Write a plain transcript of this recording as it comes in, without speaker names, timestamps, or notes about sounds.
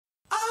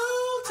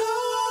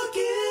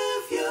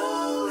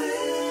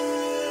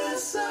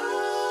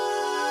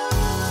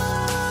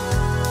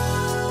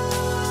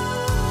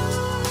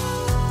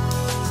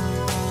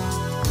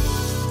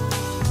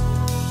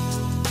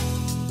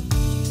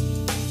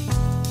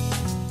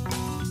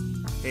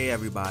Hey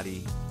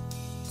everybody,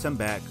 Tim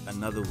back,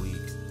 another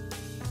week,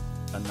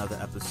 another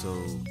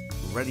episode,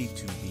 ready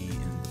to be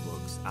in the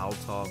books. I'll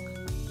talk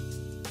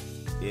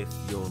if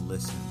you'll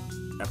listen,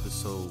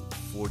 episode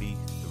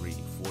 43,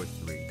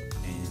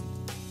 and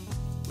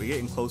we're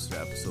getting closer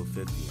to episode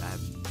 50. I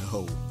have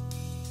no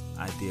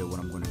idea what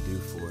I'm going to do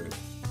for it,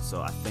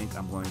 so I think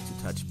I'm going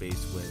to touch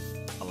base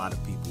with a lot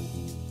of people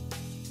who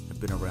have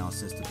been around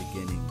since the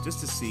beginning, just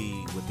to see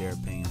what their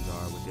opinions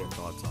are, what their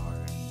thoughts are,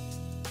 and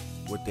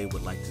what they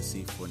would like to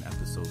see for an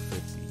episode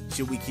 50.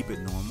 Should we keep it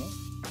normal?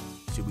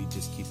 Should we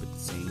just keep it the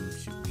same?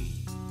 Should we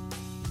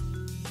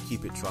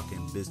keep it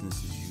trucking,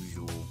 business as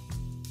usual?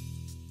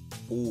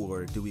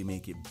 Or do we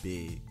make it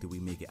big? Do we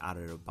make it out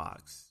of the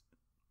box?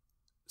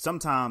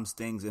 Sometimes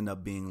things end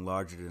up being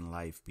larger than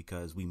life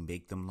because we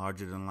make them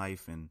larger than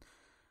life, and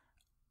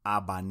I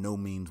by no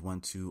means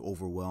want to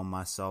overwhelm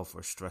myself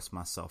or stress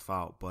myself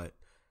out, but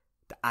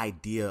the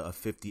idea of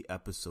 50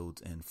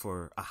 episodes and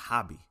for a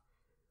hobby,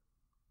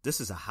 this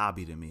is a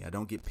hobby to me. I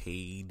don't get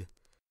paid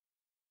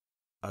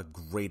a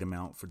great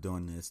amount for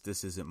doing this.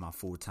 This isn't my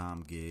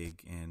full-time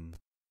gig, and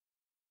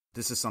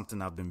this is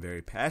something I've been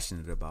very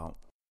passionate about.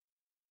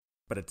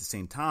 But at the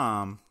same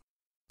time,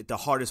 the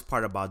hardest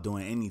part about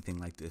doing anything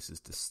like this is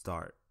to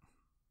start.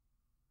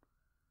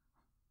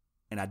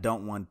 And I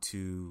want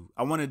to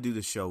do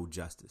the show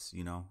justice,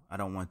 you know? I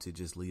don't want to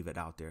just leave it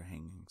out there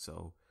hanging.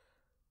 So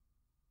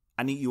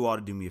I need you all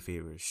to do me a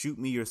favor. Shoot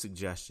me your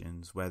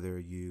suggestions, whether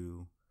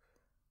you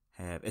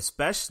have,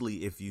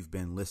 especially if you've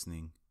been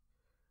listening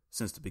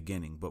since the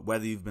beginning, but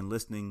whether you've been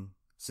listening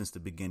since the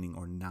beginning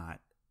or not,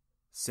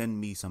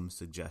 send me some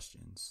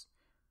suggestions.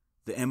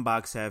 The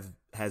inbox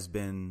has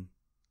been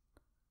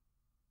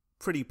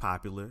pretty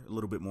popular, a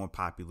little bit more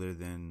popular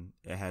than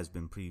it has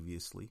been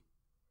previously.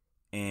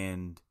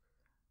 And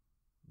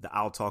the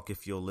I'll talk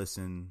if you'll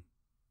listen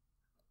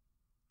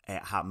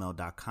at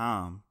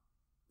hotmail.com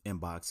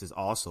inbox has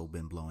also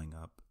been blowing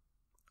up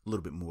a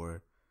little bit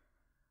more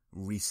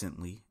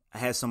recently. I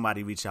had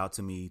somebody reach out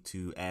to me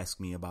to ask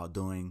me about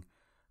doing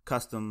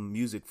custom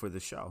music for the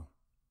show.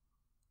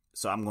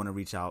 So I'm going to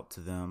reach out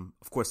to them.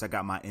 Of course, I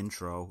got my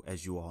intro,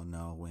 as you all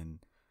know, and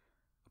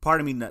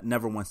part of me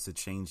never wants to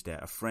change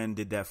that. A friend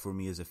did that for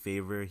me as a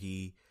favor.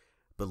 He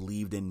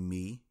believed in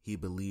me. He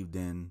believed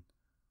in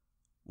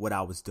what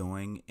I was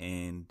doing,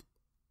 and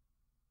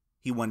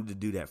he wanted to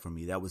do that for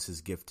me. That was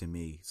his gift to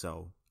me.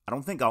 So I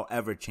don't think I'll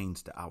ever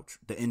change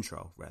the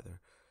intro, rather.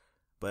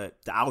 But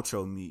the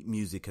outro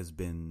music has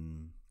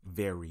been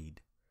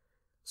varied.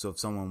 So if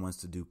someone wants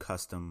to do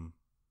custom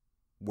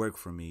work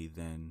for me,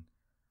 then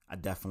I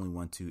definitely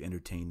want to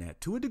entertain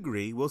that to a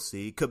degree. We'll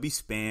see. Could be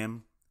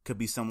spam, could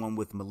be someone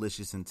with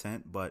malicious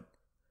intent, but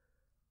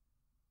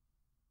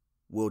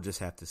we'll just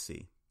have to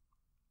see.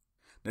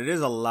 Now,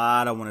 there's a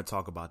lot I want to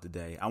talk about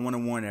today. I want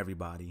to warn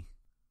everybody,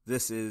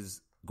 this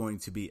is going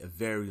to be a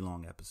very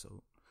long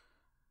episode.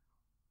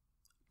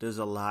 There's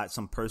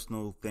some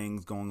personal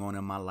things going on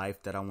in my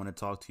life that I want to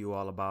talk to you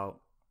all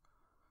about.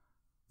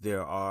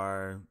 There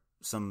are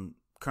some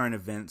current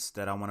events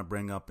that I want to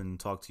bring up and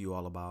talk to you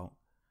all about.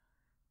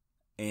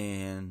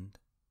 And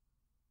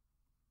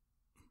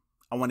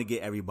I want to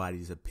get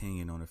everybody's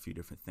opinion on a few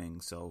different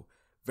things. So,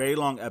 very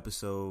long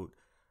episode.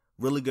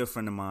 Really good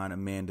friend of mine,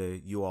 Amanda.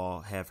 You all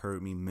have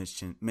heard me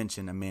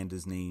mention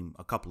Amanda's name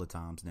a couple of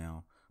times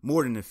now.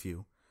 More than a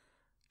few.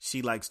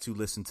 She likes to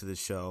listen to the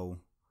show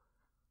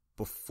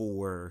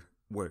before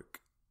work.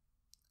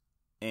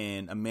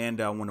 And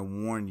Amanda, I want to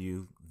warn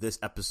you, this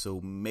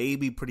episode may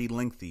be pretty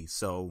lengthy,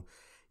 so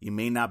you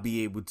may not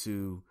be able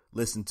to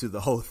listen to the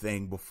whole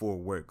thing before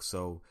work.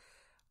 So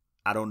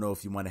I don't know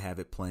if you want to have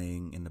it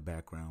playing in the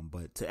background,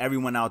 but to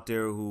everyone out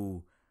there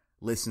who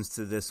listens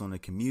to this on the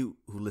commute,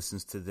 who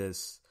listens to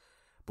this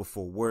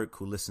before work,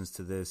 who listens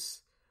to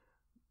this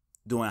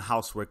doing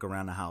housework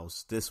around the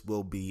house, this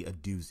will be a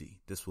doozy.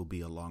 This will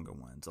be a longer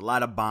one. It's a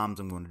lot of bombs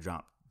I'm going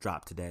to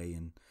drop today,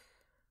 and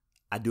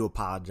I do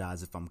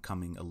apologize if I'm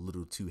coming a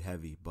little too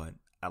heavy, but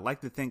I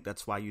like to think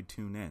that's why you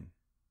tune in,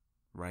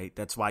 right?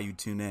 That's why you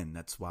tune in.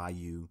 That's why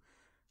you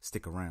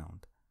stick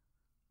around.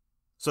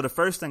 So the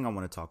first thing I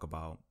want to talk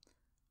about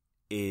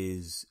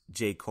is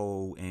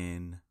J.Cole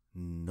and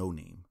No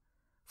Name.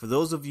 For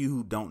those of you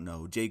who don't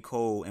know,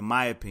 J.Cole, in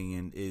my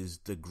opinion, is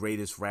the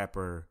greatest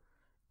rapper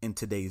in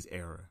today's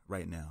era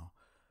right now.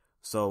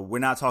 So we're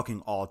not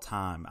talking all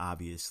time,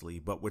 obviously,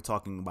 but we're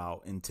talking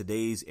about in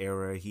today's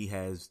era,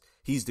 he's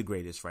the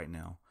greatest right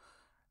now.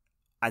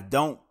 I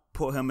don't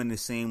put him in the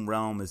same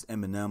realm as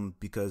Eminem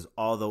because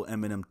although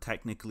Eminem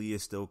technically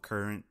is still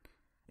current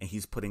and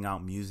he's putting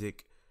out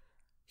music,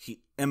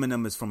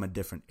 Eminem is from a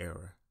different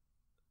era.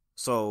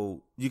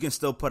 So you can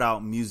still put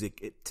out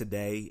music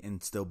today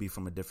and still be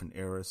from a different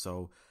era.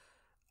 So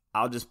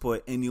I'll just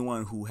put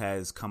anyone who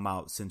has come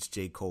out since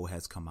J. Cole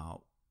has come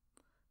out.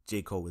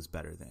 J. Cole is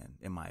better than,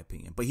 in my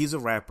opinion. But he's a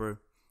rapper,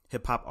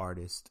 hip-hop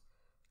artist.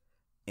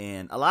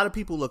 And a lot of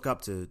people look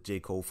up to J.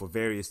 Cole for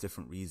various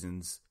different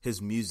reasons.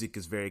 His music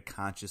is very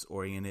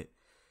conscious-oriented.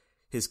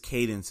 His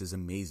cadence is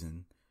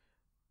amazing.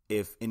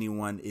 if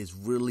anyone is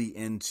really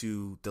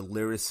into the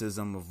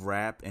lyricism of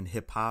rap and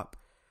hip hop,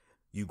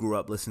 you grew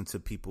up listening to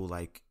people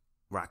like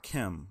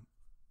Rakim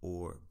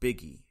or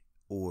Biggie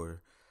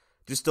or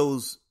just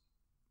those,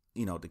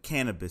 the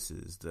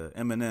Cannabises, the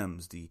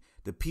Eminems,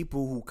 the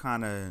people who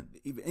kind of,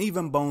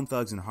 even Bone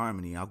Thugs and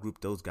Harmony, I'll group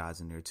those guys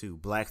in there too.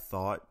 Black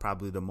Thought,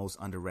 probably the most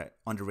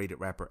underrated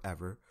rapper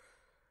ever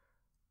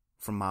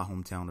from my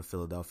hometown of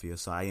Philadelphia,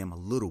 so I am a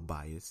little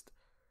biased.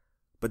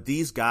 But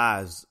these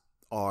guys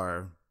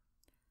are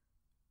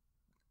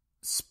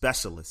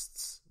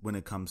specialists when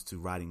it comes to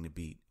riding the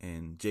beat,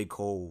 and J.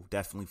 Cole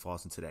definitely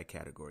falls into that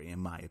category, in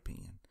my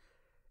opinion.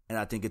 And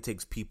I think it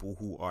takes people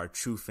who are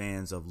true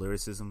fans of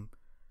lyricism,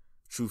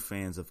 true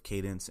fans of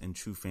cadence, and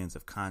true fans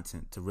of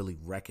content to really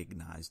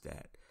recognize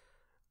that.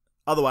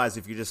 Otherwise,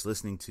 if you're just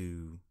listening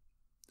to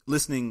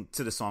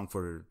the song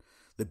for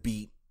the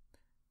beat,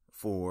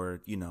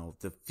 for,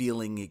 the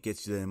feeling it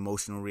gets you, the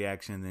emotional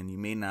reaction, then you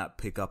may not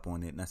pick up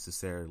on it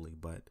necessarily.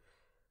 But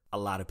a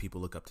lot of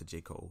people look up to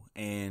J. Cole.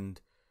 And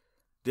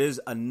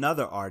there's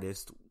another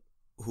artist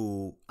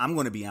who, I'm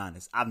going to be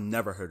honest, I've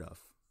never heard of,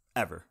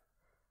 ever.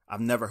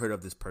 I've never heard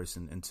of this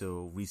person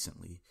until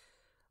recently.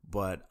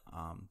 But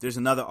there's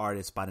another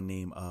artist by the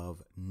name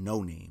of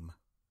No Name,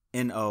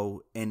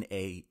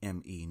 Noname,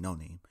 No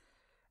Name.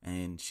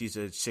 And she's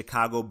a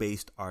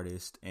Chicago-based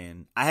artist,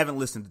 and I haven't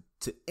listened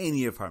to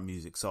any of her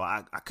music, so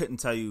I couldn't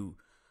tell you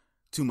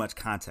too much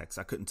context.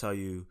 I couldn't tell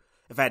you,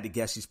 if I had to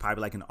guess, she's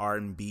probably like an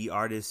R&B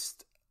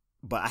artist,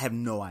 but I have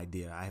no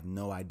idea. I have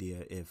no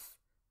idea if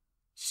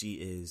she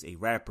is a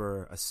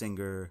rapper, a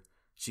singer.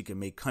 She can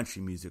make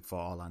country music for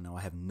all I know.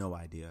 I have no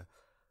idea.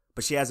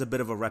 But she has a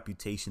bit of a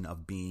reputation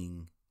of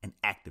being an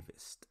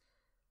activist.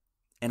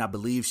 And I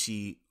believe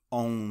she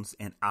owns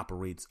and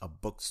operates a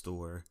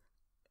bookstore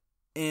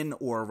in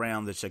or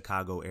around the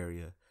Chicago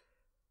area.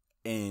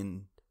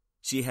 And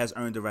she has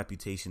earned a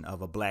reputation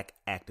of a black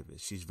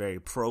activist. She's very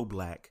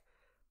pro-black.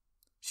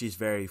 She's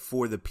very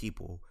for the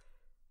people.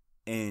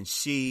 And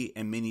she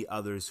and many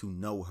others who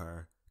know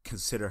her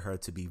consider her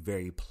to be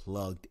very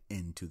plugged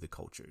into the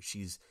culture.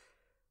 She's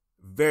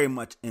very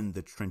much in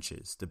the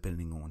trenches,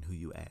 depending on who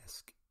you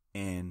ask.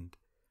 And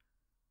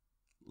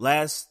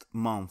last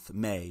month,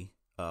 May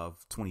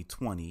of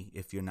 2020,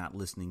 if you're not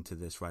listening to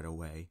this right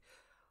away,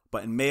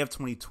 but in May of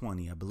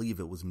 2020, I believe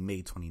it was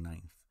May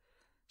 29th,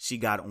 she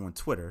got on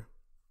Twitter,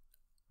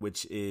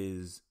 which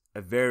is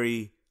a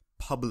very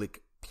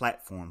public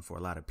platform for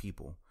a lot of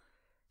people.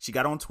 She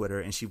got on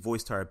Twitter and she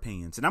voiced her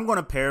opinions. And I'm going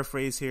to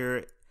paraphrase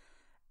here,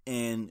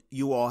 and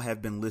you all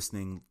have been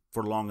listening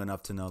for long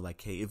enough to know,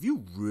 like, hey, if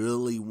you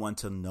really want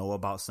to know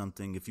about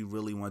something, if you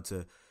really want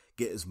to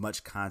get as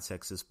much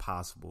context as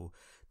possible,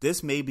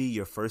 this may be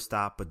your first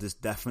stop, but this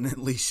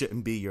definitely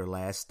shouldn't be your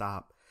last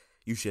stop.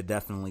 You should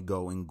definitely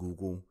go and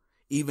Google.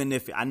 Even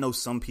if I know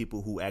some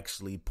people who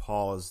actually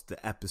pause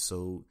the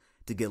episode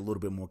to get a little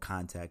bit more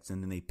context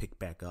and then they pick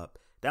back up.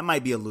 That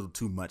might be a little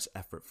too much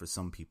effort for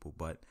some people,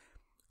 but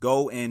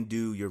go and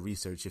do your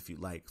research if you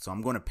like. So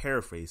I'm going to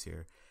paraphrase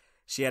here.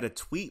 She had a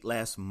tweet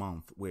last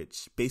month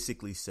which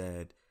basically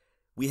said,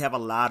 we have a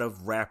lot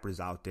of rappers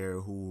out there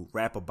who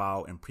rap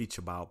about and preach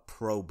about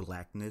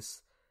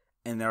pro-blackness,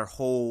 and their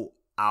whole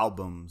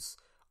albums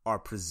are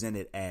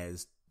presented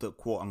as the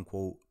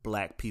quote-unquote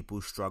black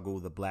people struggle,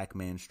 the black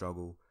man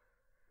struggle,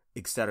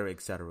 etc.,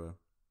 etc.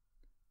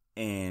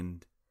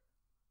 And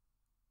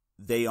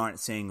they aren't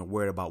saying a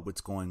word about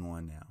what's going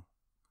on now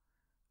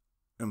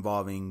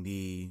involving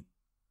the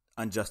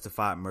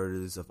unjustified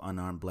murders of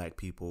unarmed black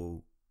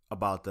people,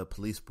 about the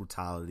police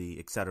brutality,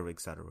 etc.,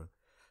 etc.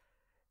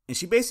 And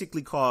she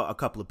basically called a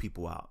couple of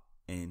people out,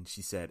 and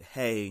she said,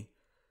 hey,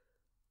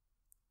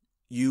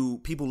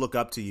 people look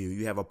up to you.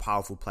 You have a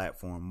powerful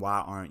platform. Why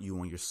aren't you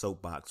on your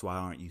soapbox? Why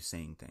aren't you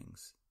saying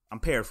things? I'm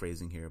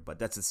paraphrasing here, but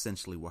that's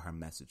essentially what her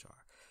message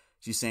are.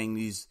 She's saying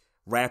these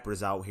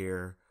rappers out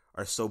here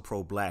are so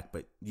pro-black,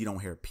 but you don't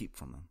hear a peep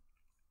from them.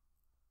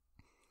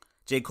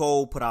 J.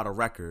 Cole put out a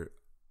record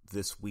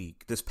this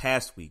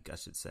past week, I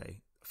should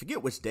say. I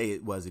forget which day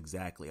it was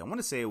exactly. I want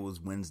to say it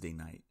was Wednesday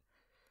night,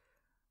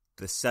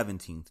 the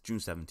 17th, June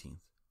 17th.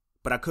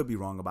 But I could be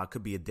wrong about it.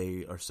 Could be a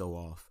day or so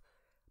off.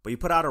 But he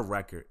put out a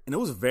record, and it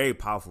was a very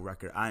powerful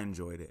record. I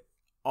enjoyed it.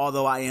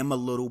 Although I am a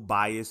little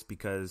biased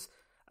because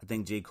I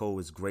think J. Cole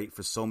is great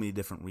for so many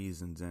different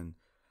reasons. And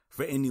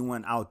for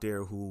anyone out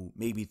there who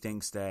maybe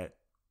thinks that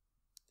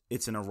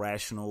it's an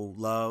irrational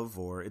love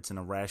or it's an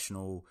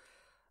irrational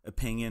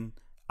opinion,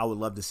 I would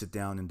love to sit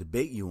down and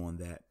debate you on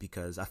that,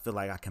 because I feel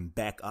like I can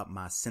back up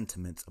my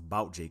sentiments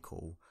about J.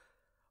 Cole.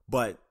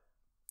 But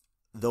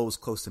those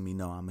close to me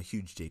know I'm a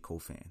huge J. Cole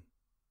fan.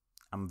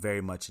 I'm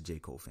very much a J.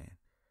 Cole fan.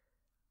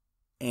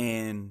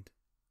 And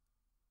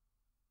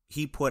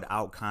he put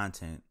out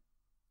content.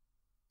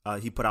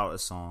 He put out a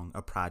song,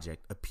 a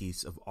project, a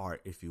piece of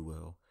art, if you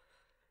will.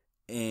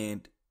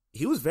 And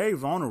he was very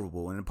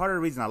vulnerable. And part of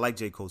the reason I like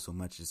J. Cole so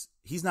much is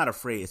he's not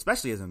afraid,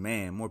 especially as a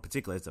man, more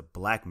particularly as a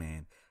black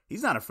man.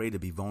 He's not afraid to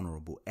be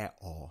vulnerable at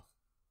all.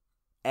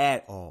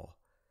 At all.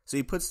 So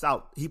he puts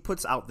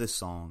out this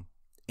song,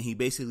 and he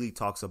basically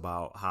talks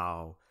about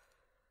how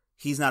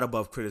he's not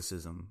above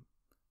criticism.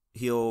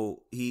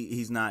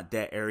 He's not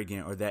that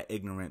arrogant or that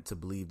ignorant to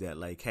believe that,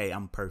 like, hey,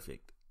 I'm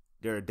perfect.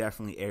 There are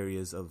definitely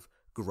areas of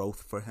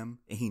growth for him,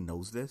 and he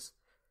knows this.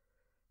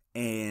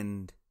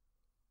 And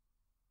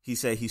he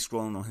said he's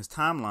scrolling on his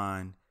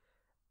timeline,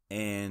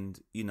 and,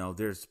 you know,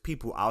 there's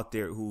people out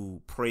there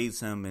who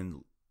praise him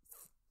and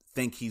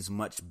think he's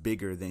much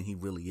bigger than he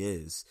really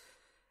is.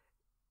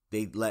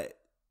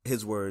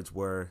 His words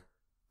were,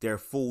 they're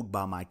fooled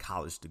by my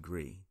college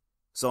degree.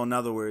 So in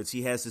other words,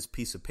 he has this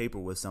piece of paper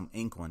with some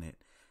ink on it.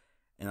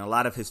 And a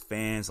lot of his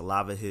fans, a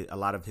lot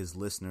of his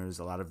listeners,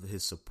 a lot of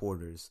his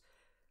supporters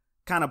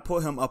kind of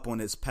put him up on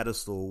this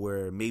pedestal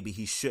where maybe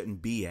he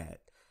shouldn't be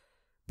at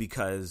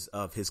because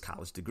of his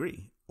college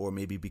degree, or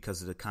maybe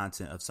because of the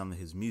content of some of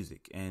his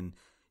music. And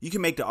you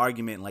can make the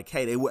argument like,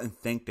 hey, they wouldn't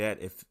think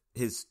that if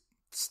his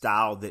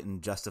style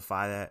didn't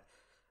justify that.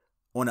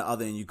 On the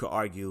other end, you could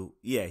argue,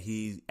 yeah,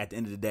 he, at the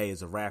end of the day,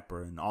 is a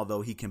rapper. And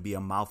although he can be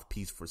a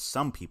mouthpiece for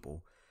some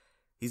people,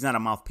 he's not a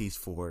mouthpiece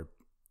for,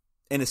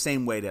 in the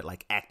same way that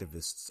like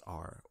activists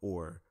are,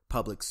 or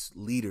public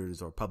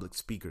leaders or public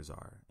speakers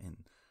are.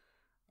 And,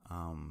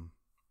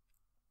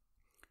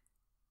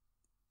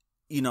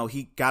 you know,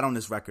 he got on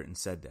this record and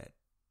said that.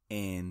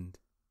 And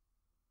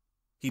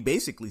he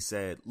basically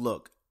said,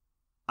 look,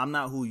 I'm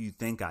not who you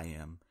think I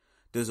am.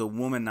 There's a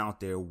woman out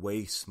there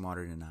way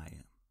smarter than I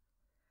am.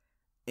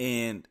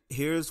 And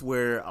here's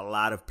where a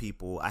lot of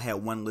people, I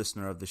had one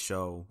listener of the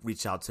show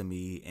reach out to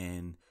me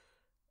and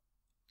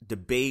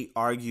debate,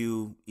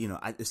 argue, you know,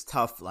 it's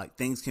tough. Like,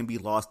 things can be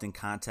lost in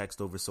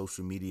context over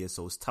social media,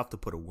 so it's tough to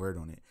put a word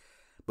on it.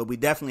 But we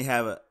definitely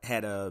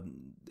had a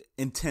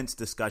intense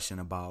discussion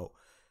about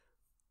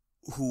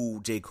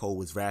who J. Cole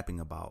was rapping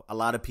about. A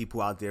lot of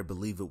people out there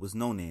believe it was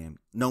No Name.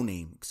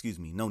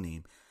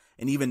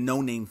 And even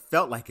No Name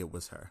felt like it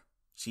was her.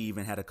 She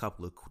even had a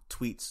couple of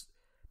tweets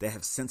that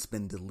have since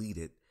been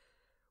deleted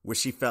where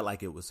she felt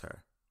like it was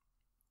her.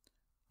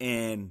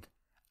 And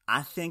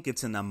I think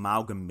it's an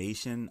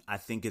amalgamation. I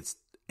think it's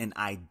an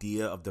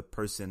idea of the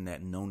person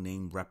that No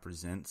Name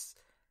represents.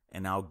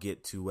 And I'll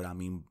get to what I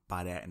mean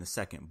by that in a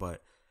second.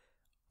 But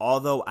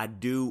although I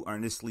do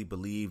earnestly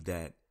believe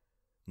that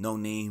No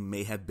Name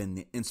may have been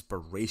the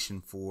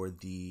inspiration for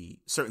the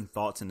certain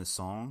thoughts in the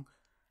song,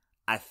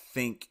 I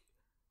think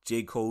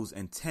J. Cole's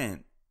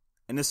intent,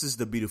 and this is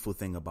the beautiful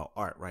thing about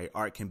art, right?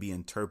 Art can be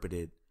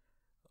interpreted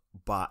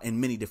in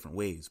many different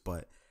ways,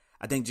 but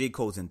I think J.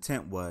 Cole's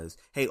intent was,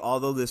 hey,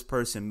 although this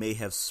person may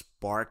have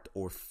sparked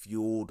or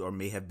fueled or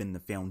may have been the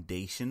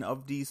foundation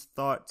of these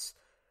thoughts,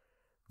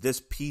 this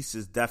piece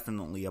is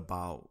definitely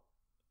about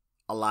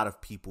a lot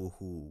of people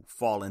who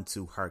fall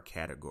into her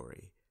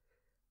category.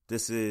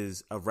 This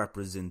is a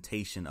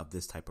representation of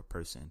this type of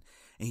person.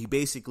 And he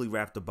basically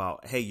rapped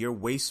about, hey, you're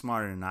way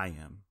smarter than I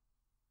am.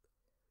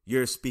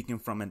 You're speaking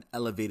from an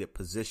elevated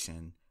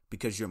position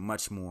because you're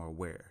much more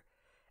aware.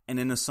 And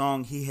in the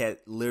song, he had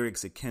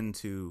lyrics akin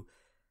to,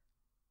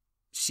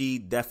 she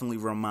definitely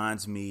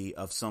reminds me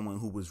of someone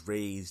who was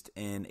raised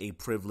in a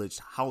privileged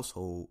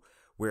household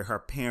where her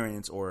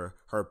parents or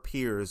her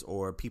peers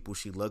or people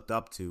she looked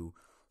up to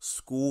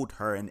schooled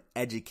her and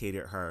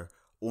educated her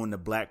on the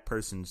black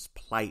person's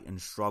plight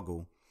and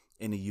struggle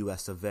in the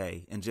US of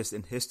A and just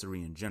in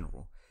history in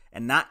general.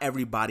 And not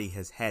everybody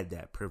has had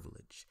that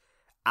privilege.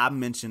 I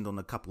mentioned on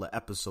a couple of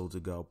episodes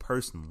ago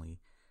personally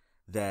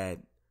that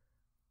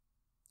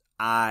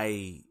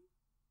I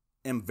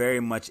am very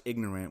much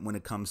ignorant when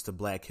it comes to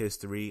black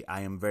history.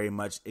 I am very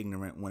much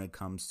ignorant when it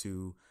comes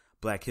to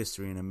black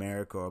history in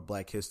America or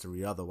black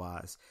history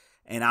otherwise.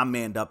 And I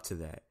manned up to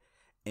that.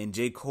 And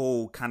J.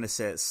 Cole kind of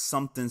said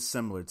something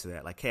similar to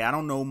that. Like, hey, I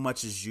don't know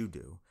much as you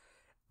do.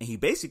 And he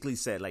basically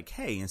said, like,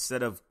 hey,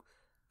 instead of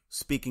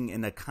speaking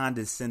in a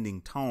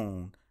condescending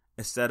tone,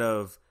 instead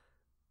of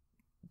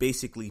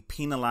basically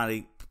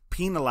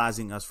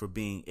penalizing us for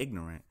being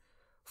ignorant,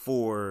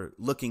 for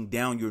looking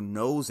down your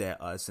nose at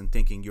us and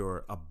thinking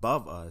you're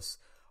above us,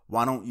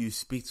 why don't you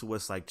speak to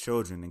us like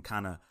children and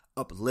kind of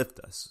uplift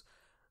us?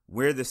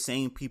 We're the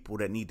same people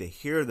that need to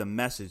hear the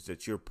message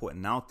that you're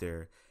putting out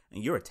there,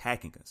 and you're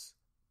attacking us.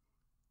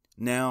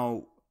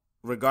 Now,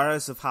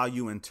 regardless of how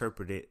you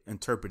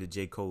interpreted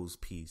J. Cole's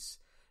piece,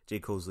 J.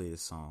 Cole's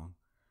latest song,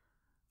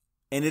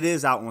 and it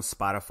is out on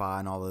Spotify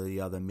and all of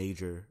the other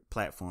major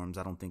platforms.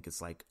 I don't think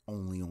it's like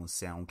only on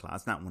SoundCloud.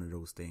 It's not one of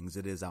those things.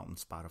 It is out on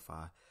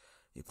Spotify.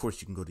 Of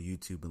course, you can go to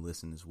YouTube and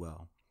listen as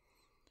well.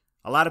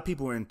 A lot of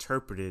people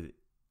interpreted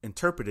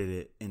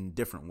it in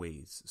different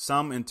ways.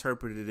 Some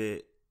interpreted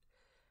it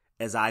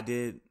as I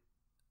did.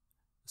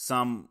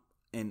 Some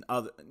and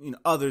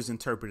others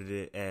interpreted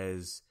it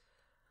as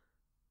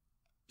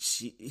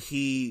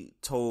he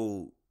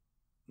told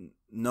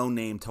No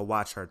Name to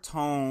watch her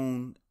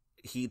tone.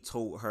 He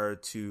told her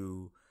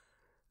to,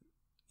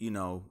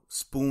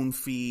 spoon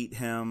feed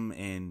him,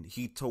 and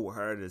he told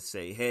her to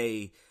say,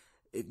 hey,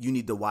 you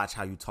need to watch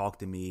how you talk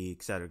to me,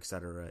 et cetera, et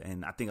cetera.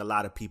 And I think a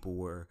lot of people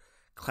were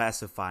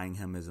classifying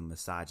him as a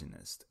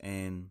misogynist.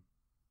 And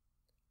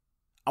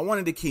I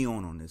wanted to key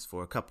on this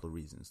for a couple of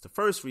reasons. The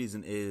first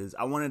reason is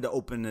I wanted to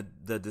open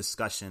the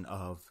discussion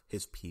of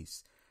his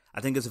piece.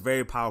 I think it's a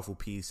very powerful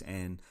piece,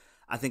 and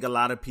I think a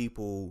lot of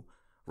people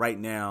right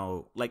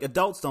now, like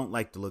adults don't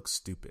like to look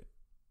stupid,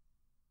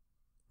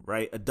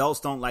 right? Adults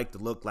don't like to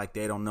look like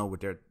they don't know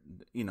what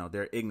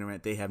they're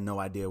ignorant. They have no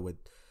idea what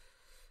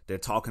they're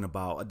talking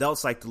about.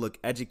 Adults like to look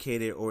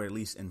educated or at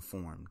least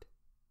informed.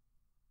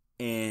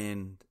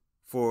 And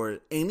for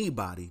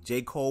anybody,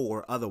 J.Cole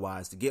or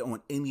otherwise, to get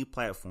on any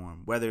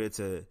platform, whether it's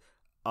a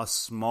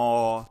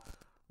small,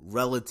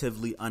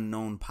 relatively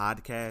unknown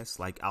podcast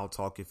like I'll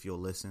Talk If You'll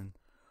Listen,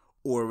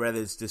 or whether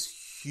it's this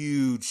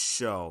huge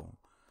show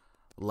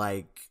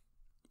like,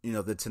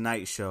 The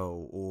Tonight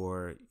Show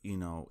or,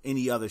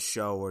 any other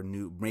show or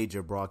new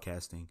major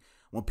broadcasting,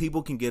 when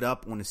people can get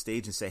up on the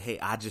stage and say, hey,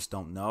 I just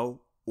don't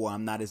know, or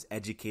I'm not as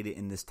educated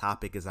in this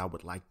topic as I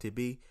would like to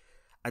be,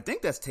 I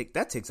think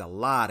that takes a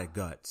lot of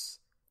guts.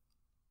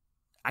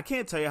 I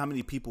can't tell you how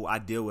many people I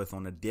deal with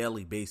on a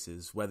daily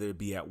basis, whether it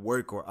be at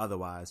work or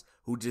otherwise,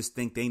 who just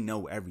think they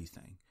know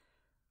everything.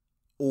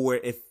 Or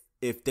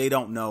if they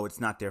don't know, it's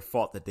not their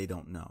fault that they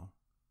don't know.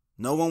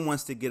 No one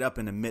wants to get up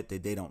and admit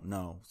that they don't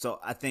know. So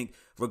I think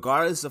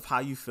regardless of how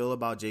you feel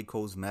about J.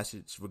 Cole's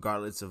message,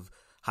 regardless of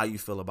how you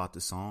feel about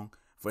the song,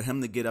 for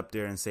him to get up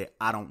there and say,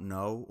 I don't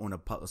know,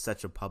 on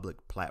such a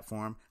public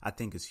platform, I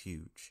think is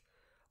huge.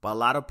 But a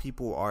lot of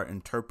people are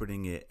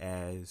interpreting it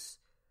as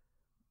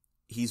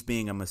he's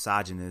being a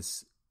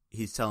misogynist.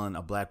 He's telling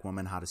a black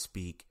woman how to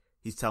speak.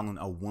 He's telling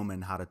a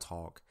woman how to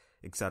talk,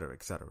 etc.,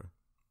 etc.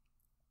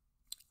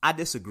 I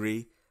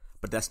disagree,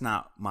 but that's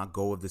not my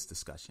goal of this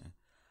discussion.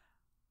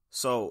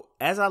 So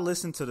as I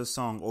listened to the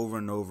song over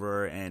and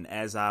over, and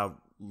as I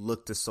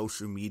looked at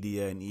social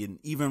media and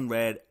even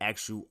read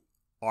actual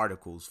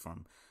articles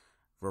from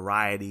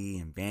Variety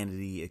and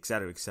Vanity,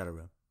 etc.,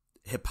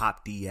 Hip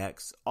Hop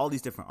DX, all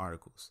these different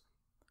articles,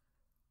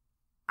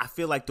 I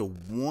feel like the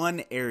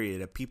one area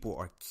that people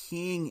are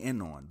keying in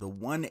on, the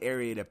one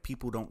area that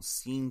people don't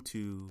seem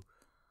to,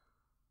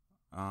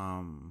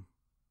 that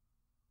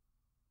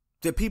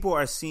people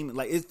are seeming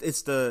like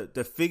it's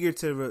the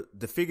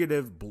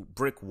figurative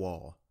brick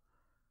wall,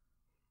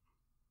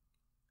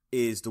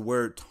 is the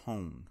word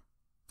tone.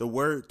 The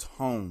word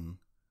tone,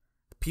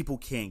 people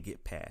can't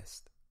get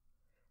past.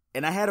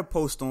 And I had a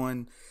post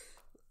on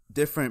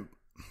different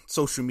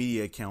social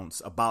media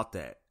accounts about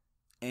that.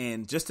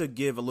 And just to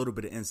give a little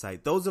bit of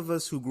insight, those of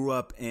us who grew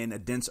up in a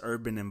dense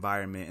urban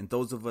environment, and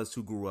those of us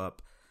who grew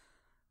up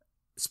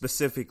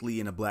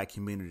specifically in a black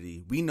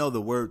community, we know the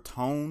word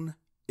tone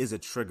is a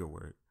trigger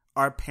word.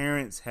 Our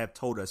parents have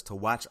told us to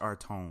watch our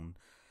tone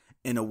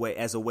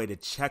as a way to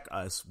check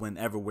us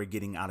whenever we're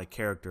getting out of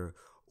character,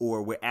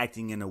 or we're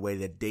acting in a way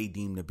that they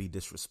deem to be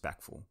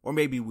disrespectful, or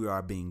maybe we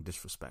are being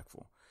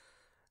disrespectful.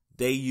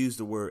 They use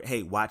the word,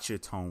 hey, watch your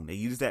tone. They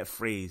use that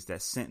phrase,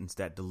 that sentence,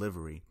 that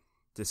delivery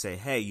to say,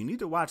 hey, you need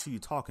to watch who you're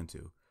talking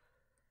to.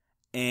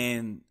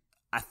 And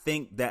I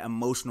think that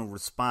emotional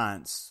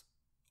response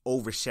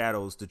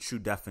overshadows the true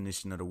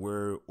definition of the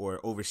word, or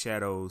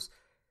overshadows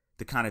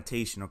the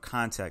connotation or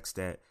context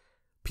that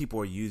people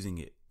are using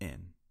it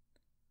in.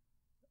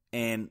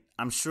 And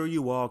I'm sure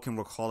you all can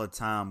recall a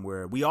time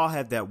where we all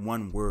have that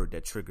one word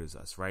that triggers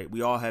us, right?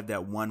 We all have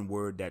that one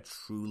word that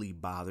truly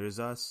bothers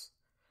us.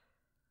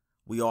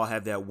 We all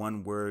have that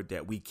one word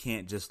that we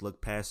can't just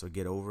look past or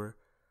get over.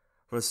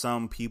 For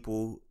some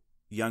people,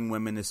 young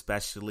women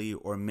especially,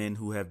 or men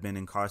who have been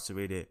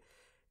incarcerated,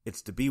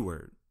 it's the B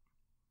word.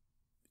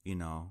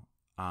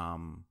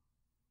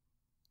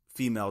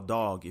 Female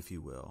dog, if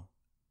you will.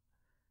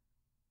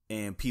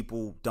 And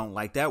people don't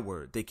like that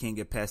word. They can't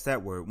get past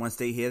that word. Once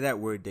they hear that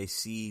word, they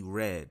see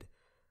red.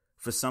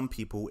 For some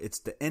people, it's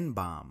the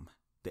N-bomb,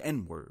 the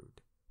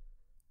N-word.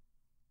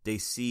 They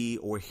see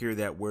or hear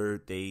that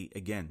word, they,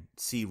 again,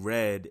 see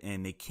red,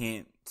 and they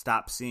can't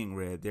stop seeing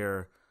red.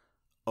 They're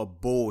a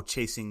bull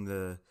chasing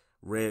the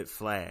red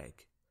flag.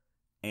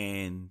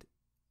 And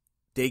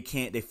they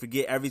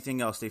forget everything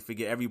else. They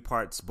forget every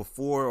parts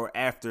before or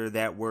after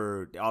that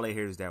word. All they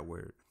hear is that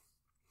word.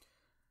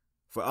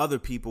 For other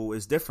people,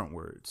 it's different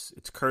words.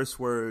 It's curse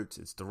words.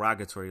 It's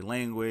derogatory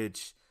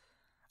language.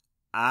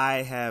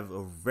 I have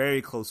a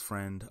very close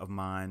friend of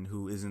mine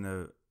who is in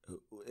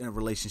a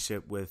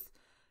relationship with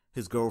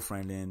his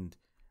girlfriend, and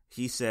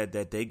he said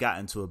that they got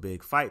into a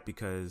big fight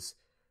because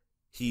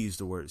he used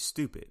the word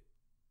stupid.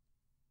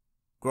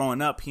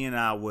 Growing up, he and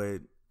I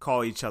would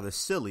call each other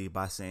silly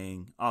by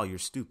saying, oh, you're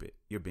stupid.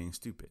 You're being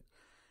stupid.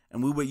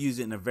 And we would use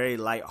it in a very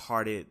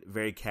lighthearted,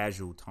 very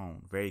casual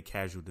tone, very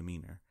casual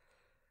demeanor.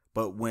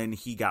 But when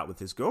he got with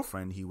his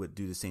girlfriend, he would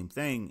do the same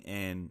thing,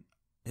 and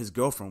his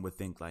girlfriend would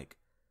think like,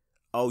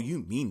 oh,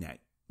 you mean that?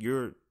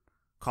 You're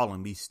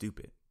calling me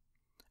stupid.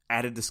 I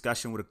had a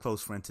discussion with a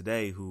close friend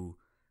today who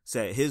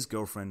said his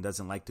girlfriend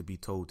doesn't like to be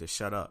told to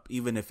shut up,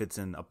 even if it's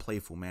in a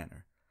playful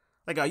manner.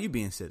 Like, oh, you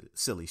being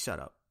silly, shut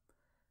up.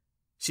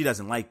 She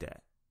doesn't like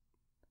that.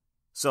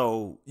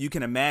 So you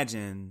can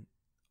imagine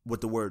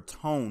what the word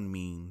tone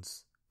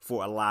means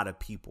for a lot of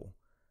people,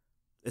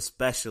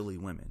 especially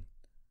women.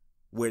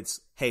 where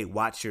it's, hey,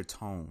 watch your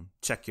tone,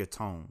 check your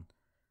tone.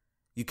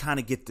 You kind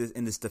of get this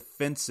in this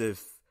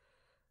defensive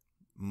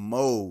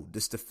mode,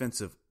 this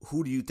defensive,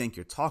 who do you think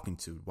you're talking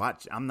to?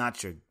 Watch, I'm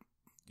not your,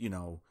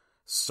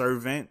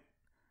 servant.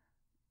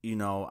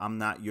 I'm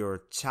not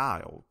your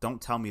child.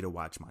 Don't tell me to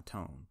watch my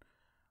tone.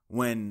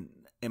 When,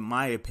 in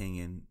my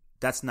opinion,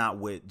 that's not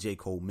what J.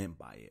 Cole meant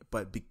by it.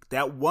 But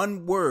that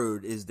one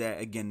word is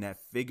that, again, that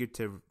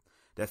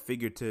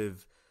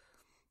figurative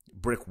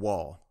brick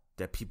wall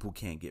that people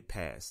can't get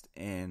past.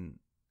 And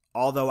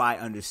although I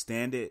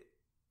understand it,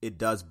 it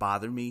does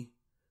bother me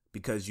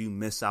because you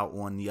miss out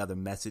on the other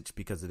message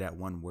because of that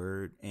one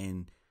word.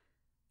 And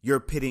you're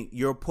putting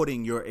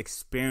your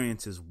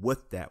experiences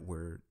with that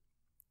word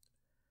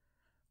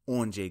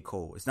on J.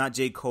 Cole. It's not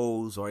J.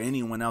 Cole's or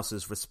anyone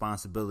else's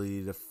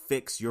responsibility to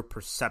fix your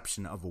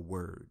perception of a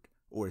word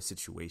or a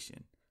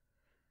situation.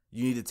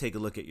 You need to take a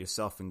look at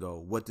yourself and go,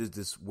 what does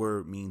this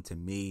word mean to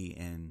me?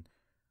 And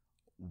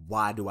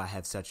why do I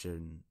have such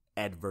an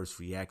adverse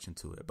reaction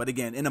to it? But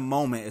again, in a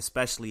moment,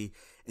 especially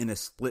in a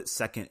split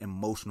second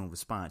emotional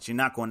response, you're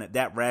not going to,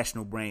 that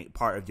rational brain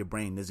part of your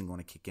brain isn't going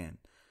to kick in,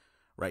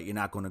 right? You're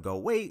not going to go,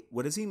 wait,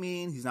 what does he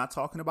mean? He's not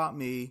talking about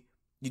me.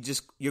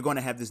 You're going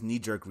to have this knee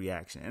jerk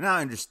reaction. And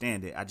I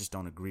understand it. I just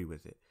don't agree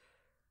with it.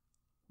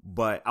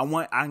 But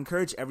I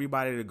encourage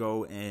everybody to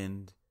go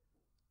and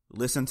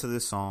listen to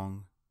this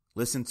song,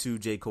 listen to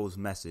J. Cole's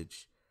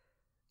message,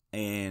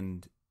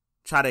 and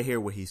try to hear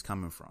where he's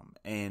coming from.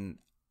 And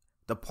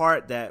the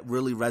part that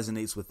really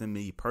resonates within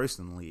me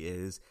personally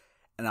is,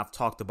 and I've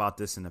talked about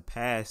this in the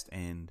past,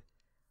 and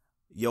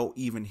you'll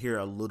even hear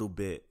a little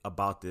bit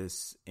about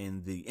this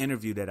in the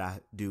interview that I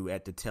do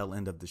at the tail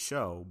end of the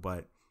show,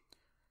 but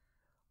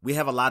we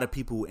have a lot of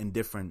people in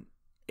different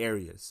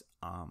areas.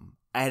 I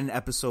had an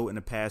episode in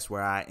the past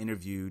where I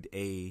interviewed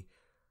a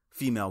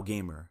female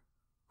gamer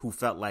who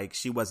felt like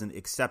she wasn't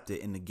accepted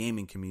in the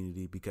gaming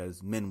community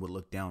because men would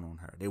look down on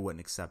her. They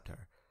wouldn't accept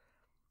her.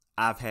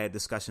 I've had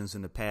discussions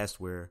in the past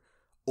where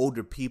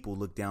older people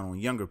look down on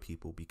younger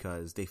people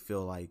because they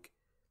feel like,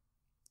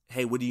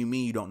 hey, what do you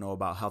mean you don't know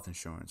about health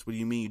insurance? What do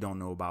you mean you don't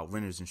know about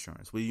renter's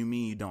insurance? What do you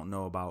mean you don't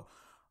know about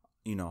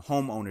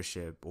home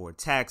ownership or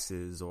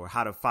taxes or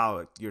how to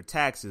file your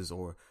taxes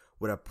or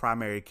what a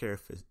primary care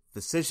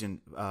physician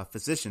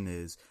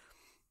is?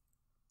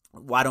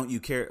 Why don't you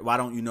care? Why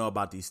don't you know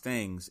about these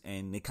things?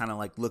 And they kind of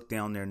like look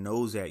down their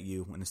nose at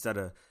you, and instead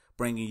of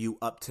bringing you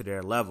up to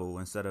their level,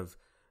 instead of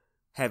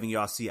having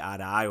y'all see eye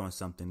to eye on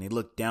something, they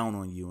look down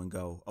on you and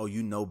go, oh,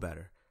 you know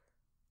better.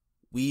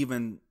 We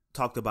even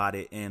talked about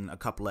it in a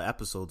couple of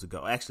episodes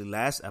ago, actually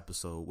last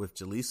episode with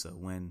Jaleesa,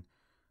 when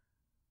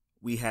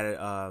we had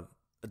a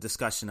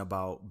discussion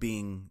about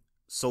being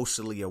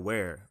socially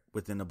aware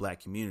within the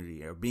Black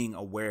community or being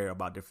aware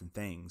about different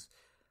things.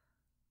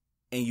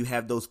 And you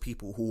have those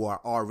people who are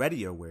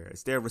already aware.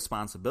 It's their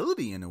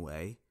responsibility in a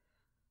way.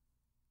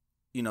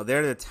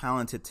 They're the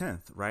talented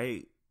 10th,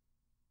 right?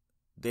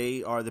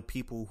 They are the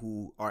people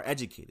who are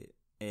educated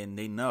and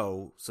they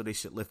know, so they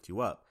should lift you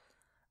up.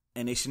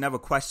 And they should never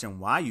question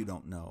why you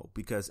don't know,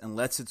 because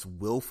unless it's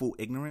willful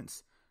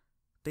ignorance,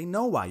 they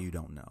know why you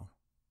don't know.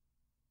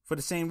 For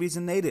the same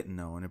reason they didn't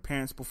know and their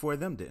parents before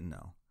them didn't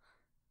know.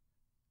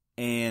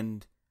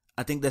 And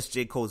I think that's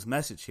J. Cole's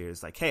message here.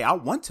 It's like, hey, I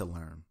want to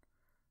learn.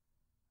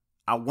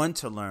 I want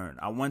to learn.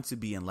 I want to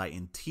be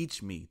enlightened.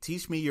 Teach me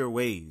your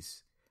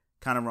ways.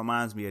 Kind of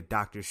reminds me of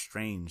Dr.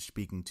 Strange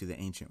speaking to the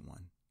Ancient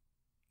One.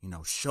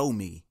 Show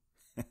me.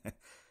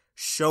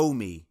 Show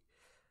me.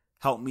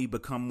 Help me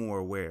become more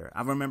aware.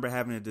 I remember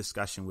having a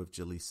discussion with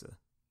Jaleesa.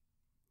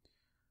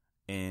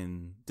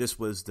 And this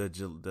was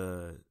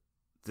the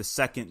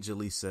second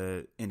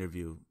Jaleesa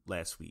interview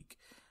last week,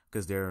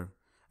 because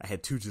I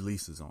had two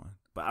Jaleesas on.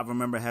 But I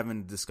remember having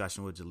a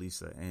discussion with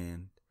Jaleesa,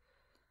 and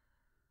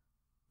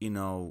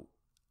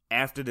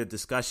after the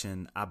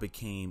discussion, I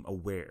became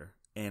aware,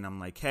 and I'm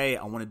like, hey,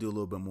 I want to do a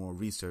little bit more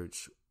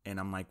research, and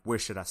I'm like, where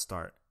should I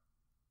start?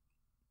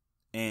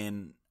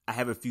 And I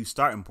have a few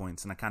starting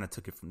points, and I kind of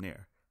took it from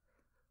there.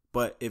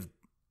 But if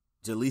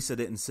Jaleesa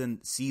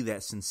didn't see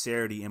that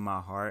sincerity in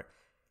my heart,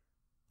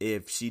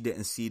 if she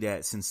didn't see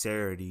that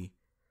sincerity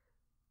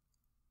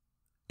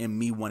in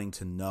me wanting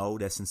to know,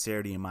 that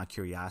sincerity in my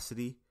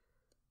curiosity,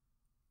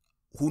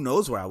 who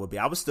knows where I would be?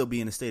 I would still be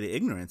in a state of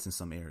ignorance in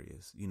some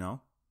areas,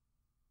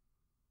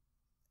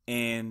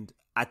 And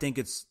I think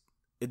it's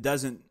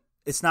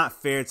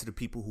not fair to the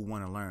people who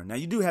want to learn. Now,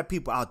 you do have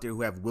people out there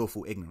who have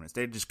willful ignorance.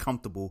 They're just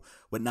comfortable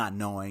with not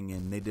knowing,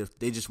 and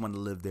they just want to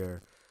live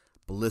their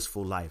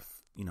blissful life.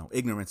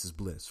 Ignorance is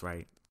bliss,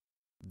 right?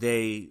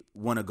 They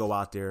want to go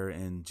out there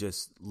and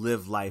just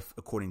live life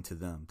according to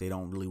them. They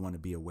don't really want to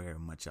be aware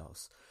of much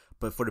else.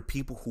 But for the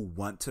people who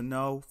want to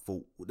know,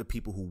 for the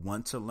people who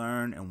want to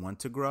learn and want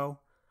to grow,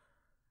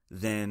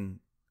 then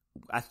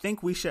I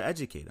think we should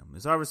educate them.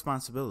 It's our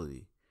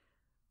responsibility.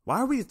 Why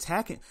are we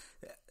attacking?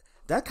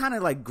 That kind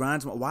of like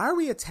grinds my. Why are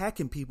we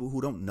attacking people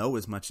who don't know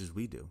as much as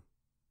we do?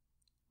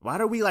 Why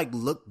do we like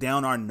look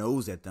down our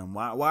nose at them?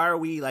 Why are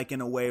we like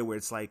in a way where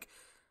it's like,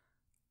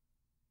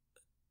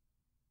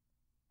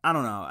 I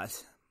don't know.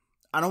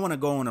 I don't want to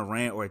go on a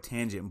rant or a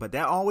tangent, but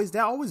that always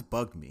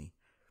bugged me.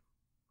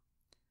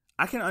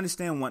 I can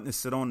understand wanting to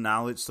sit on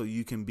knowledge so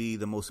you can be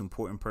the most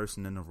important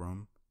person in the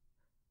room.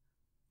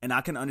 And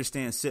I can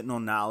understand sitting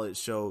on knowledge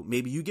so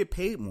maybe you get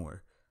paid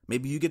more.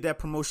 Maybe you get that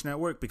promotion at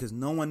work because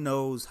no one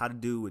knows how to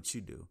do what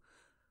you do.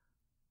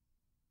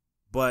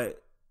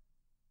 But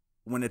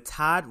when the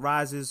tide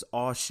rises,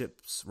 all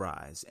ships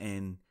rise.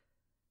 And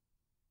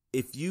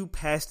if you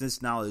pass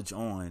this knowledge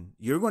on,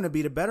 you're going to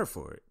be the better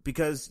for it.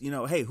 Because,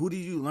 hey, who did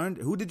you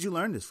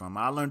learn this from?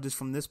 I learned this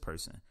from this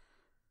person.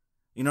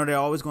 They're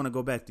always going to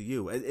go back to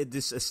you. It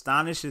just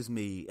astonishes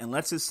me,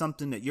 unless it's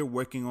something that you're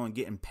working on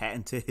getting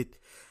patented,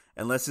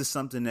 unless it's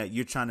something that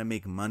you're trying to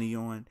make money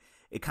on.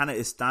 It kind of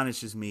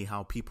astonishes me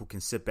how people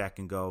can sit back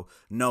and go,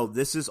 no,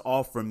 this is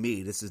all for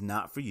me. This is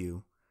not for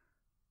you.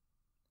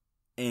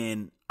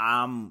 And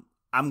I'm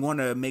going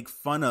to make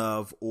fun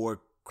of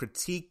or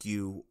critique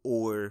you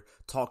or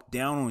talk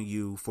down on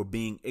you for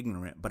being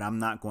ignorant, but I'm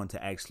not going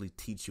to actually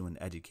teach you and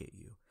educate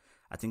you.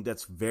 I think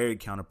that's very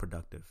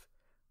counterproductive.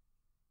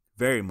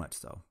 Very much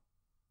so.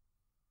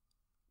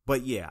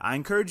 But yeah, I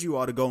encourage you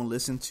all to go and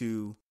listen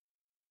to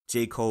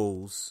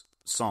J.Cole's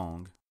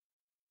song.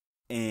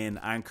 And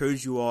I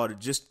encourage you all to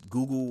just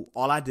Google.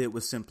 All I did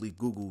was simply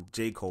Google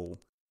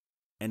J.Cole.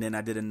 And then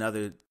I did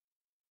another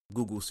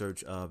Google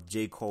search of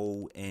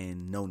J.Cole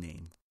and No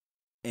Name.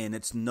 And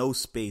it's no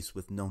space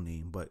with No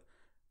Name. But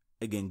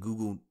again,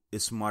 Google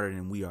is smarter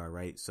than we are,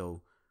 right?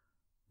 So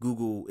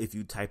Google, if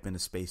you type in a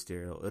space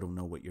there, it'll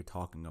know what you're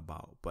talking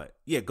about. But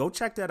yeah, go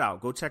check that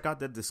out. Go check out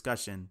that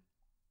discussion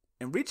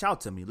and reach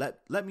out to me.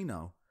 Let me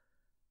know.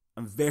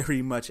 I'm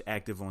very much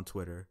active on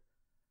Twitter.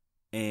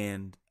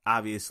 And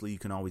obviously, you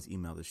can always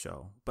email the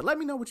show. But let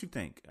me know what you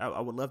think.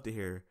 I would love to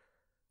hear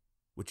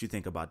what you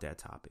think about that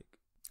topic.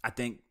 I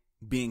think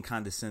being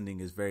condescending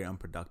is very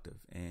unproductive.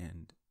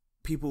 And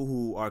people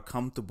who are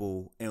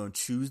comfortable and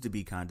choose to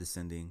be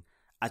condescending,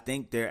 I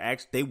think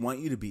they want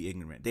you to be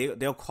ignorant.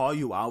 They'll call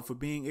you out for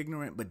being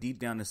ignorant, but deep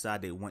down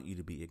inside, they want you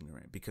to be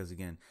ignorant because,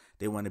 again,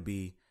 they want to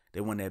be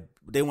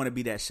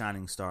that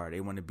shining star.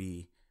 They want to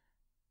be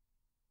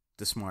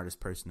the smartest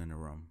person in the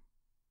room.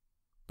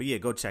 But yeah,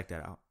 go check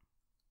that out.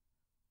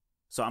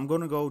 So I'm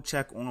going to go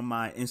check on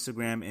my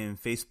Instagram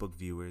and Facebook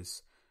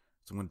viewers.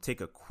 So I'm going to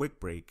take a quick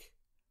break,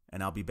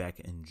 and I'll be back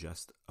in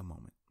just a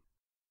moment.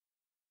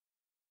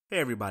 Hey,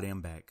 everybody,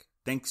 I'm back.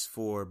 Thanks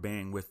for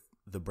bearing with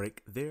the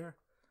break there.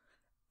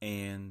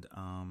 And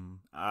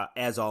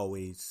as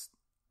always,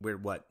 we're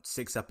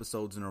 6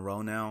 episodes in a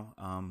row now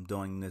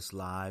doing this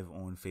live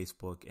on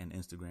Facebook and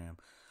Instagram.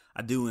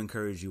 I do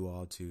encourage you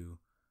all to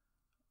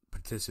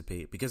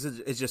participate because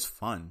it's just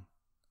fun.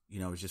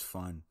 It's just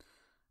fun.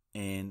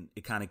 And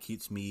it kind of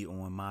keeps me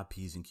on my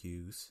P's and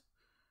Q's.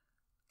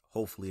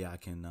 Hopefully I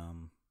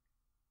can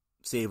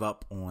save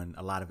up on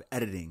a lot of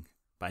editing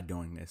by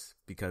doing this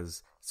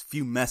because it's a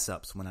few mess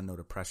ups when I know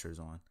the pressure's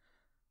on.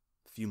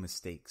 A few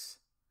mistakes.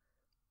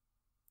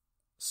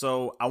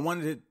 So I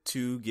wanted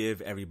to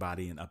give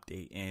everybody an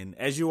update. And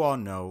as you all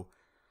know,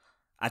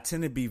 I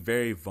tend to be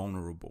very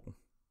vulnerable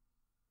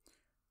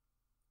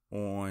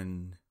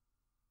on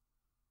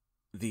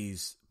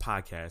these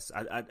podcasts.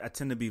 I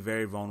tend to be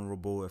very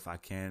vulnerable if I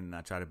can.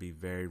 I try to be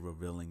very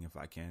revealing if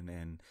I can.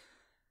 And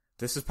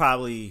this is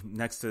probably,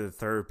 next to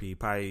therapy,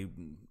 probably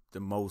the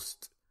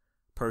most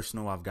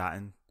personal I've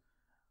gotten.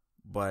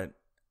 But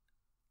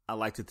I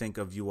like to think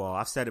of you all.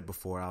 I've said it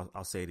before.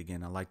 I'll say it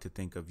again. I like to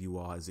think of you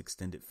all as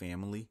extended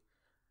family.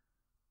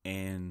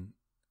 And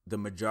the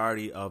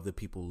majority of the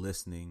people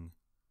listening,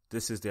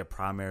 this is their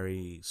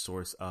primary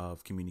source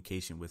of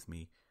communication with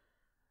me.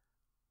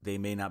 They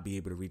may not be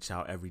able to reach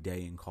out every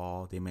day and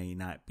call. They may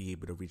not be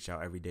able to reach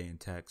out every day and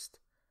text.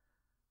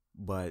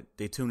 But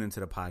they tune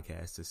into the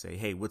podcast to say,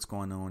 hey, what's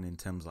going on in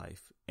Tim's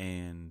life?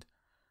 And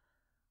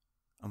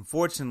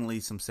unfortunately,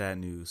 some sad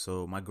news.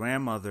 So my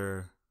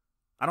grandmother,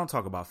 I don't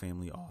talk about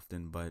family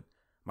often, but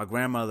my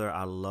grandmother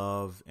I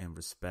love and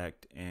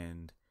respect.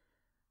 And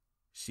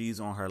she's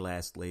on her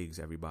last legs,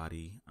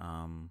 everybody.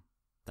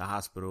 The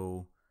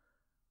hospital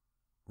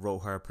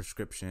wrote her a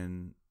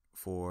prescription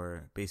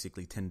for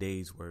basically 10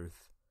 days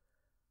worth.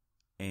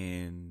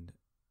 And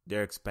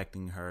they're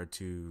expecting her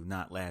to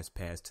not last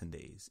past 10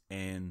 days.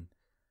 And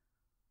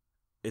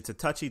it's a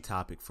touchy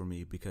topic for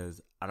me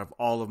because out of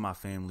all of my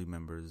family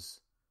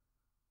members,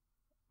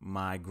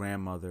 my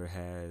grandmother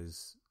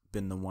has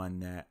been the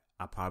one that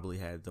I probably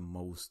had the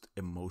most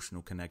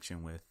emotional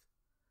connection with.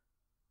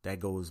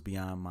 That goes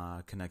beyond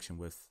my connection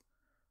with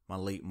my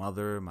late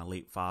mother, my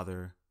late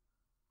father,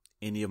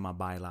 any of my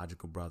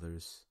biological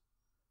brothers,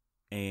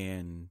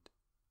 and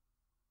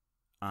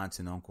aunts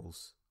and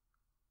uncles.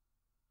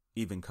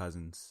 Even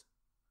cousins.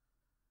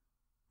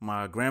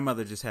 My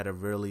grandmother just had a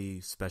really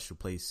special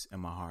place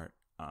in my heart.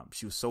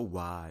 She was so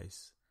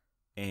wise.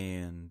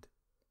 And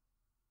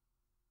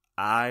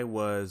I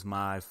was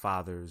my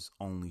father's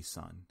only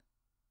son.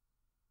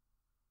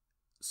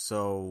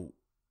 So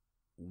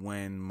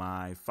when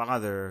my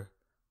father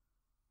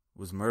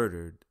was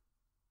murdered,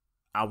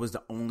 I was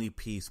the only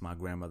piece my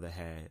grandmother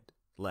had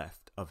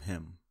left of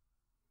him.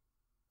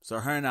 So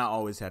her and I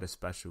always had a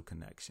special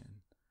connection.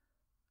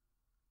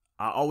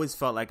 I always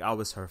felt like I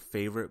was her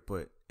favorite,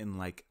 but in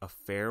like a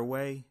fair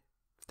way,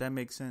 if that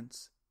makes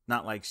sense.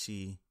 Not like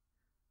she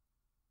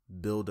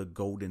built a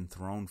golden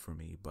throne for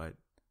me, but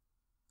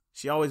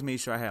she always made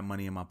sure I had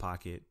money in my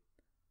pocket.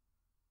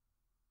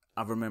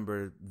 I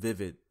remember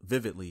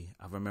vividly,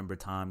 I remember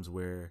times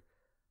where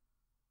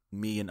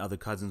me and other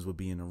cousins would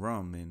be in a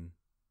room and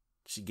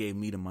she gave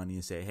me the money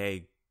and said,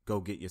 hey,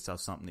 go get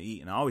yourself something to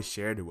eat. And I always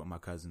shared it with my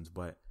cousins,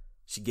 but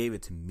she gave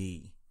it to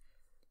me.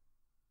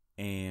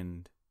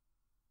 And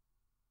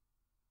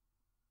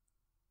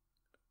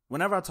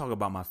whenever I talk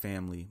about my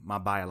family, my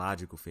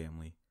biological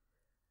family,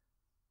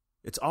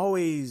 it's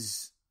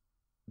always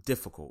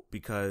difficult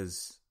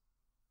because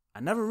I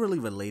never really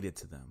related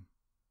to them.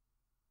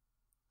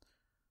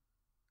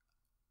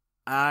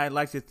 I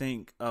like to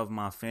think of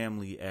my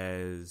family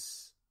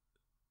as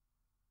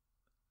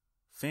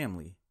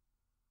family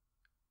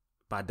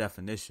by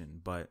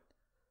definition, but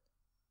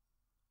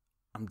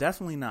I'm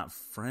definitely not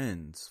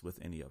friends with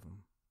any of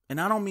them. And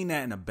I don't mean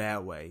that in a bad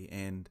way.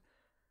 And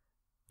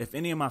if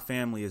any of my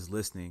family is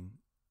listening,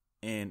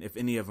 and if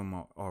any of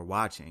them are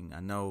watching, I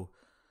know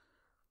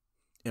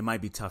it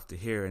might be tough to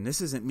hear. And this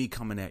isn't me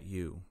coming at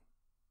you.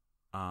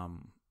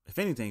 If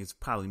anything, it's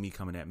probably me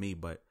coming at me,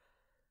 but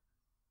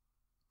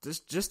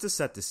just to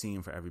set the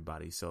scene for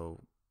everybody.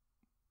 So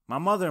my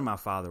mother and my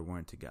father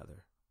weren't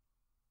together.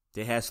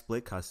 They had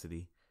split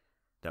custody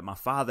that my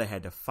father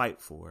had to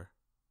fight for.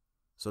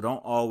 So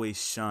don't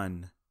always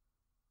shun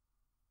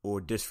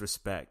or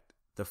disrespect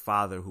the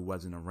father who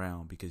wasn't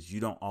around because you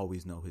don't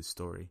always know his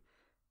story.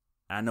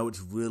 I know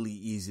it's really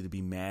easy to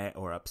be mad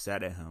or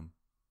upset at him,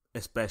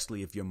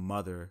 especially if your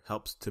mother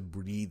helps to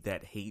breed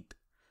that hate.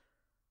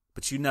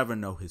 But you never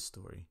know his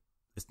story.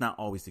 It's not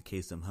always the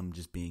case of him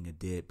just being a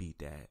deadbeat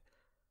dad.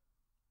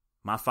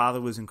 My father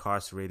was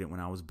incarcerated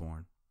when I was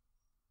born,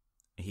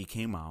 and he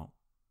came out.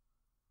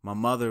 My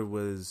mother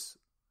was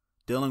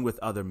dealing with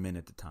other men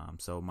at the time,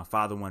 so my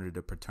father wanted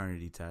a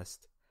paternity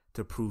test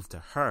to prove to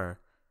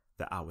her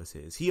that I was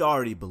his. He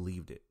already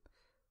believed it,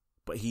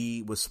 but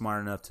he was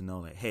smart enough to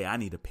know that, hey, I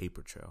need a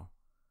paper trail.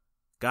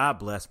 God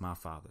bless my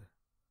father.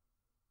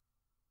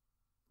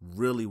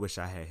 Really wish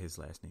I had his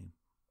last name.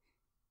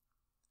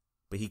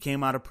 But he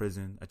came out of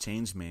prison, a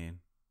changed man.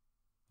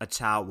 A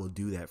child will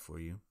do that for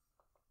you.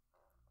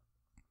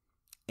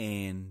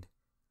 And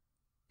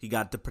he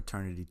got the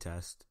paternity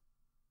test.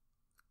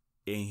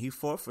 And he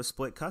fought for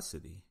split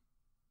custody.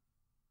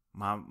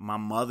 My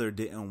mother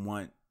didn't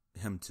want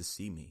him to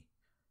see me.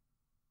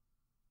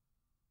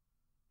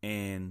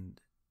 And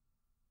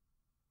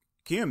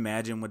can you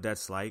imagine what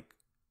that's like?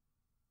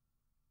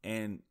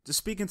 And just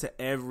speaking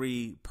to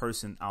every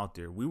person out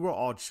there, we were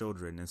all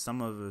children, and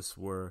some of us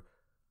were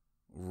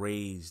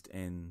raised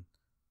in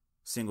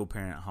single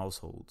parent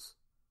households.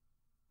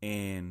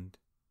 And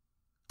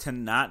to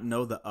not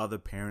know the other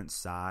parent's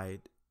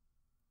side,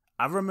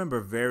 I remember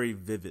very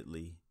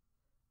vividly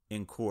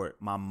in court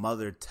my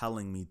mother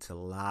telling me to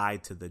lie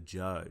to the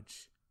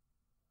judge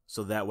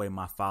so that way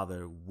my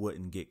father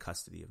wouldn't get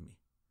custody of me.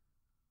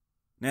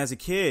 Now, as a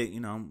kid,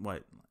 I'm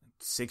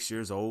 6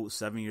 years old,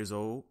 7 years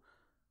old.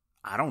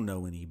 I don't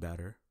know any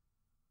better.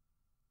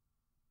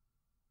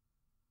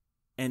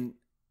 And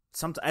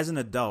as an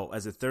adult,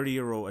 as a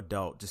 30-year-old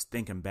adult, just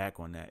thinking back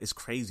on that, it's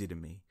crazy to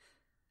me.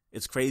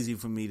 It's crazy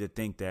for me to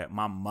think that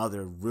my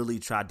mother really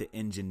tried to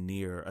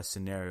engineer a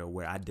scenario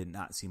where I did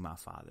not see my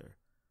father.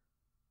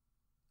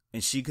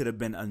 And she could have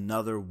been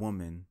another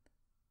woman,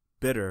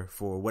 bitter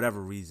for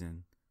whatever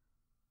reason,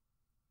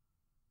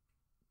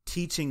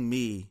 teaching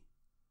me,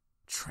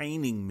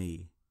 training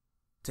me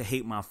to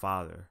hate my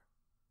father.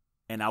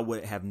 And I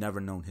would have never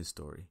known his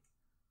story.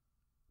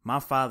 My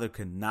father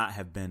could not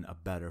have been a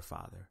better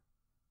father.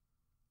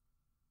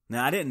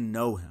 Now, I didn't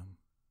know him.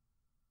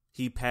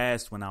 He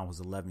passed when I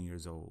was 11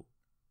 years old.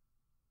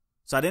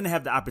 So I didn't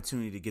have the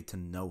opportunity to get to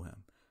know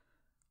him.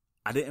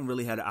 I didn't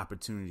really have the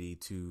opportunity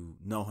to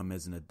know him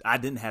I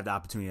didn't have the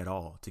opportunity at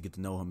all to get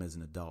to know him as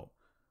an adult.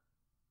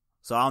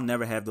 So I'll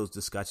never have those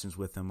discussions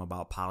with him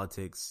about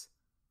politics,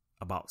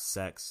 about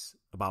sex,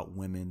 about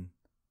women,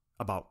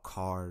 about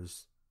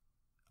cars,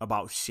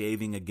 about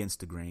shaving against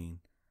the grain.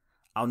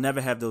 I'll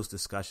never have those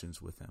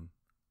discussions with him.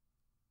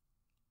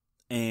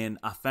 And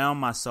I found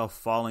myself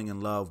falling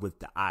in love with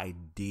the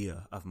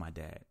idea of my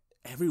dad.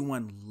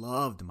 Everyone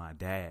loved my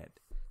dad.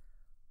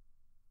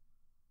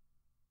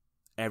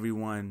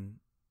 Everyone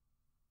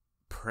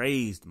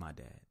praised my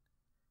dad.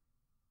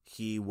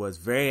 He was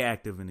very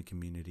active in the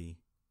community.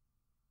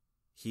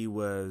 He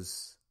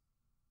was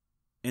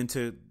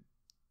into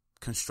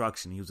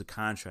construction. He was a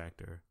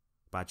contractor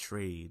by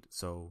trade.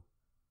 So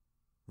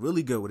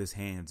really good with his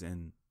hands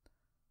and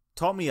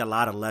taught me a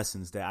lot of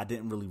lessons that I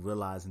didn't really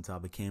realize until I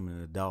became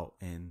an adult.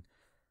 And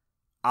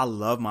I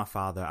love my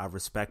father. I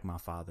respect my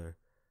father.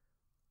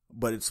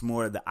 But it's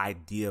more the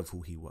idea of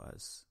who he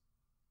was.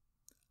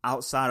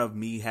 Outside of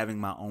me having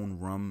my own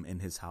room in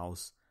his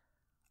house,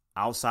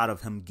 outside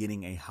of him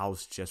getting a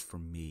house just for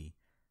me,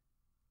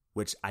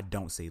 which I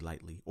don't say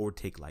lightly or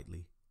take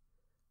lightly,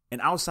 and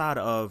outside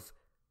of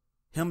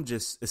him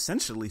just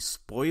essentially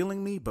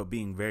spoiling me, but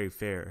being very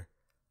fair.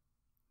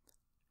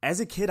 As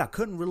a kid, I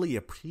couldn't really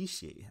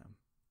appreciate him.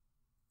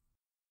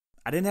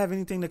 I didn't have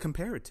anything to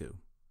compare it to.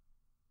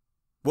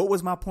 What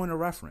was my point of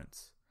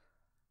reference?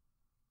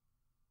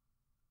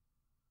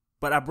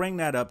 But I bring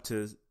that up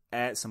to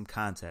add some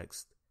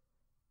context.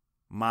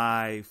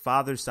 My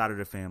father's side of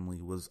the family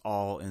was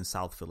all in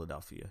South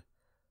Philadelphia.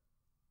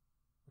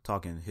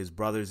 Talking his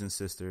brothers and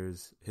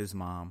sisters, his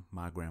mom,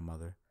 my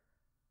grandmother,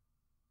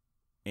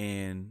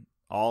 and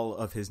all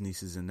of his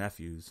nieces and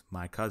nephews,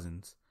 my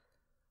cousins,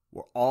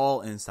 were all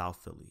in South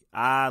Philly.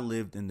 I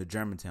lived in the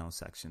Germantown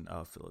section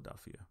of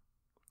Philadelphia.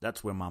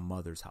 That's where my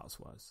mother's house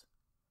was.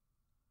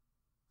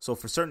 So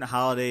for certain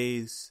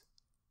holidays,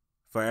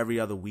 for every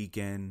other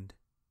weekend,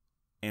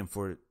 and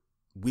for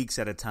weeks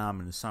at a time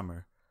in the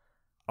summer,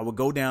 I would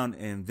go down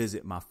and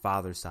visit my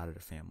father's side of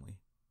the family.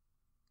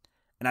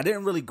 And I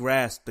didn't really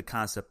grasp the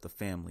concept of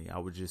family.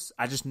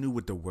 I just knew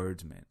what the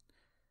words meant.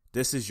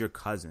 This is your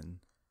cousin.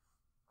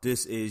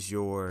 This is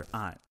your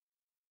aunt.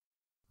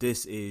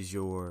 This is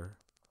your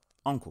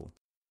uncle.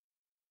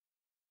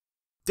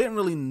 Didn't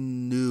really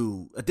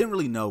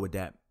know what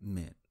that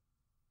meant.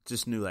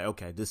 Just knew like,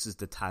 okay, this is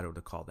the title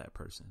to call that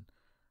person.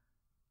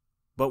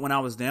 But when I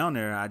was down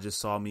there, I just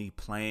saw me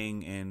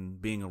playing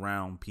and being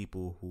around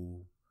people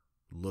who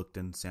looked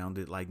and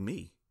sounded like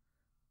me.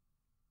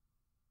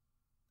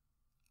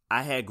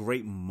 I had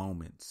great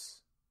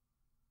moments,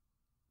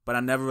 but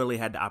I never really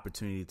had the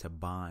opportunity to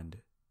bond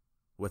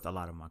with a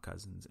lot of my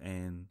cousins.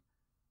 And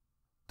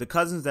the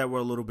cousins that were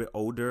a little bit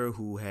older,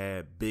 who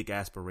had big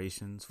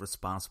aspirations,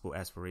 responsible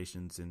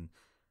aspirations, and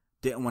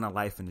didn't want a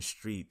life in the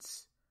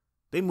streets,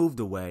 they moved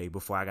away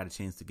before I got a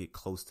chance to get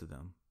close to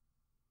them.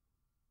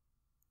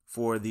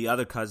 For the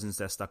other cousins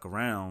that stuck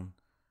around,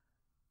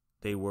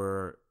 they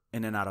were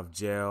in and out of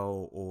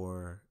jail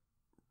or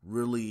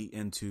really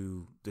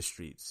into the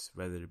streets,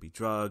 whether it be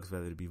drugs,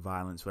 whether it be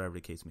violence, whatever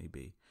the case may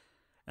be.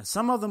 And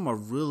some of them are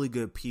really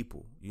good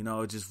people. You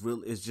know,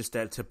 it's just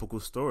that typical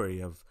story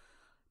of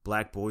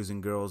black boys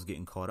and girls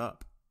getting caught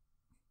up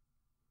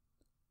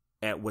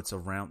at what's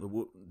around.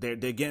 They're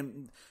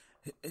getting,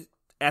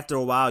 after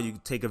a while, you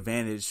take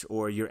advantage,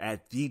 or you're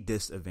at the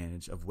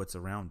disadvantage of what's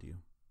around you.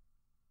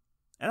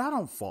 And I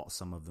don't fault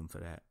some of them for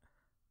that.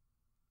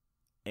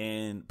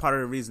 And part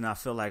of the reason I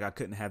feel like I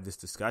couldn't have this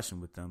discussion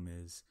with them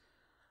is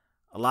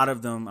a lot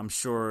of them, I'm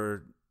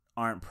sure,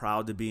 aren't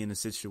proud to be in the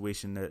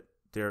situation that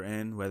they're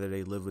in, whether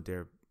they live with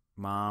their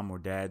mom or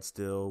dad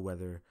still,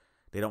 whether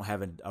they don't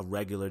have a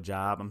regular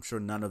job. I'm sure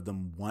none of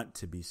them want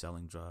to be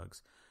selling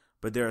drugs.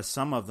 But there are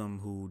some of them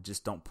who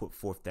just don't put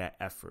forth that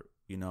effort.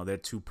 You know, they're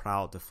too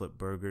proud to flip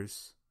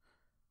burgers.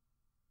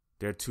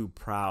 They're too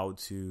proud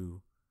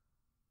to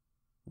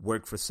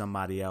work for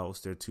somebody else.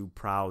 They're too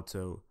proud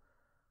to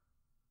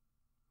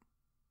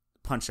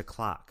punch a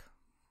clock.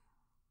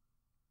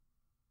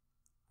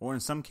 Or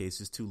in some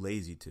cases, too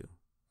lazy to.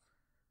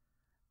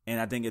 And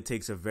I think it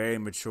takes a very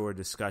mature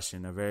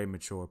discussion, a very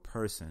mature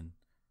person,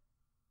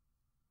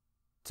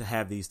 to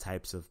have these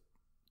types of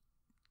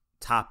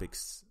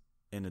topics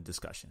in a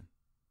discussion.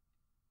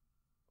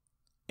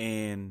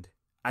 And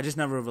I just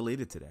never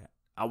related to that.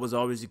 I was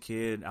always a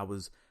kid. I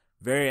was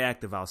very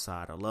active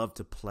outside. I loved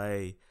to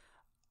play.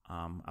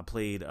 I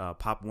played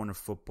Pop Warner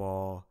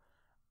football.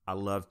 I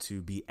loved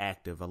to be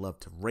active. I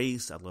loved to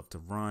race. I loved to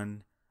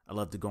run. I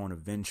loved to go on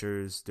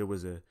adventures. There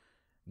was a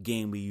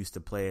game we used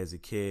to play as a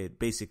kid,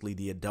 basically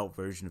the adult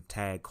version of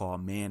tag,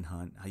 called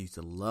Manhunt. I used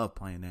to love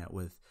playing that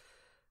with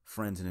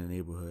friends in the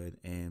neighborhood.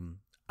 And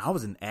I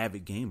was an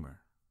avid gamer.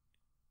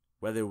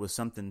 Whether it was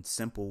something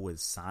simple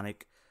as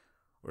Sonic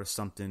or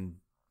something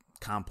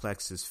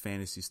complex as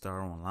Phantasy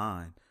Star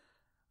Online,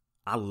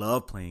 I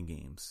love playing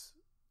games.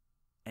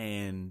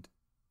 And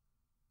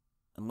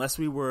unless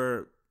we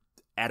were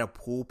at a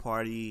pool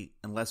party,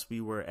 unless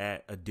we were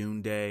at a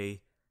Dune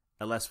Day,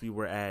 unless we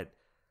were at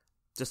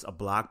just a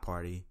block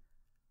party,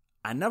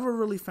 I never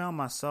really found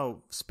myself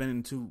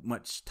spending too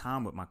much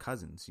time with my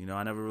cousins. You know,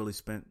 I never really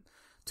spent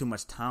too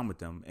much time with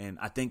them. And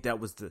I think that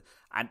was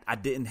I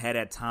didn't have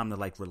that time to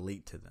like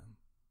relate to them.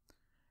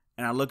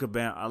 And I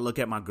look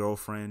at my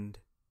girlfriend,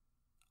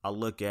 I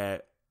look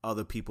at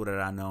other people that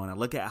I know, and I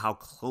look at how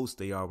close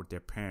they are with their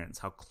parents,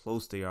 how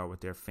close they are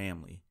with their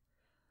family,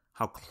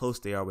 how close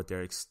they are with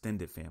their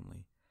extended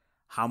family,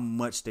 how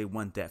much they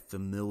want that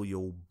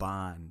familial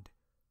bond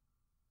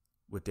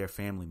with their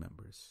family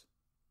members.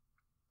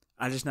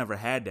 I just never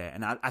had that.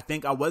 And I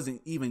think I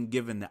wasn't even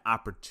given the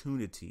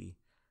opportunity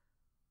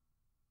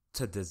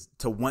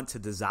to want to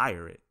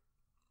desire it.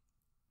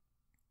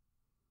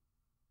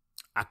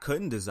 I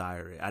couldn't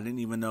desire it. I didn't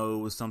even know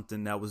it was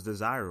something that was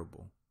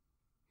desirable.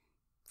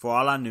 For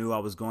all I knew, I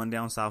was going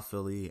down South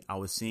Philly. I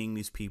was seeing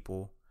these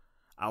people.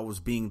 I was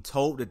being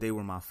told that they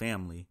were my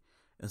family.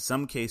 In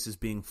some cases,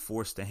 being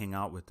forced to hang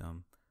out with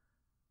them.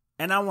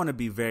 And I want to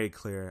be very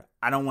clear.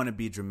 I don't want to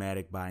be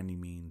dramatic by any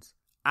means.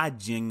 I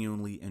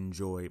genuinely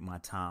enjoyed my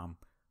time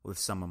with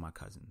some of my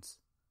cousins.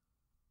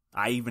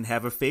 I even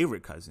have a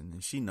favorite cousin,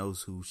 and she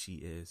knows who she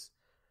is.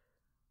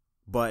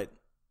 But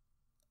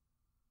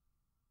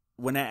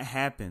when that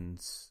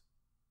happens,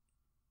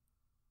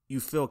 you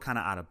feel kind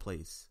of out of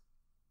place.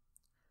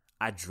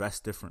 I dress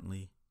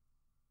differently.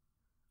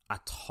 I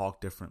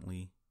talk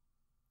differently.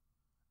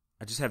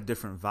 I just have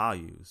different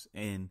values.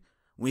 And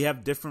when we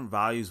have different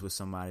values with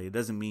somebody, it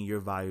doesn't mean your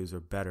values are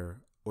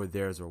better or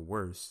theirs are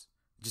worse.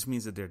 It just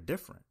means that they're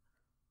different.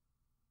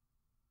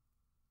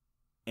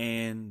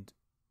 And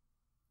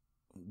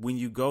when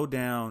you go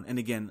down, and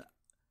again,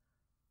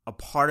 a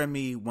part of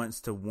me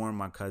wants to warn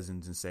my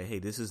cousins and say, hey,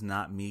 this is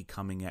not me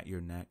coming at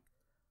your neck.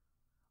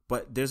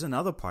 But there's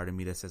another part of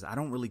me that says, I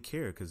don't really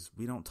care because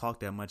we don't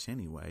talk that much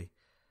anyway.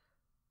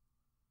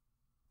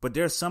 But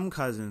there's some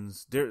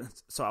cousins there.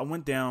 So I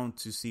went down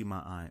to see my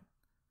aunt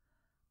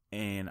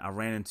and I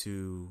ran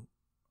into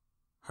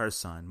her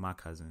son, my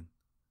cousin,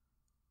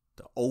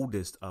 the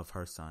oldest of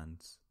her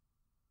sons.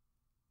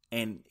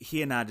 And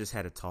he and I just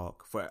had a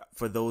talk.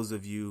 For those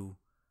of you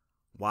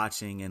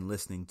watching and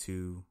listening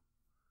to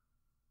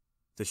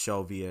the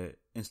show via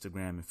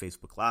Instagram and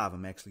Facebook Live,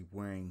 I'm actually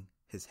wearing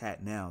his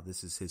hat now.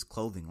 This is his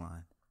clothing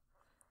line.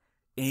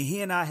 And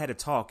he and I had a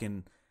talk,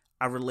 and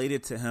I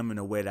related to him in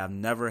a way that I've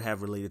never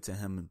have related to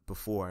him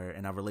before.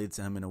 And I related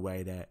to him in a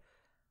way that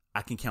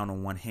I can count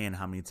on one hand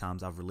how many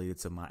times I've related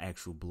to my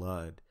actual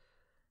blood.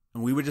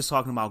 And we were just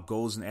talking about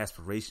goals and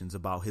aspirations,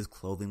 about his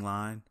clothing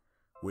line,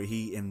 where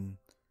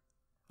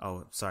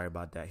oh, sorry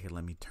about that. Here,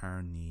 let me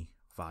turn the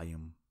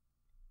volume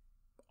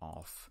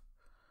off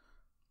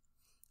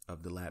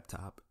of the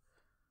laptop.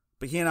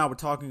 But he and I were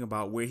talking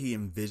about where he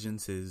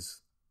envisions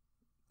his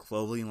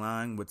clothing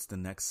line. What's the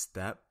next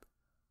step?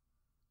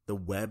 The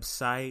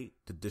website,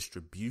 the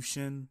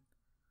distribution,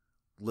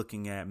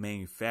 looking at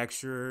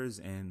manufacturers,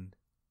 and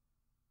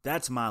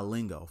that's my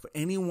lingo. For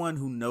anyone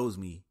who knows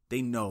me,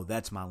 they know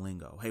that's my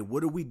lingo. Hey,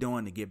 what are we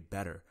doing to get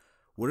better?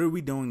 What are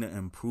we doing to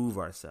improve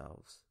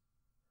ourselves?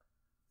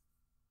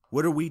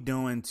 What are we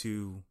doing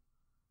to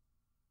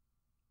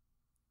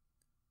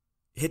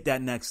hit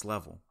that next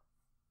level?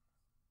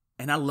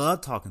 And I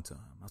love talking to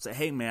him. I say,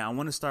 hey, man, I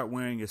want to start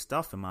wearing your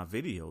stuff in my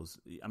videos.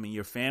 I mean,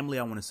 your family,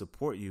 I want to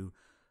support you,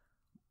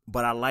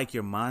 but I like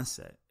your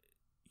mindset.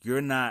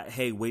 You're not,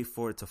 hey, wait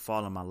for it to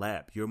fall in my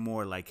lap. You're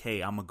more like,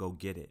 hey, I'm going to go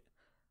get it.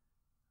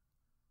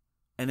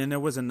 And then there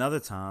was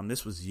another time,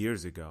 this was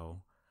years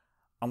ago,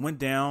 I went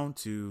down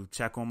to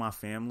check on my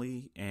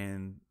family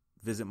and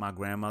visit my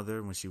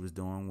grandmother when she was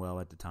doing well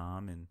at the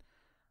time. And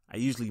I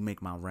usually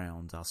make my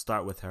rounds. I'll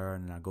start with her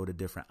and then I go to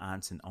different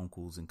aunts and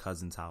uncles and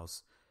cousins'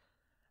 house.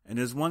 And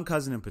there's one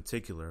cousin in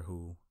particular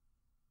who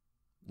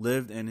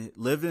lived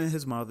in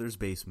his mother's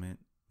basement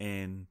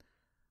and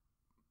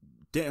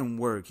didn't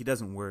work. He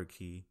doesn't work.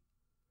 He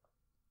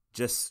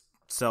just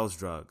sells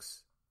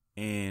drugs.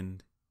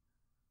 And,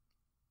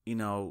 you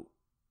know,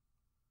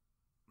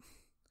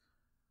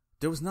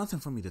 there was nothing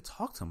for me to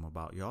talk to him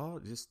about,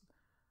 y'all.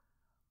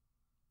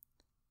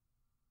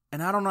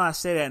 And I don't know, I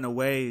say that in a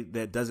way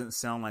that doesn't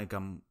sound like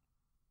I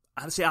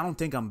don't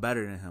think I'm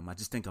better than him. I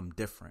just think I'm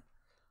different.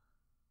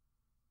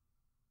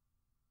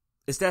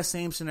 It's that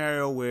same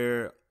scenario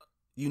where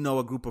you know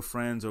a group of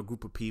friends or a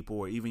group of people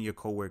or even your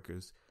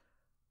coworkers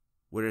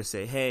where they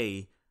say,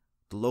 hey,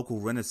 the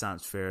local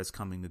Renaissance fair is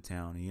coming to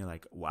town. And you're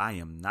like, well, I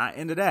am not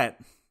into that.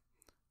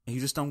 And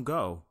you just don't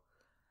go.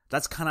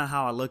 That's kind of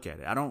how I look at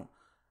it.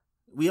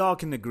 We all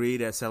can agree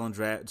that selling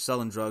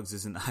drugs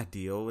isn't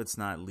ideal. It's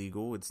not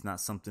legal. It's not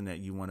something that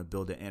you want to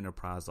build an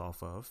enterprise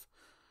off of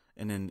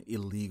in an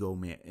illegal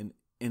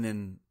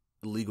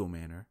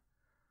manner.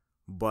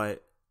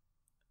 But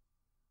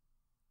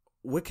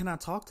what can I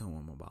talk to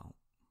him about?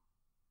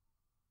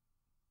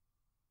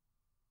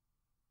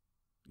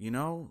 You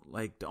know,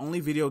 like the only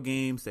video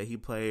games that he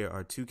play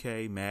are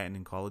 2K, Madden,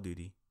 and Call of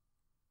Duty.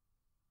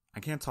 I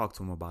can't talk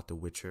to him about The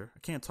Witcher. I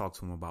can't talk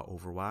to him about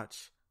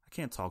Overwatch. I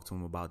can't talk to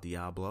him about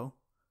Diablo.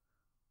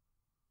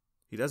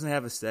 He doesn't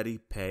have a steady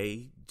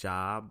pay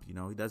job. You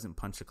know, he doesn't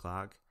punch a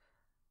clock.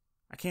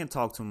 I can't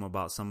talk to him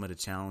about some of the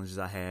challenges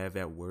I have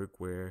at work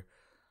where,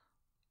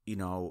 you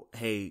know,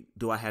 hey,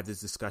 do I have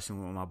this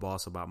discussion with my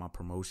boss about my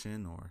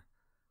promotion?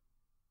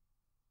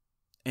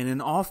 And in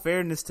all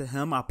fairness to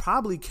him, I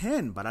probably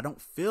can, but I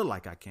don't feel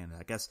like I can.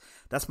 I guess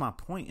that's my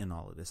point in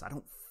all of this. I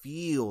don't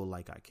feel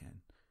like I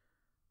can.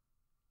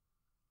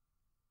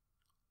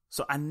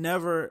 So I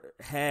never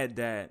had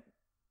that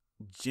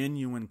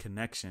genuine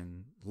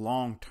connection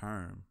long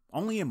term,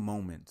 only in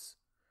moments,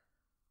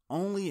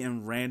 only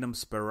in random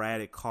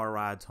sporadic car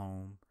rides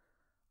home,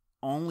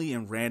 only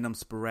in random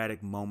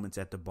sporadic moments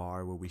at the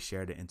bar where we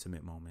shared an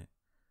intimate moment,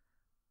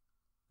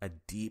 a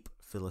deep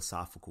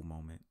philosophical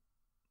moment,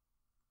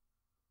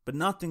 but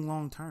nothing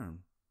long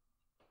term.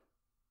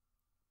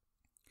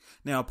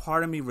 Now, a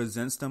part of me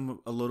resents them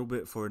a little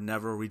bit for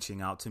never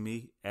reaching out to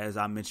me. As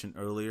I mentioned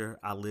earlier,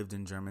 I lived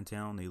in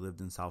Germantown. They lived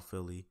in South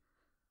Philly.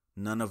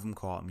 None of them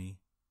called me.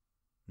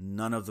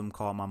 None of them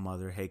called my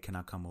mother, hey, can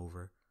I come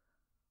over?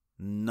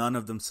 None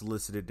of them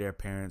solicited their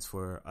parents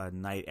for a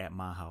night at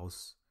my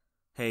house.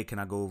 Hey, can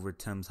I go over to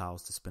Tim's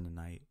house to spend the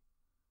night?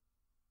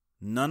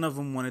 None of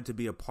them wanted to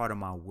be a part of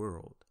my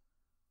world.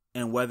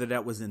 And whether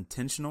that was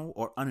intentional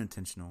or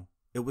unintentional,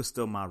 it was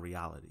still my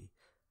reality.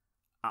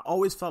 I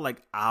always felt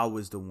like I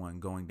was the one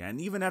going down.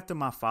 And even after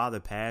my father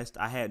passed,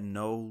 I had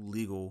no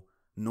legal,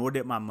 nor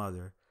did my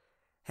mother,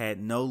 had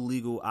no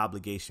legal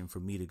obligation for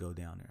me to go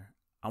down there.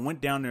 I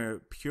went down there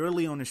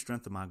purely on the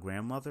strength of my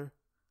grandmother.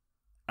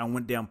 I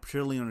went down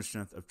purely on the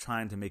strength of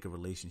trying to make a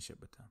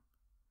relationship with them.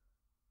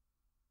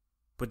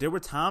 But there were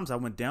times I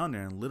went down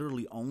there and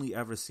literally only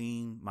ever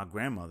seen my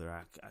grandmother.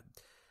 I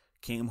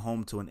came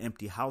home to an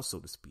empty house, so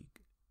to speak.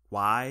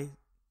 Why?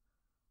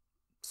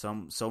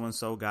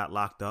 So-and-so got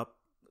locked up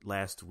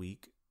last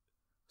week.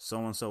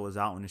 So-and-so is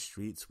out in the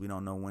streets. We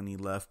don't know when he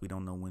left. We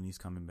don't know when he's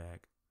coming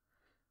back.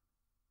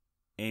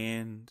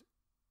 And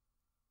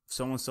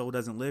so-and-so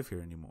doesn't live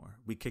here anymore.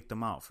 We kicked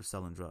him out for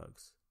selling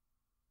drugs.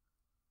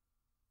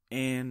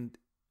 And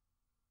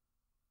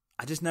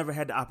I just never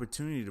had the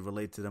opportunity to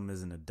relate to them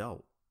as an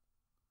adult.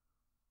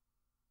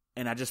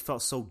 And I just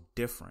felt so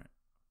different.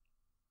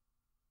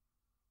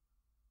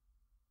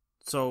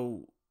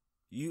 So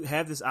you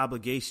have this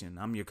obligation.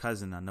 I'm your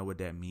cousin. I know what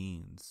that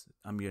means.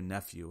 I'm your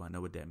nephew. I know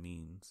what that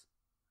means.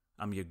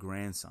 I'm your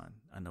grandson.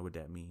 I know what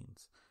that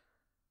means.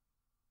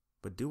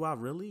 But do I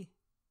really?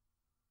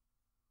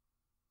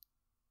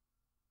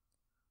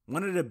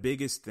 One of the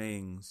biggest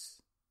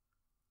things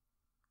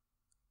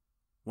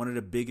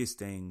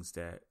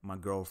that my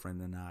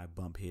girlfriend and I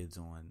bump heads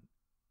on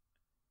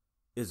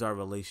is our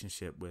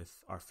relationship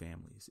with our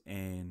families.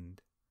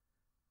 And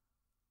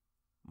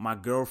my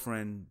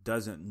girlfriend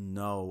doesn't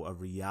know a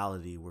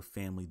reality where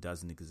family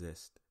doesn't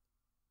exist.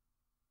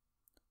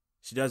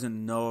 She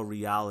doesn't know a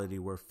reality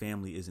where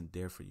family isn't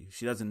there for you.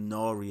 She doesn't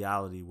know a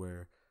reality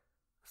where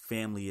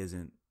family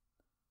isn't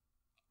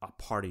a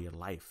part of your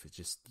life. It's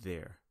just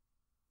there.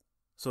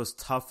 So it's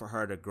tough for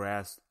her to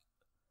grasp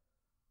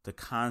the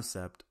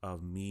concept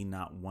of me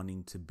not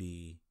wanting to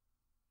be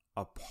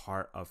a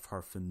part of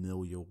her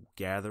familial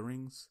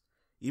gatherings,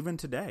 even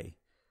today.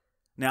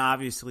 Now,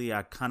 obviously,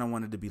 I kind of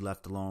wanted to be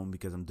left alone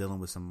because I'm dealing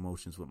with some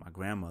emotions with my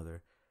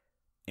grandmother.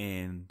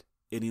 And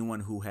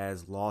anyone who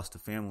has lost a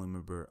family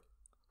member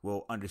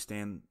will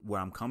understand where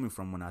I'm coming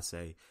from when I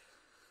say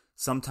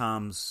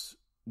sometimes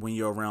when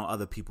you're around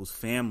other people's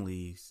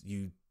families,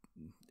 you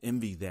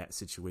envy that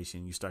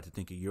situation. You start to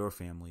think of your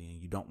family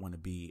and you don't want to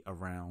be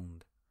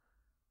around.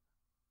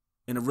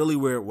 In a really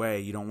weird way,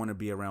 you don't want to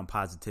be around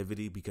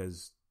positivity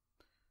because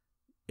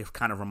it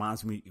kind of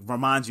reminds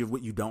you of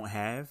what you don't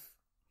have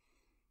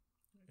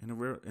in a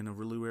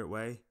really weird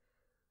way.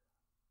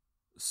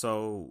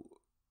 So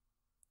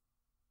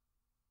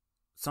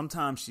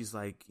sometimes she's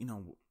like,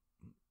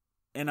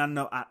 and I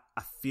know I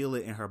feel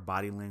it in her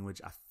body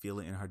language. I feel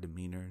it in her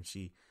demeanor. And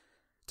she,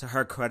 to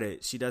her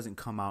credit, she doesn't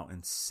come out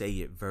and say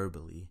it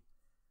verbally.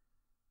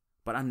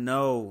 But I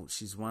know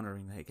she's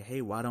wondering, like,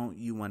 hey, why don't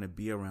you want to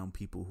be around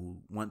people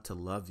who want to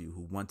love you,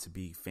 who want to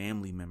be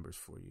family members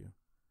for you?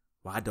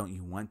 Why don't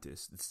you want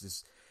this? It's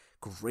this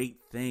great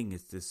thing.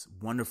 It's this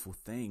wonderful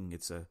thing.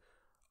 It's a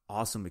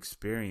awesome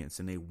experience,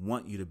 and they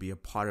want you to be a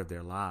part of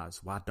their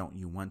lives. Why don't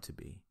you want to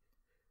be?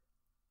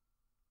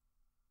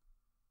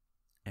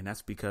 And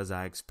that's because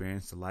I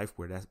experienced a life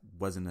where that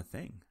wasn't a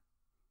thing.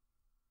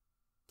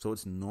 So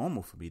it's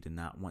normal for me to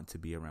not want to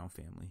be around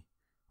family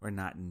or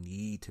not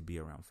need to be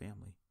around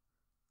family.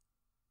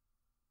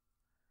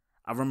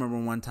 I remember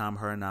one time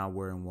her and I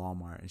were in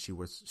Walmart and she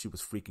was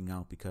freaking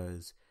out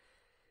because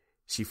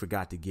she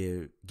forgot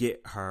to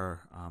get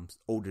her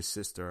older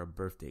sister a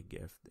birthday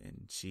gift,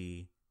 and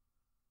she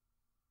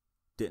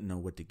didn't know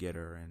what to get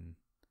her, and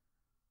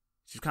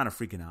she was kind of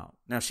freaking out.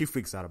 Now she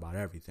freaks out about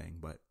everything,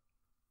 but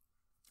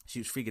she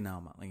was freaking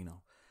out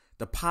about,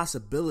 the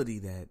possibility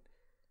that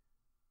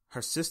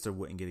her sister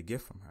wouldn't get a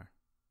gift from her.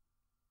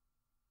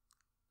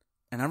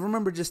 And I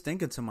remember just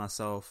thinking to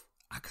myself,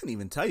 I couldn't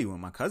even tell you when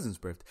my cousin's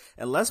birthday.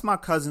 Unless my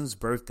cousin's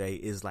birthday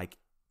is like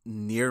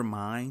near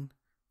mine,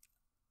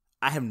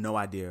 I have no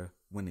idea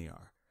when they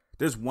are.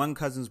 There's one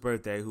cousin's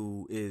birthday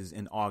who is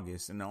in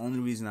August, and the only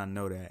reason I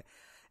know that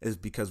is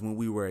because when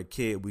we were a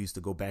kid, we used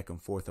to go back and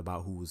forth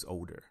about who was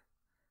older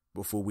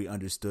before we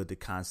understood the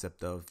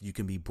concept of you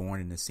can be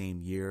born in the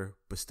same year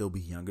but still be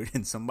younger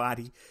than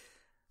somebody.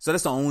 So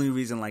that's the only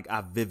reason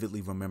I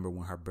vividly remember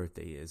when her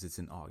birthday is. It's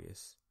in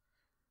August.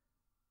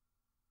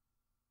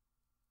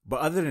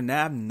 But other than that,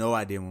 I have no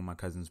idea when my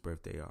cousin's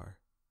birthday are.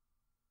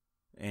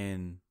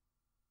 And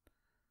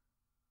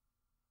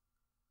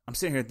I'm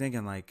sitting here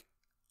thinking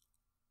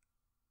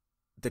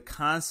the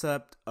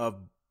concept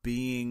of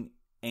being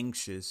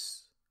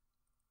anxious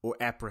or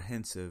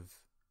apprehensive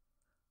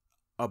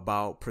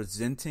about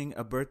presenting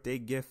a birthday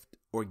gift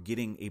or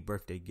getting a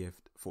birthday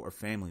gift for a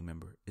family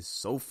member is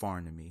so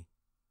foreign to me.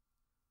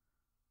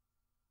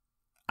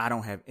 I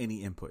don't have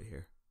any input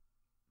here.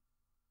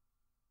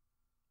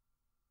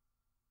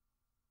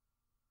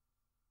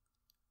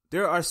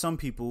 There are some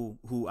people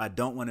who I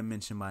don't want to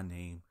mention by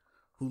name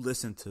who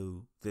listen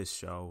to this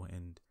show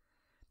and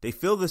they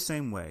feel the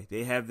same way.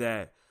 They have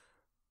that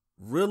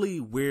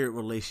really weird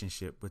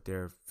relationship with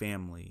their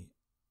family,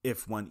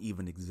 if one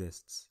even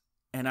exists.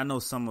 And I know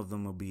some of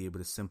them will be able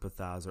to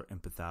sympathize or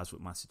empathize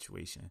with my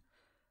situation.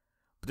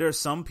 But there are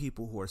some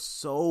people who are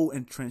so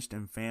entrenched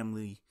in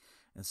family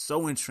and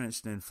so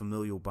entrenched in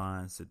familial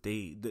bonds that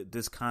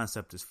this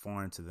concept is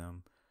foreign to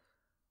them.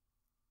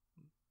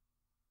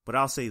 But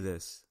I'll say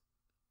this.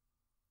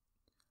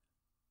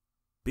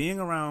 Being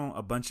around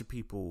a bunch of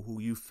people who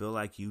you feel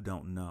like you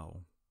don't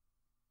know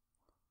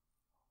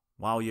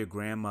while your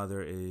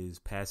grandmother is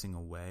passing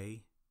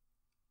away,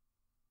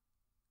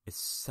 it's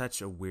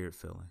such a weird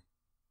feeling.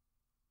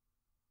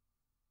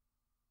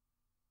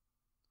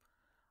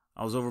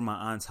 I was over my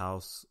aunt's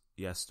house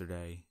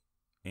yesterday,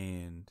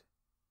 and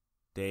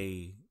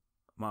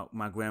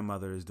my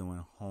grandmother is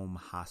doing home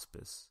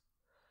hospice.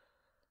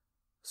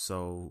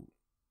 So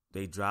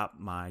they dropped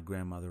my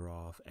grandmother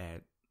off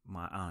at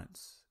my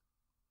aunt's.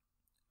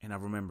 And I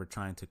remember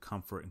trying to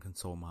comfort and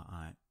console my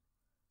aunt,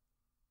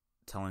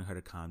 telling her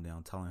to calm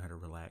down, telling her to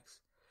relax.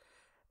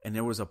 And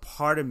there was a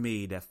part of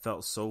me that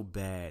felt so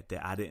bad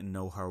that I didn't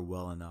know her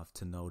well enough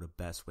to know the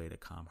best way to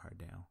calm her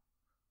down.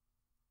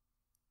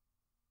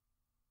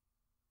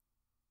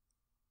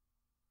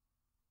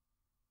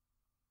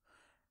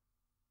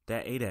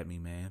 That ate at me,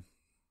 man.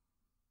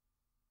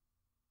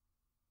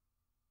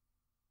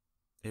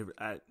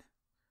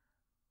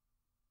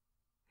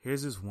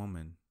 Here's this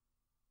woman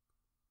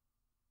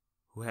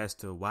who has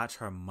to watch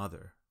her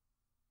mother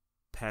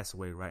pass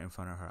away right in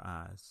front of her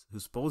eyes,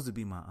 who's supposed to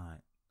be my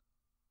aunt,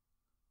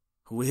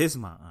 who is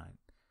my aunt.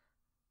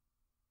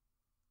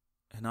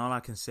 And all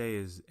I can say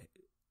is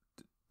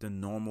the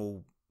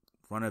normal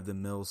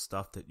run-of-the-mill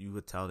stuff that you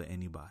would tell to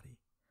anybody.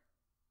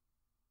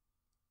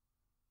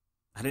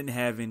 I didn't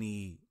have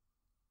any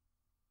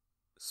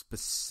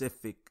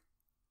specific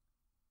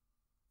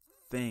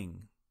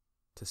thing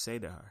to say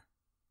to her.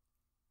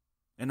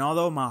 And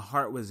although my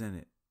heart was in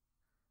it,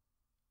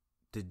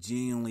 to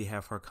genuinely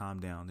have her calm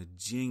down, to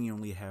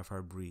genuinely have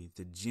her breathe,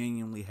 to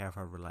genuinely have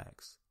her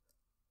relax.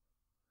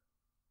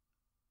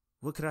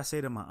 What could I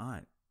say to my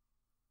aunt?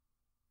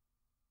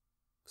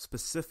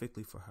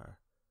 Specifically for her.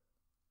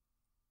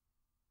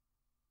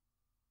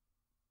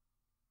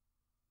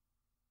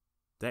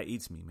 That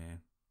eats me,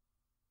 man.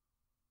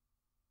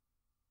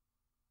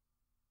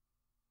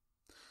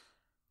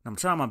 I'm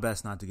trying my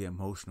best not to get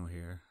emotional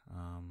here.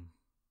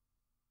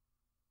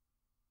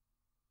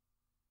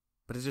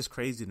 But it's just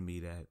crazy to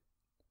me that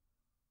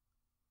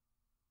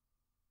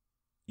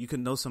you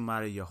can know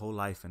somebody your whole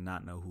life and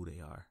not know who they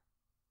are.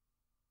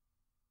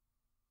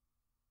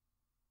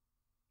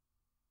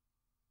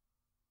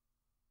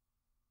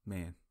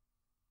 Man.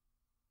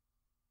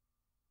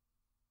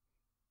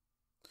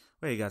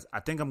 Wait, guys, I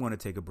think I'm going to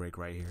take a break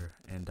right here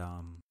and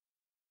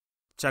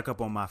check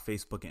up on my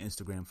Facebook and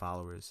Instagram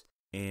followers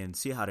and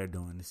see how they're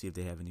doing, to see if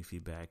they have any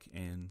feedback,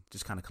 and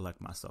just kind of collect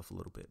myself a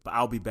little bit. But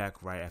I'll be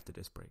back right after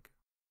this break.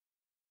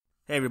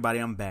 Hey, everybody,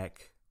 I'm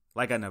back.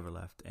 Like I never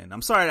left. And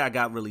I'm sorry that I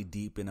got really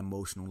deep and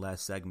emotional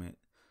last segment.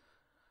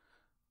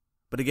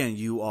 But again,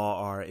 you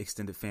all are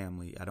extended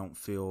family. I don't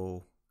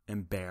feel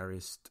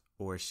embarrassed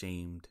or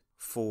ashamed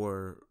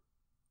for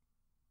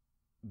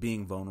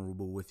being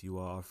vulnerable with you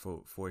all,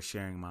 for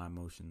sharing my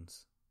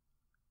emotions.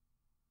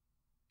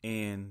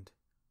 And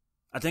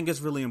I think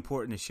it's really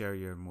important to share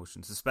your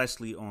emotions,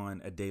 especially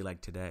on a day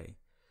like today.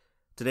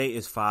 Today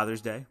is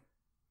Father's Day.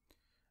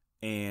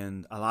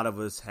 And a lot of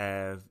us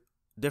have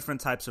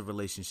different types of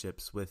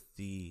relationships with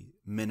the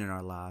men in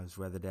our lives,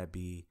 whether that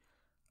be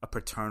a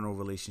paternal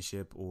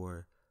relationship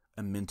or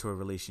a mentor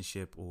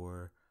relationship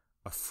or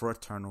a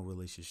fraternal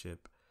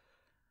relationship.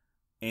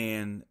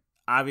 And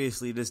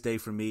obviously this day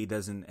for me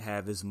doesn't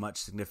have as much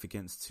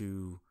significance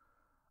to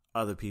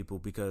other people,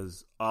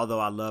 because although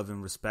I love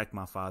and respect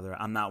my father,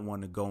 I'm not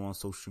one to go on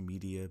social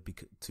media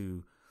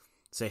to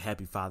say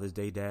Happy Father's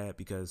Day, Dad,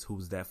 because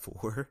who's that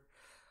for?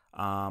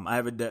 I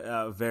have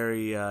a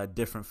very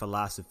different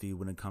philosophy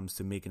when it comes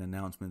to making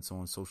announcements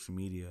on social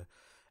media.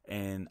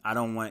 And I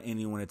don't want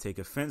anyone to take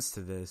offense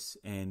to this.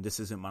 And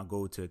this isn't my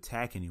goal to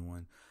attack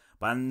anyone.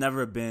 But I've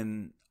never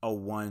been a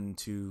one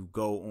to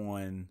go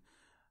on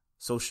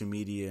social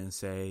media and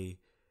say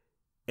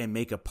and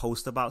make a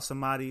post about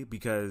somebody,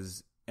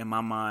 because in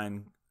my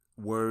mind,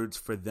 words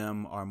for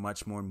them are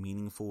much more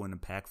meaningful and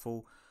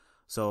impactful.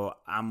 So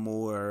I'm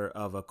more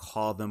of a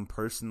call them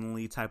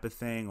personally type of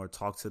thing, or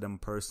talk to them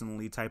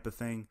personally type of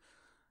thing.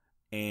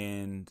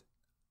 And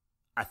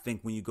I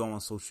think when you go on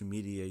social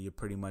media, you're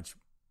pretty much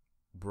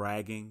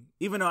bragging.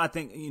 Even though I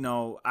think,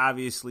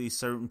 obviously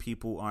certain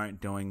people aren't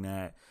doing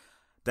that.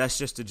 That's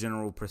just a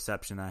general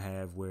perception I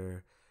have,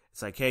 where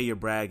it's like, hey, you're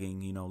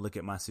bragging, look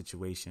at my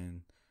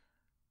situation.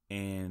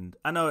 And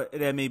I know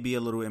that may be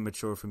a little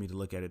immature for me to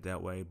look at it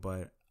that way,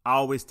 but I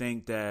always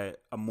think that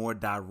a more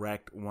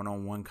direct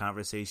one-on-one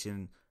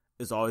conversation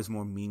is always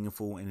more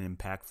meaningful and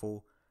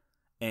impactful.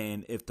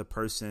 And if the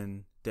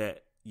person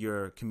that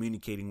you're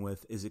communicating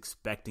with is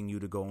expecting you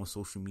to go on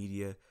social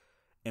media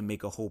and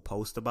make a whole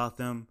post about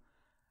them,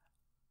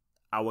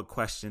 I would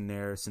question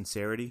their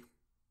sincerity.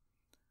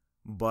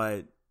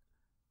 But,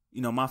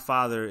 my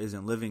father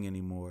isn't living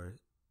anymore.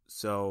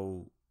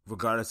 So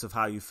regardless of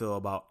how you feel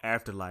about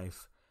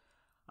afterlife,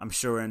 I'm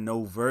sure in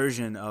no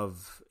version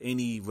of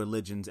any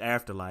religion's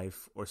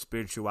afterlife or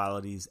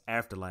spirituality's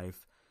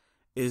afterlife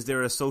is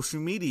there a social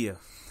media.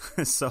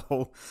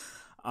 So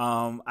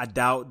I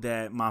doubt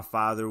that my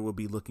father will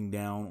be looking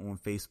down on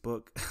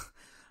Facebook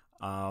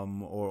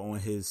or on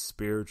his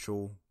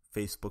spiritual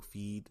Facebook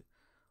feed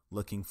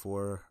looking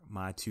for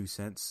my 2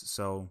 cents.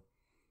 So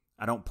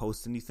I don't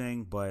post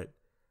anything, but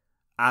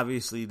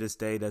obviously this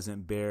day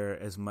doesn't bear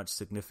as much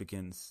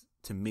significance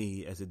to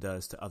me as it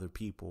does to other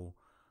people.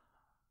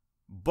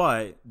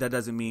 But that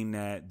doesn't mean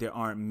that there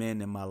aren't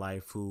men in my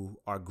life who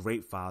are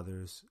great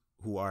fathers,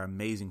 who are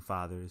amazing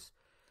fathers,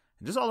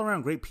 and just all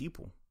around great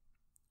people.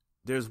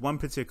 There's one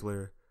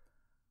particular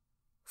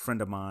friend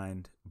of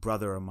mine,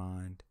 brother of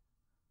mine,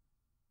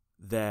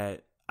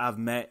 that I've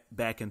met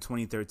back in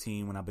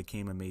 2013 when I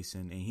became a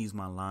Mason, and he's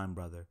my line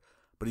brother.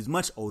 But he's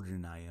much older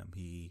than I am.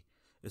 He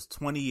is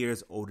 20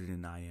 years older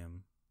than I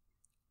am.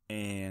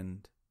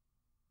 And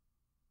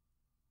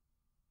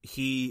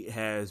he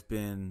has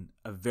been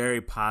a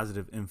very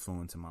positive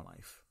influence in my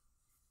life.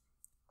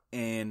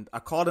 And I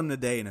called him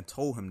today and I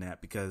told him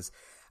that because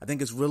I think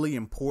it's really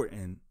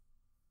important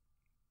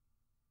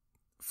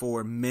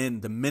for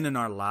men, the men in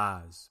our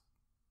lives,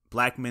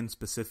 black men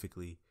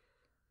specifically,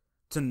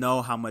 to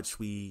know how much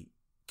we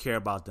care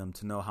about them,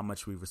 to know how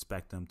much we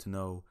respect them, to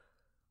know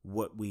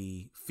what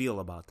we feel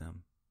about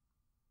them.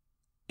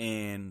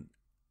 And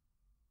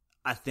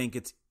I think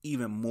it's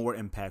even more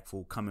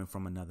impactful coming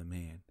from another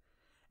man.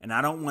 And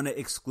I don't want to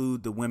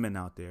exclude the women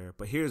out there,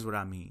 but here's what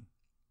I mean.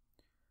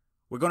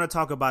 We're going to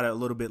talk about it a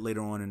little bit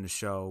later on in the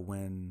show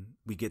when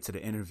we get to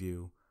the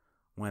interview,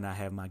 when I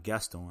have my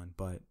guest on.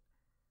 But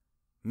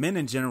men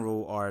in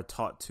general are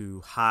taught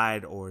to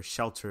hide or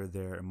shelter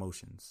their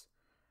emotions.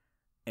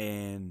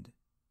 And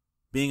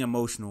being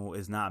emotional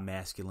is not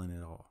masculine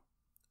at all.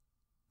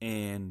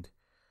 And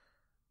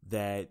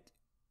that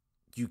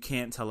you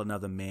can't tell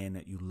another man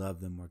that you love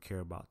them or care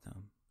about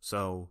them.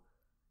 So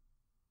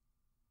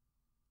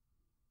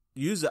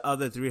use the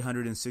other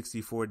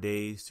 364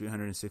 days,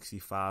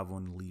 365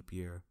 on the leap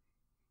year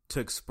to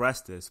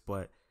express this.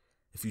 But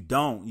if you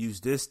don't,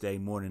 use this day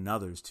more than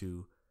others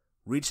to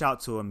reach out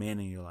to a man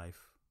in your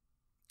life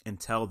and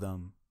tell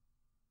them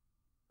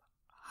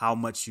how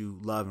much you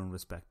love and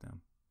respect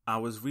them. I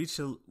was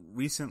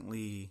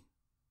recently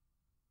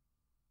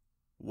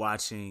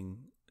watching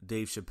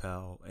Dave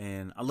Chappelle,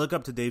 and I look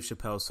up to Dave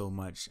Chappelle so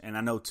much, and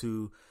I know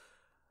to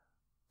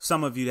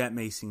some of you that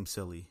may seem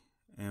silly.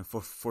 And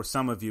for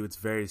some of you, it's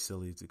very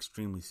silly. It's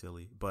extremely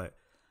silly. But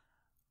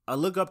I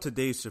look up to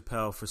Dave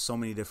Chappelle for so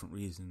many different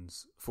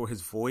reasons. For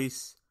his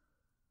voice,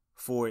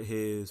 for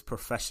his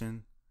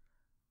profession.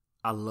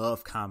 I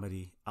love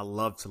comedy. I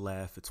love to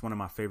laugh. It's one of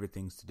my favorite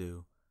things to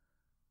do.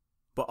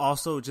 But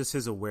also just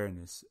his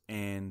awareness.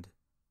 And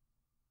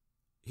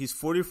he's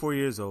 44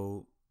 years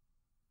old.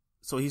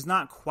 So he's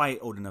not quite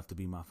old enough to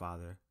be my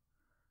father.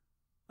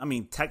 I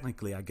mean,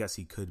 technically, I guess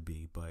he could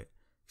be. But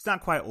he's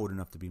not quite old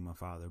enough to be my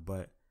father.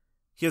 But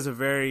he has a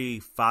very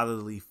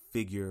fatherly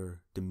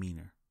figure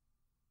demeanor.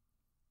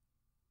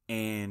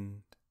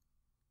 And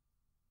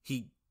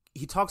he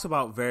talks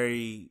about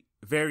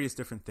various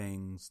different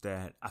things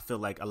that I feel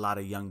like a lot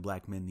of young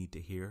black men need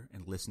to hear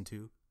and listen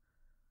to.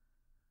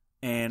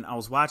 And I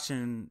was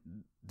watching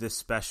this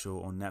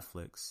special on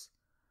Netflix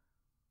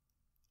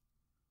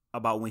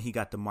about when he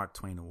got the Mark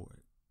Twain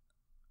Award.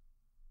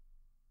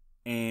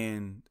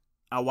 And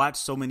I watched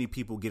so many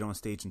people get on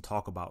stage and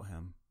talk about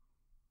him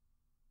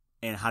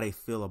and how they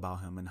feel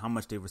about him and how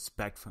much they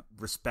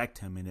respect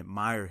him and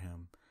admire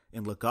him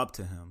and look up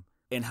to him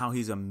and how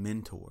he's a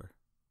mentor.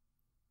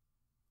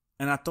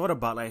 And I thought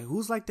about, like,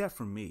 who's like that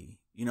for me?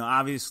 You know,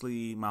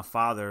 obviously my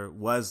father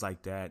was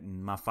like that,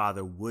 and my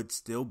father would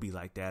still be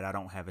like that. I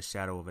don't have a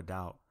shadow of a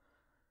doubt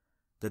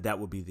that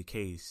would be the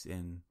case.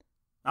 And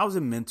I was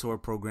in mentor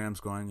programs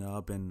growing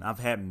up, and I've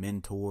had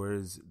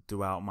mentors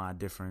throughout my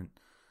different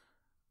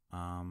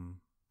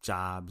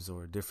jobs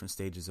or different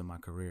stages of my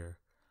career.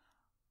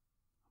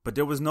 But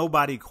there was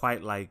nobody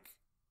quite like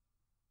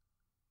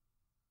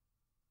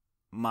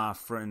my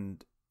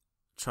friend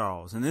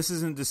Charles. And this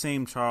isn't the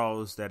same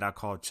Charles that I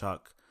call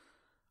Chuck,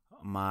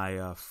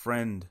 my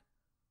friend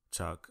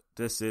Chuck.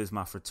 This is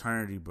my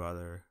fraternity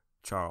brother,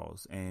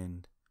 Charles.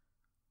 And,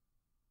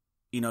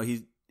 you know,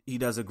 he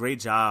does a great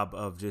job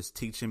of just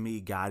teaching me,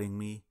 guiding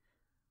me.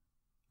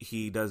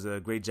 He does a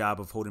great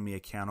job of holding me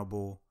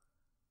accountable.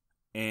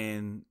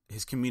 And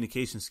his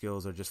communication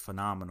skills are just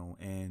phenomenal.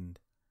 And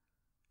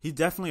he's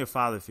definitely a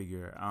father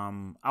figure.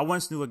 I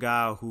once knew a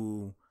guy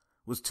who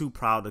was too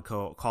proud to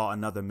call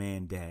another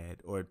man dad,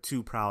 or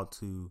too proud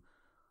to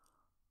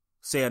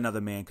say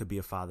another man could be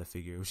a father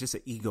figure. It was just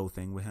an ego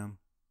thing with him.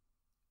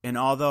 And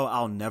although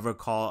I'll never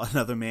call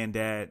another man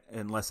dad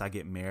unless I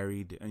get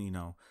married, and, you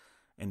know,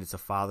 and it's a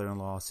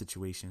father-in-law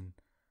situation,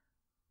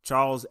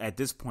 Charles, at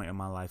this point in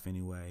my life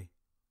anyway,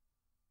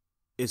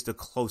 is the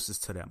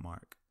closest to that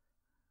mark.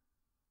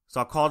 So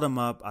I called him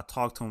up, I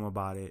talked to him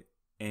about it,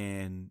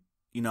 and,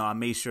 you know, I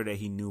made sure that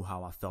he knew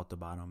how I felt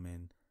about him.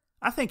 And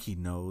I think he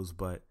knows,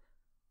 but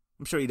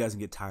I'm sure he doesn't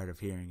get tired of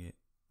hearing it.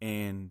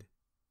 And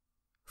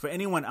For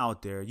anyone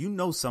out there, you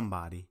know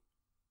somebody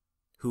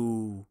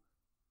who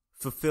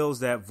fulfills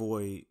that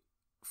void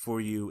for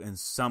you in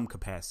some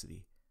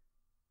capacity.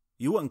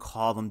 You wouldn't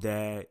call them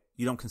dad.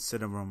 You don't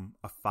consider them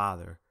a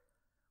father.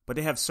 But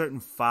they have certain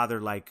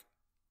father-like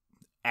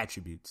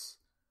attributes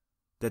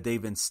that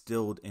they've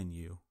instilled in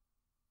you.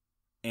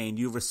 And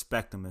you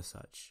respect them as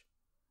such.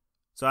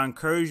 So I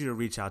encourage you to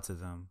reach out to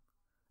them,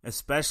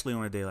 especially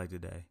on a day like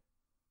today.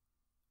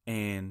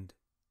 And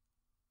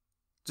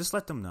just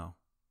let them know.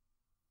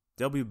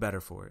 They'll be better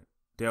for it.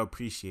 They'll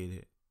appreciate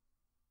it.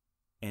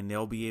 And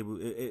they'll be able,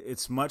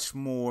 it's much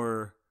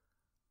more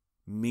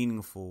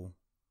meaningful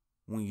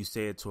when you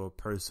say it to a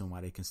person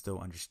while they can still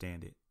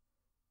understand it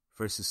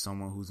versus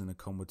someone who's in a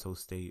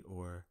comatose state,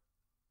 or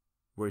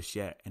worse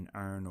yet, an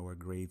urn or a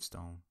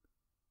gravestone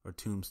or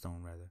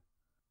tombstone rather.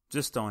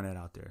 Just throwing that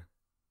out there.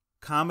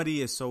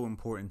 Comedy is so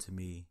important to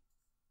me.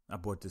 I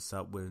brought this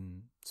up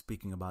when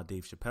speaking about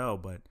Dave Chappelle,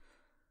 but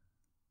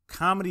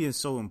comedy is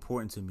so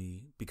important to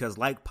me because,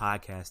 like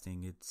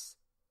podcasting, it's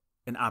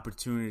an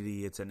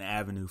opportunity, it's an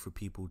avenue for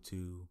people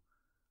to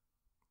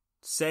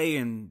say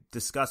and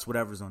discuss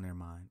whatever's on their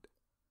mind.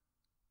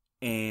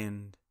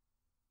 And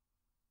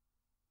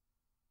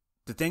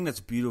the thing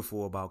that's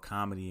beautiful about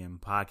comedy and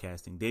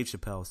podcasting, Dave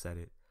Chappelle said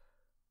it,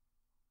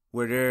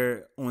 where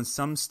they're on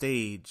some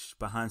stage,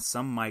 behind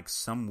some mic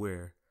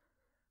somewhere,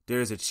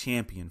 there's a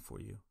champion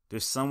for you.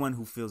 There's someone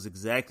who feels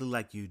exactly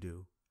like you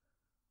do,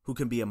 who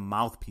can be a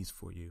mouthpiece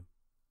for you,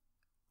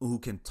 who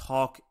can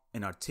talk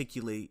and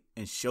articulate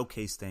and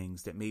showcase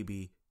things that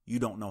maybe you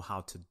don't know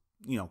how to,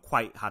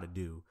 quite how to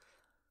do.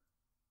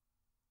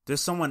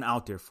 There's someone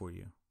out there for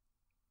you,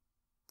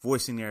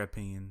 voicing their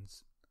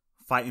opinions,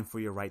 fighting for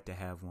your right to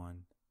have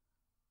one.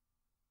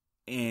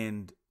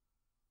 And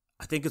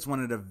I think it's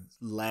one of the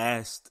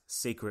last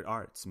sacred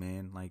arts,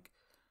 man. Like,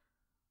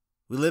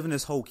 we live in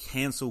this whole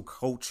cancel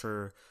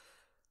culture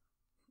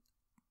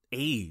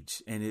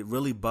age, and it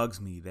really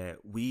bugs me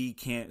that we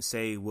can't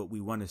say what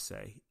we want to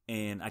say.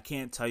 And I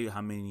can't tell you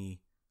how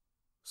many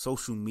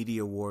social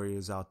media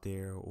warriors out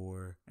there,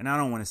 and I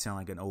don't want to sound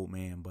like an old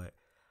man, but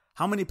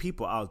how many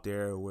people out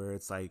there where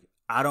it's like,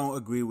 I don't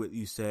agree with what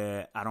you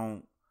said. I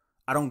don't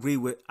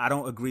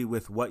agree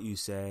with what you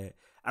said.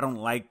 I don't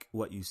like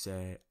what you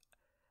said.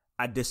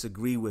 I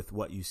disagree with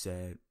what you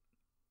said.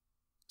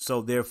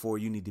 So therefore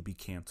you need to be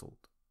canceled.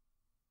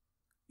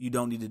 You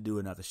don't need to do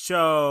another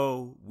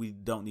show. We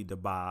don't need to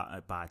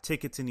buy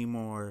tickets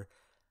anymore.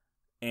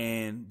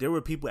 And there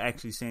were people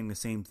actually saying the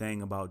same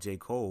thing about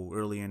J.Cole.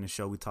 Earlier in the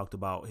show, we talked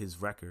about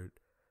his record.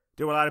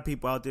 There were a lot of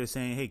people out there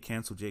saying, hey,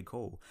 cancel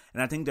J.Cole.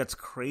 And I think that's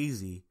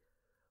crazy,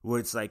 where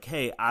it's like,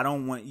 hey, I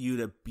don't want you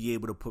to be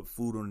able to put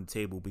food on the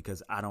table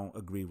because I don't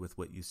agree with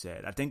what you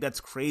said. I think that's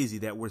crazy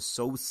that we're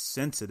so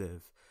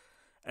sensitive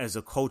as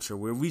a culture.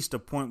 We've reached a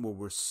point where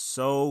we're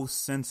so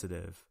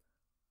sensitive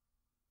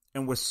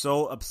and we're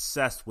so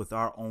obsessed with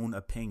our own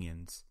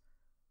opinions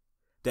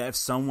that if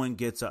someone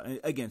gets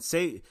again,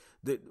 say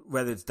that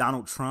whether it's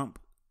Donald Trump,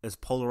 as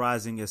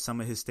polarizing as some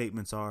of his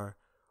statements are,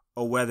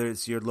 or whether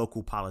it's your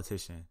local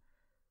politician,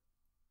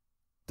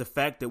 the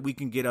fact that we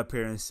can get up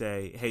here and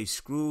say, hey,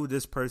 screw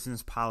this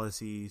person's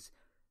policies,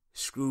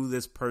 screw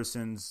this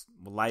person's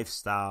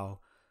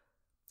lifestyle,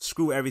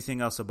 screw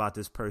everything else about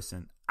this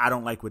person. I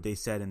don't like what they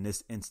said in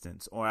this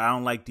instance, or I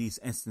don't like these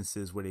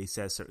instances where they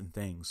said certain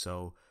things.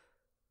 So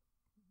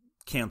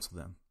cancel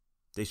them.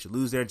 They should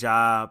lose their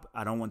job.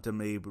 I don't want them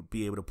to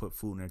be able to put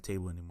food on their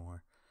table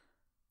anymore.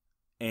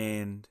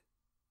 And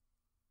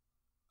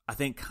I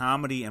think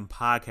comedy and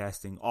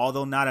podcasting,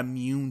 although not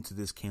immune to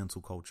this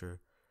cancel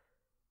culture,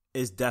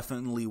 is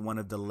definitely one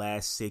of the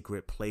last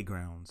sacred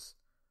playgrounds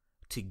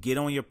to get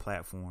on your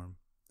platform,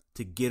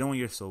 to get on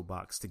your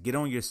soapbox, to get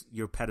on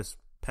your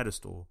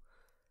pedestal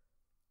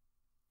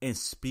and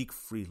speak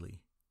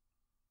freely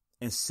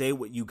and say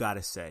what you got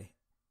to say.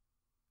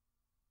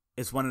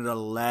 It's one of the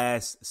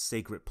last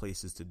sacred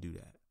places to do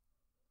that.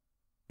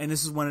 And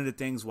this is one of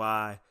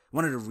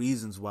the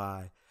reasons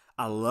why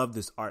I love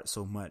this art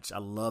so much. I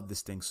love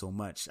this thing so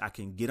much. I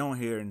can get on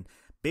here and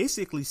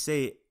basically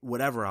say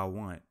whatever I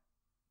want.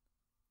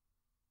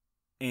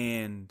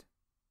 And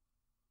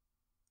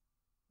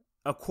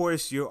of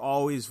course, you're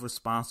always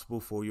responsible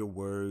for your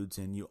words,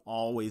 and you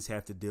always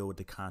have to deal with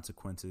the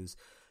consequences.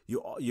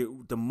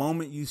 The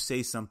moment you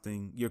say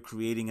something, you're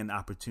creating an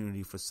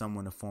opportunity for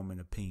someone to form an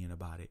opinion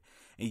about it.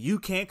 And you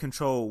can't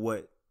control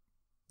what,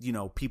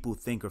 people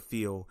think or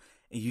feel,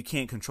 and you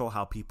can't control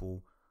how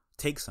people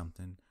take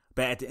something.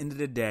 But at the end of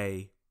the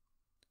day,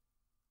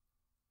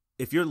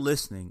 if you're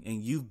listening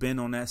and you've been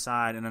on that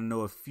side, and I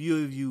know a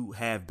few of you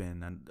have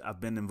been, and I've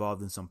been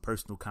involved in some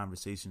personal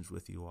conversations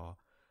with you all,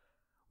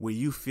 where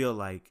you feel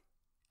like,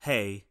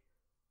 hey,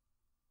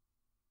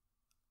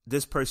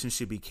 this person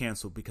should be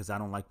canceled because I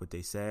don't like what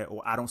they said,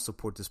 or I don't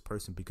support this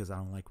person because I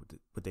don't like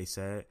what they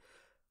said.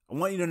 I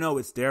want you to know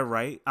it's their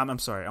right. I'm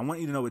sorry. I want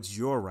you to know it's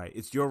your right.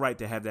 It's your right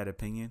to have that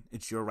opinion.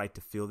 It's your right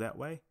to feel that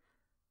way.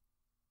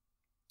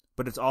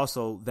 But it's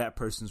also that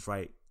person's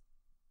right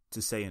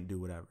to say and do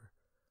whatever.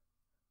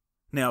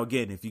 Now,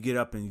 again, if you get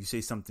up and you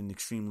say something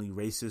extremely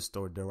racist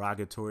or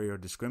derogatory or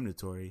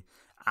discriminatory,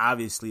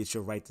 obviously it's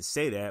your right to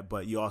say that,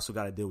 but you also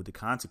got to deal with the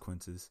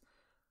consequences.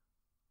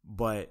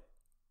 But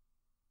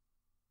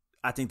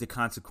I think the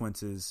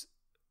consequences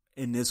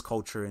in this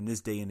culture, in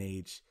this day and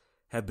age,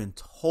 have been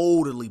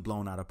totally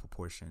blown out of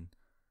proportion.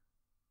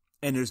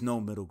 And there's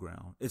no middle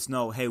ground. It's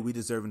no, hey, we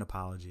deserve an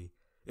apology.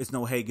 It's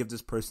no, hey, give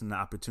this person the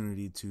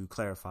opportunity to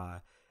clarify.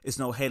 It's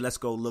no, hey, let's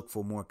go look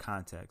for more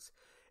context.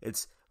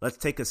 It's, let's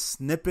take a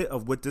snippet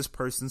of what this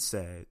person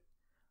said.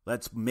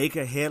 Let's make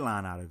a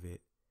headline out of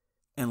it.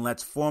 And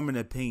let's form an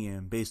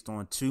opinion based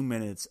on 2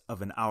 minutes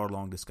of an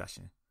hour-long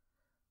discussion.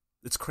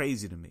 It's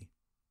crazy to me.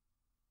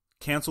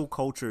 Cancel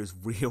culture is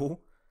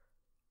real.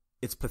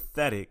 It's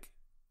pathetic.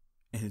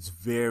 And it's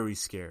very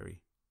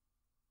scary.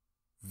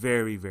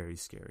 Very, very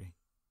scary.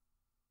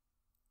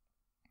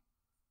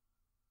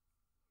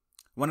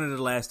 One of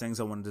the last things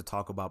I wanted to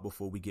talk about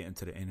before we get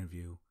into the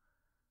interview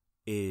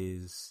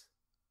is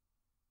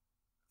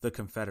the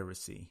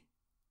Confederacy.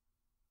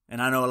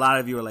 And I know a lot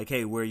of you are like,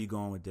 hey, where are you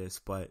going with this?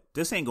 But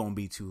this ain't going to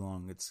be too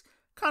long. It's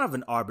kind of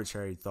an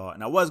arbitrary thought.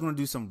 And I was going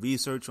to do some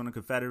research on the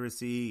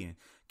Confederacy and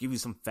give you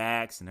some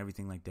facts and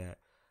everything like that.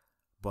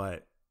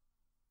 But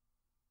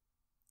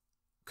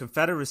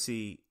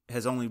Confederacy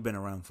has only been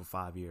around for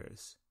 5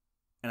 years.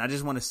 And I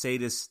just want to say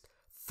this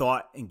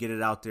thought and get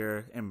it out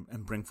there and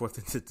bring forth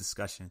into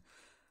discussion.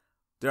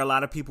 There are a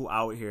lot of people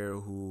out here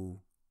who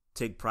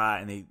take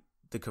pride in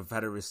the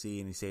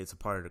Confederacy and they say it's a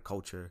part of the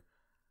culture.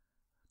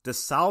 The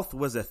South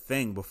was a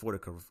thing before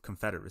the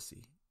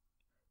Confederacy.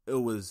 It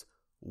was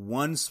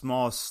one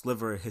small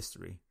sliver of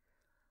history.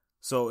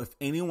 So if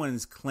anyone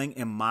is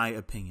in my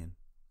opinion,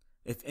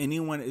 if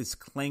anyone is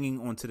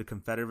clinging onto the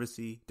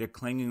Confederacy, they're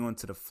clinging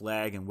onto the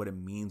flag and what it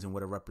means and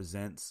what it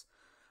represents.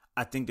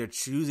 I think they're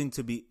choosing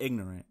to be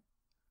ignorant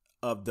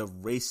of the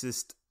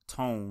racist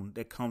tone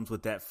that comes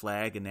with that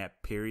flag and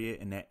that period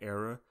and that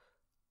era.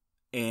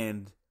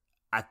 And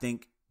I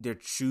think they're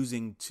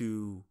choosing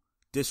to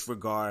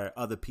disregard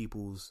other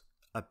people's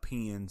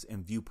opinions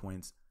and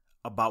viewpoints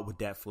about what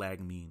that flag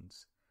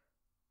means.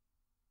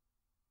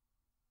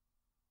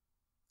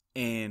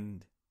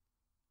 And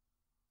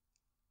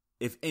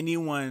if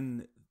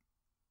anyone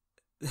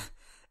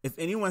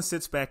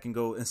sits back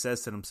and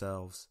says to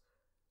themselves,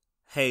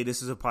 hey,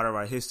 this is a part of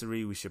our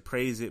history, we should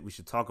praise it, we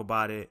should talk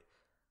about it,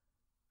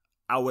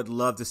 I would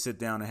love to sit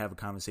down and have a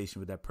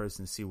conversation with that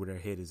person and see where their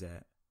head is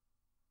at.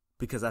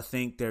 Because I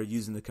think they're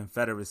using the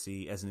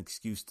Confederacy as an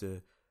excuse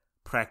to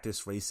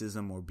practice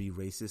racism or be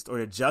racist or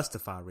to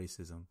justify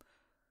racism.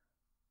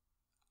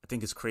 I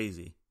think it's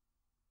crazy.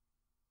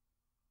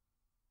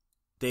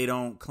 They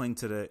don't cling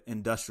to the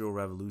Industrial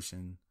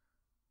Revolution.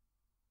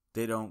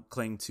 They don't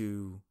cling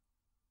to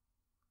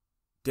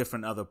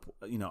different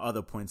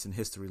other points in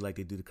history like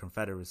they do the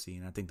Confederacy,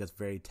 and I think that's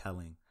very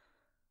telling.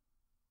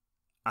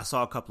 I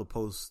saw a couple of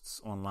posts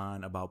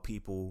online about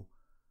people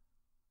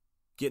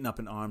getting up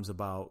in arms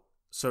about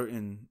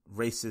certain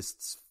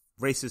racist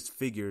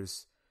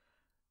figures,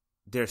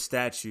 their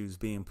statues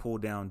being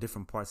pulled down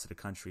different parts of the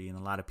country, and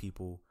a lot of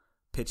people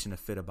pitching a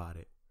fit about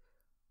it.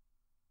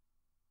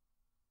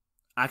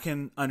 I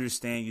can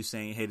understand you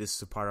saying, hey, this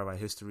is a part of our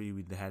history,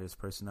 we had this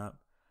person up.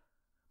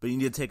 But you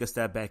need to take a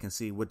step back and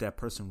see what that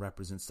person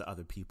represents to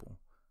other people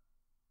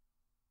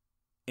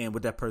and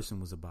what that person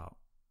was about.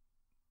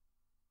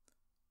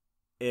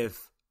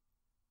 If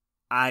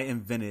I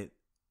invented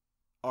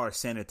our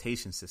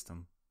sanitation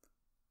system,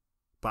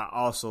 but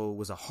also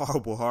was a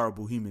horrible,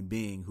 horrible human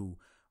being who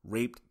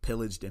raped,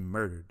 pillaged, and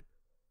murdered,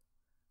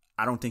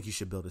 I don't think you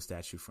should build a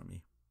statue for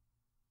me.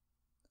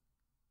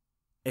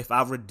 If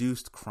I've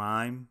reduced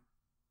crime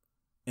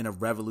in a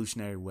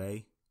revolutionary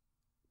way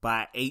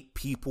by 8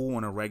 people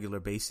on a regular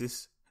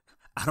basis,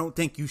 I don't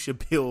think you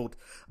should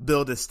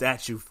build a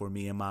statue for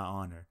me in my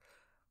honor.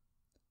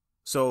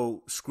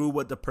 So screw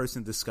what the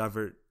person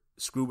discovered,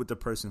 screw what the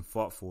person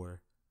fought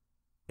for.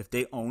 If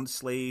they owned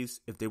slaves,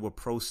 if they were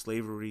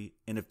pro-slavery,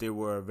 and if they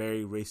were a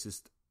very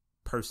racist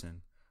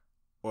person,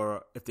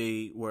 or if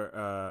they were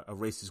a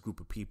racist group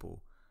of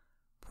people,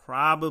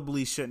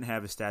 probably shouldn't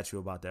have a statue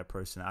about that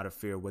person out of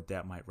fear of what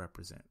that might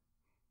represent.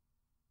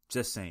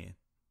 Just saying.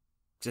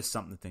 Just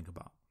something to think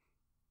about.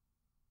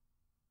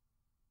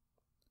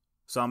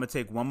 So I'm going to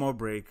take one more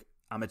break.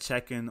 I'm going to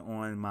check in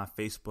on my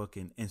Facebook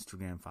and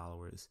Instagram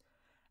followers.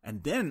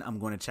 And then I'm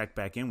going to check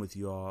back in with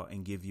you all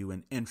and give you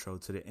an intro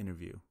to the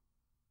interview.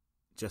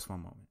 Just one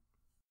moment.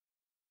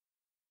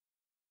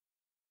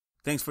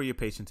 Thanks for your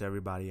patience,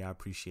 everybody. I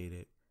appreciate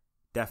it.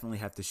 Definitely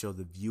have to show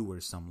the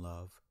viewers some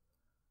love.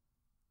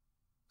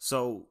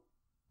 So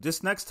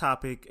this next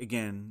topic,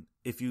 again,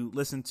 if you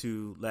listened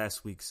to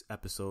last week's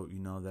episode, you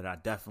know that I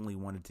definitely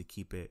wanted to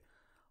keep it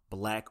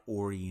Black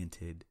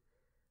oriented.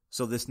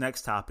 So this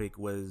next topic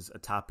was a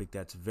topic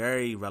that's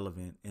very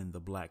relevant in the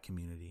Black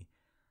community.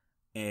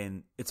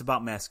 And it's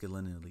about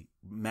masculinity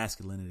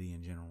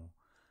in general.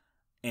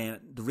 And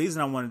the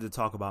reason I wanted to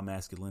talk about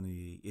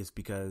masculinity is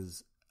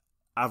because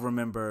I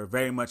remember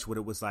very much what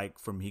it was like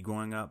for me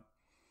growing up.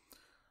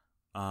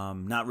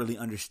 not really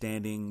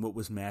understanding what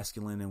was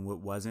masculine and what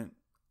wasn't,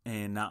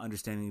 and not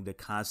understanding the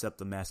concept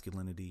of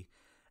masculinity,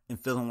 and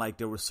feeling like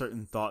there were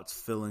certain thoughts,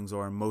 feelings,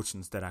 or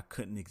emotions that I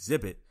couldn't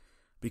exhibit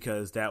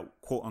because that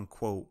quote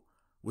unquote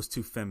was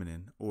too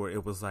feminine, or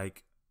it was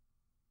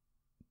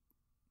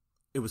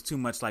too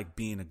much like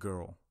being a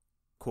girl,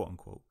 quote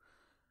unquote.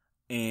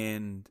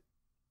 And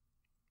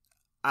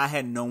I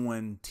had no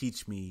one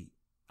teach me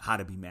how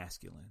to be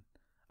masculine.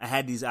 I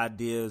had these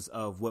ideas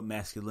of what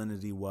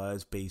masculinity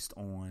was based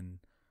on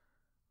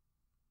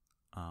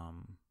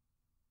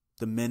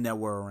the men that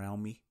were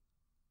around me,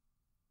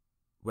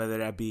 whether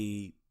that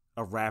be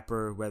a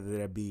rapper, whether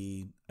that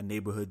be a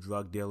neighborhood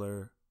drug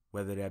dealer,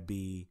 whether that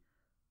be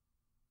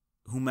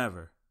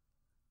whomever.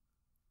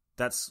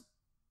 That's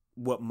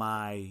what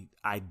my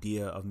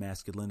idea of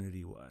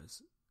masculinity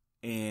was.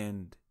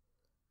 And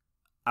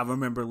I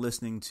remember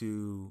listening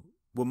to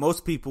what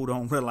most people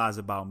don't realize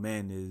about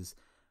men is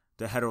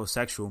the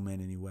heterosexual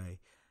men anyway,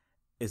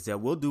 is that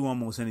we'll do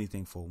almost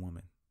anything for a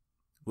woman.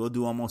 We'll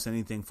do almost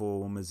anything for a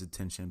woman's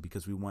attention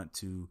because we want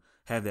to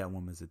have that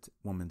woman's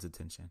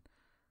attention.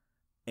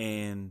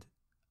 And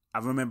I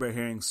remember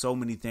hearing so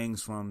many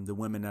things from the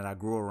women that I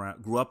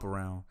grew up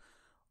around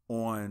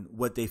on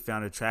what they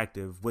found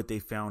attractive, what they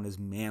found as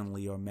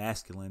manly or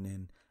masculine,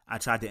 and I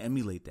tried to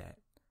emulate that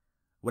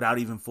without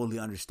even fully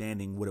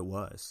understanding what it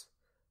was.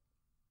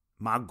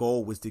 My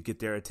goal was to get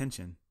their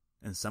attention.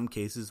 In some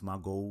cases, my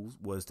goal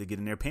was to get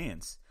in their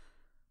pants.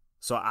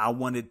 So I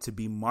wanted to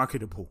be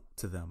marketable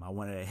to them. I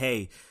wanted,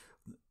 hey,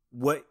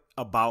 what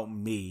about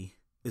me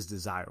is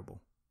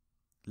desirable?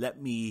 Let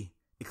me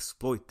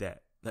exploit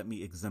that. Let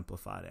me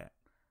exemplify that.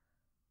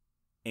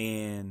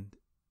 And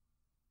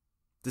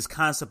this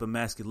concept of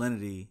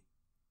masculinity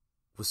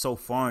was so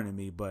foreign to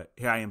me, but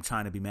here I am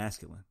trying to be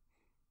masculine.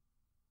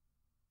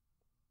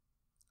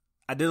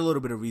 I did a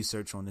little bit of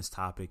research on this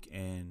topic,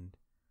 and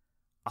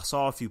I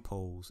saw a few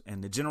polls,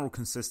 and the general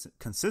consensus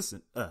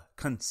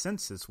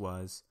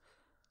was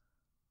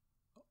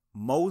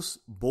most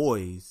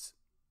boys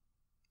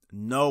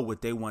know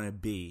what they want to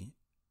be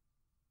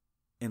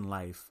in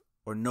life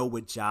or know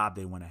what job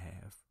they want to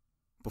have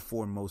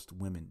before most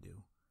women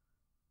do.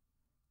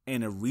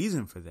 And the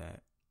reason for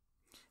that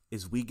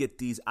is we get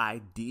these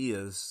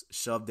ideas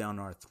shoved down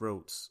our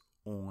throats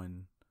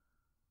on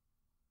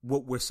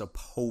what we're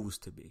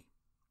supposed to be.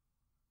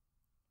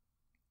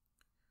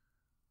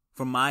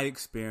 From my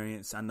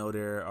experience, I know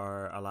there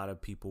are a lot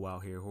of people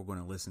out here who are going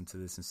to listen to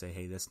this and say,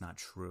 hey, that's not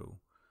true.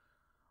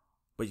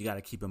 But you got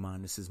to keep in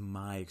mind, this is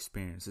my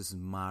experience. This is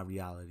my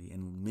reality,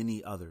 and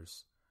many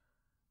others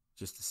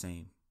just the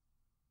same.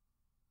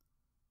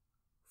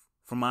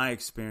 From my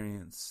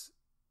experience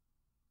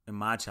in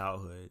my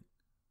childhood,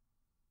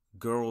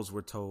 girls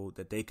were told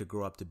that they could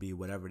grow up to be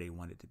whatever they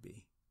wanted to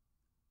be.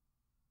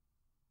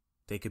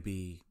 They could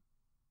be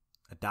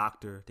a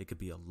doctor. They could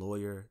be a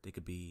lawyer. They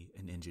could be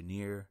an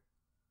engineer.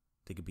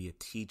 They could be a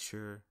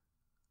teacher.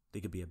 They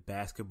could be a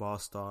basketball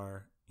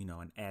star,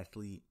 an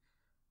athlete,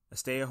 a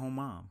stay-at-home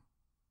mom.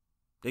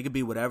 They could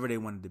be whatever they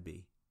wanted to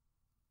be.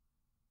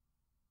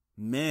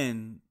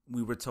 Men,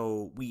 we were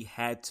told we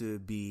had to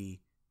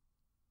be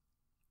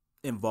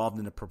involved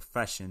in a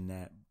profession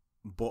that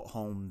brought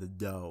home the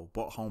dough,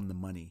 brought home the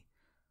money.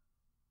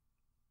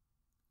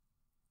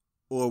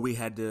 Or we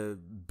had to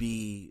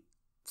be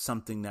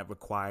something that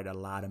required a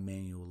lot of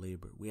manual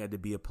labor. We had to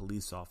be a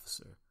police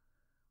officer.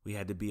 We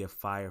had to be a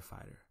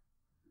firefighter.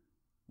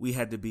 We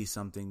had to be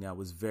something that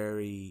was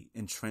very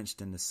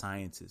entrenched in the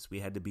sciences. We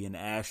had to be an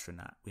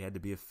astronaut. We had to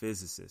be a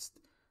physicist.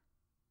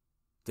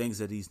 Things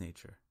of these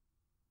nature.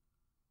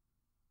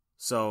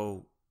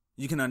 So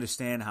you can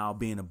understand how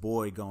being a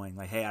boy going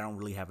like, hey, I don't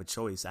really have a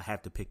choice. I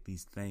have to pick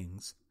these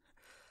things.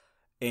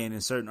 And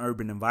in certain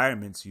urban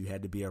environments, you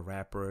had to be a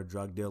rapper, a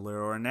drug dealer,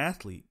 or an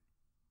athlete.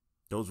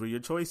 Those were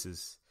your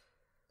choices.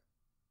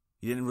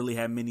 You didn't really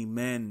have many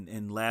men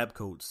in lab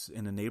coats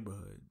in the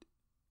neighborhood.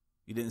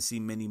 You didn't see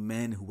many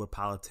men who were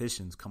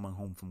politicians coming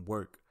home from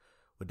work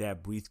with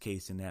that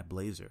briefcase and that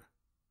blazer.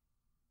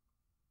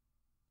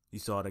 You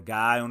saw the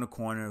guy on the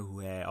corner who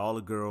had all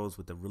the girls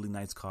with a really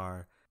nice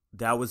car.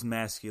 That was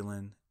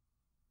masculine.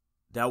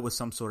 That was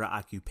some sort of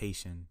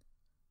occupation.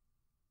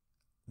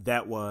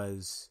 That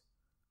was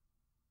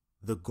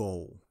the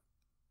goal.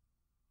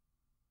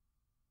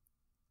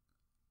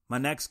 My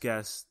next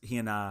guest, he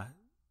and I,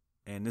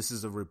 and this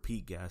is a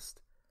repeat guest,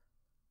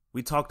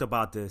 we talked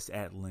about this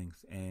at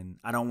length, and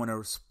I don't want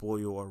to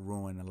spoil or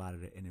ruin a lot of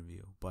the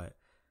interview, but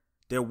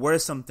there were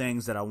some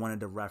things that I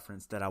wanted to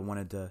reference, that I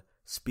wanted to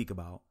speak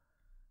about,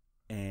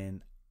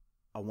 and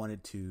I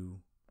wanted to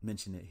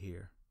mention it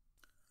here.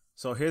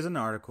 So here's an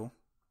article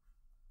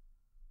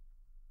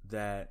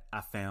that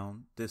I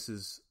found. This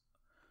is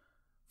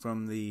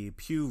from the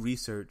Pew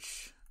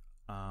Research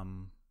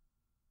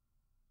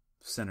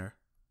Center,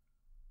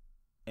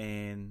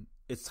 and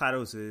its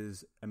title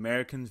is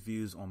Americans'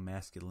 Views on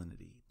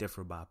Masculinity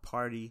Differ by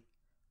Party,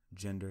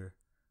 Gender,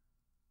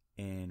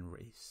 and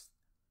Race.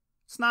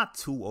 It's not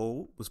too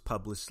old. It was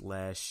published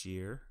last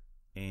year.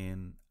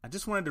 And I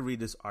just wanted to read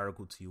this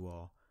article to you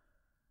all.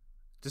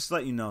 just to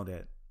let you know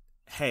that,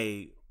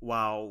 hey,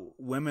 while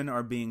women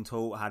are being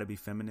told how to be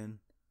feminine,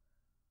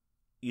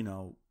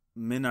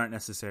 men aren't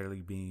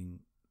necessarily being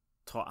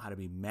taught how to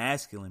be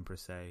masculine per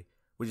se.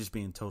 We're just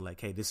being told like,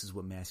 hey, this is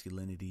what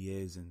masculinity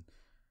is. And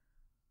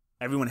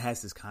everyone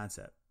has this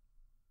concept.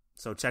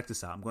 So check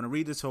this out. I'm going to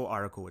read this whole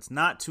article. It's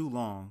not too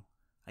long.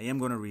 I am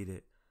going to read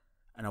it.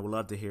 And I would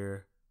love to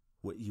hear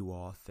what you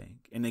all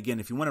think. And again,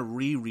 if you want to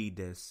reread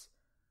this,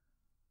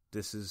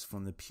 this is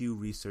from the Pew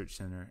Research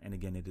Center. And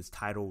again, it is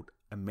titled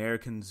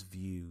Americans'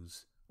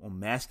 Views on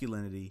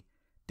Masculinity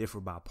Differ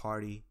by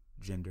Party,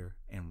 Gender,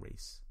 and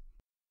Race.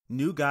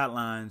 New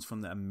guidelines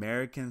from the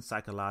American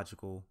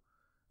Psychological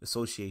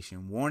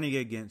Association warning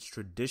against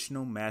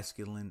traditional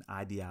masculine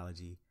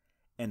ideology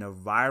and a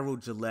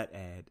viral Gillette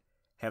ad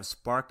have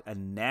sparked a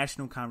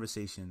national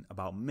conversation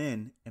about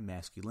men and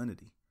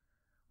masculinity,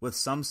 with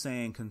some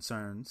saying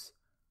concerns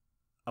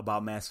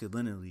about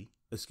masculinity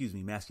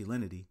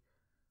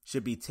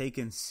should be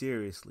taken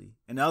seriously,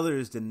 and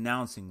others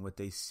denouncing what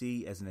they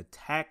see as an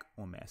attack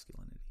on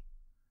masculinity.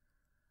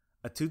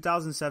 A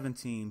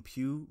 2017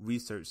 Pew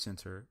Research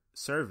Center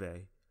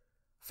survey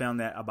found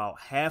that about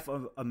half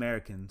of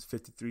Americans,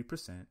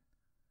 53%,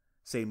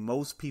 say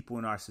most people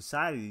in our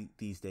society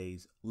these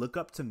days look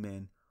up to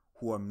men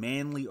who are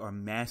manly or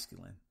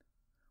masculine,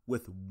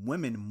 with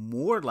women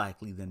more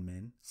likely than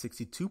men,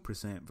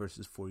 62%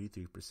 versus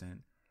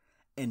 43%,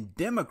 and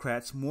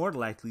Democrats more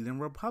likely than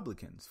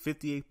Republicans,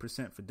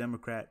 58% for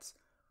Democrats,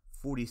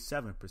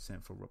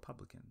 47% for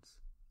Republicans.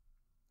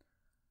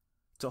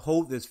 To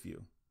hold this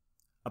view,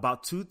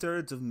 about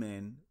 2/3 of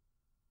men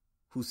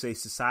who say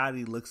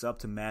society looks up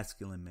to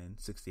masculine men,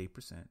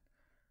 68%,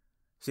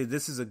 say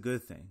this is a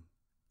good thing.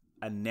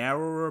 A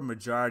narrower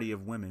majority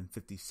of women,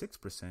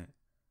 56%,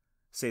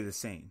 say the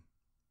same.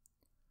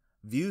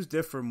 Views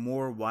differ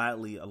more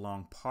widely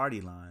along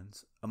party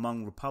lines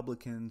among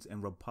Republicans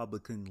and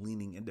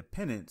Republican-leaning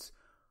independents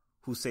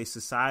who say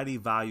society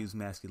values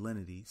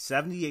masculinity.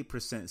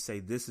 78% say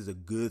this is a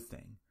good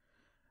thing,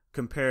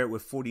 compared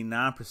with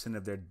 49%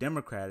 of their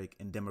Democratic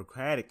and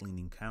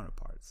Democratic-leaning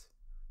counterparts.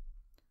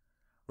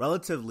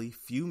 Relatively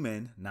few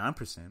men,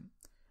 9%,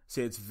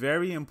 say it's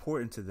very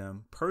important to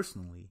them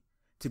personally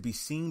to be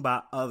seen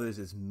by others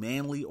as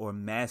manly or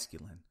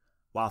masculine,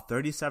 while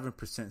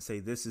 37% say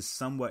this is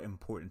somewhat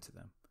important to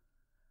them.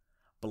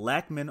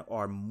 Black men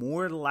are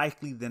more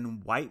likely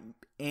than white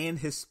and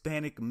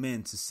Hispanic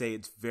men to say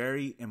it's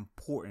very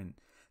important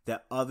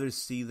that others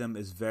see them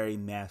as very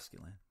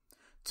masculine.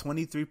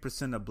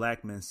 23% of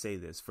black men say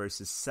this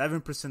versus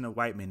 7% of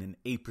white men and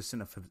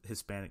 8% of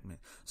Hispanic men.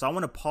 So I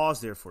want to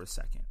pause there for a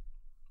second.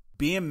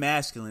 Being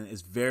masculine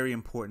is very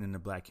important in the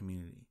black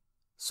community.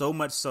 So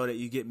much so that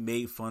you get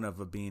made fun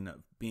of being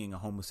a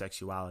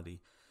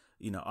homosexuality.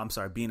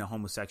 Being a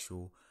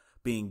homosexual,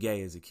 being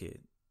gay as a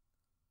kid.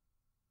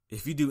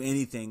 If you do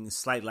anything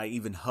slight, like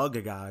even hug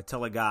a guy,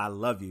 tell a guy I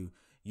love you,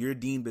 you're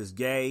deemed as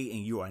gay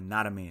and you are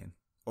not a man,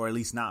 or at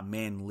least not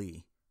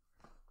manly.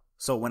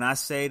 So when I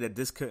say that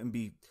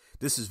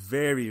this is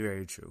very,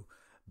 very true.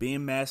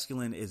 Being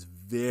masculine is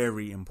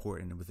very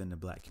important within the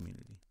black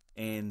community.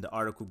 And the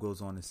article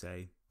goes on to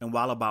say, and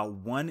while about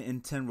 1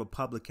 in 10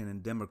 Republican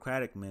and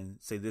Democratic men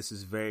say this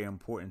is very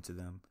important to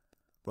them,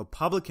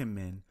 Republican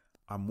men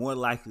are more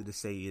likely to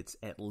say it's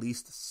at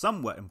least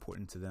somewhat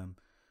important to them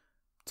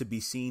to be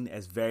seen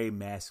as very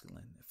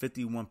masculine,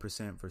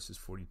 51% versus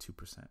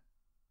 42%.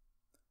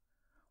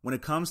 When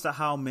it comes to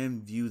how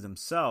men view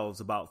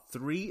themselves, about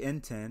 3 in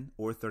 10,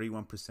 or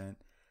 31%,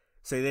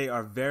 say they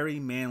are very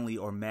manly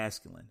or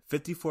masculine.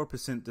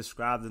 54%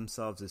 describe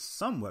themselves as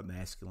somewhat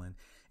masculine,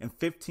 and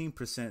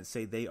 15%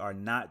 say they are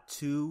not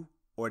too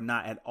or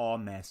not at all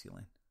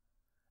masculine.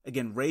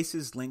 Again, race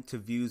is linked to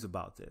views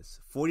about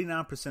this.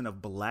 49%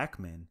 of black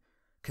men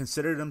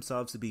consider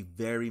themselves to be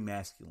very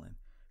masculine,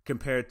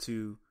 compared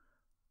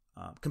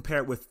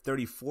with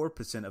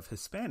 34% of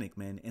Hispanic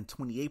men and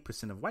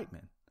 28% of white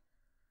men.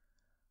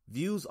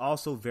 Views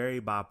also vary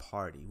by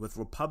party, with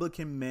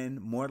Republican men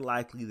more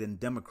likely than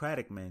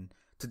Democratic men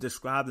to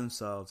describe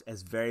themselves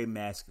as very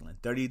masculine,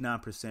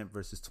 39%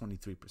 versus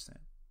 23%.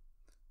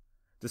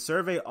 The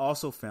survey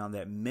also found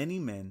that many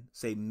men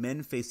say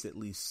men face at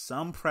least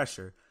some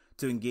pressure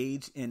to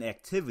engage in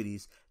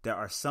activities that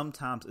are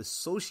sometimes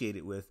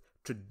associated with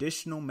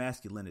traditional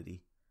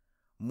masculinity.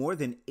 More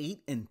than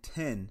 8 in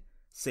 10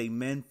 say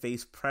men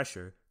face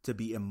pressure to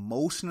be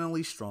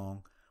emotionally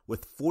strong,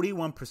 with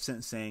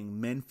 41%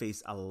 saying men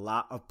face a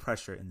lot of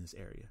pressure in this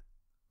area.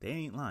 They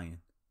ain't lying.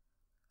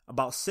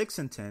 About 6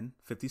 in 10,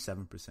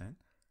 57%,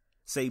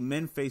 say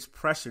men face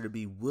pressure to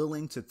be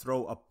willing to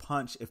throw a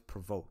punch if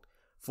provoked.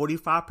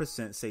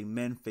 45% say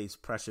men face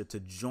pressure to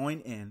join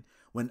in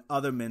when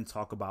other men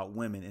talk about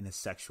women in a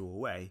sexual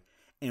way.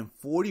 And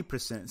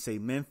 40% say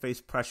men face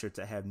pressure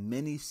to have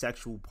many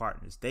sexual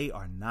partners. They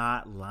are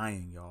not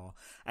lying, y'all.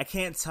 I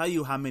can't tell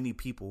you how many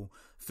people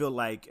feel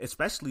like,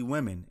 especially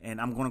women, and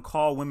I'm going to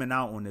call women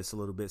out on this a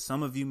little bit.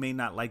 Some of you may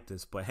not like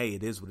this, but hey,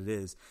 it is what it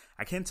is.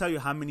 I can't tell you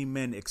how many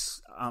women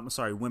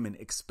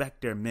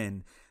expect their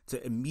men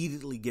to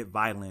immediately get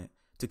violent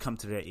to come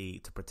to their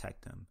aid to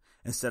protect them.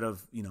 instead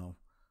of,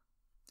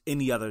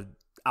 any other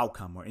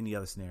outcome or any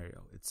other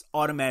scenario. It's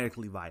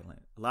automatically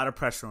violent. A lot of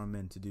pressure on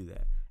men to do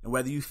that. And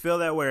whether you feel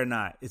that way or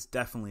not, it's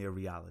definitely a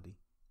reality.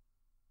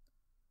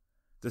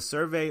 The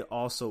survey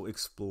also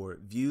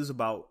explored views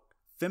about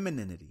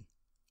femininity.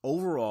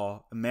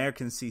 Overall,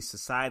 Americans see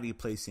society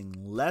placing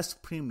less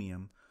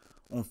premium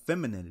on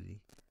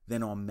femininity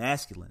than on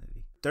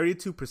masculinity.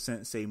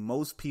 32% say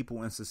most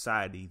people in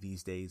society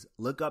these days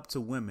look up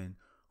to women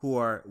who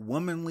are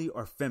womanly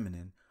or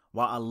feminine,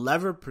 while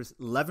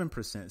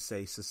 11%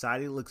 say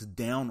society looks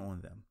down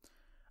on them.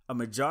 A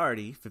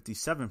majority,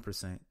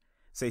 57%,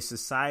 say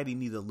society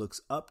neither looks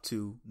up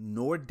to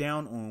nor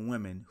down on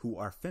women who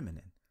are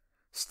feminine.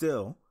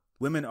 Still,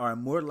 women are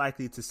more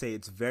likely to say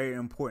it's very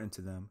important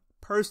to them,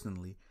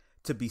 personally,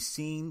 to be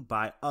seen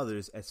by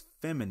others as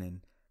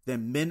feminine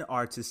than men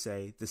are to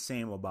say the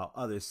same about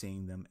others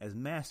seeing them as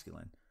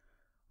masculine.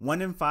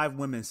 1 in 5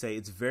 women say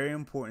it's very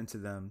important to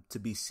them to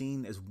be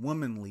seen as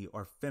womanly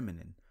or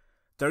feminine.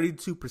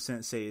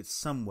 32% say it's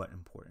somewhat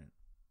important.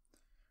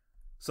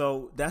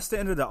 So that's the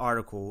end of the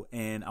article,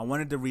 and I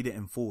wanted to read it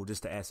in full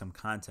just to add some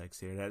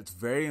context here. That it's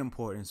very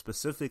important,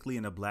 specifically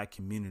in the Black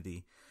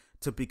community,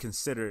 to be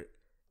considered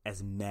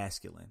as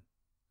masculine.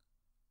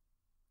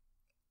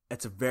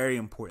 It's a very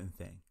important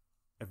thing.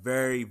 A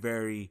very,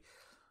 very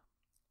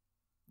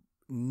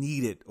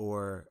needed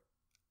or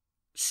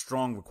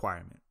strong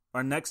requirement.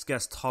 Our next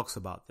guest talks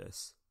about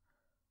this.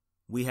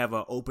 We have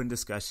an open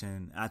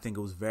discussion. I think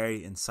it was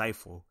very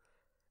insightful,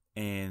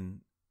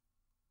 and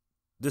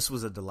this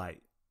was a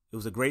delight. It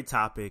was a great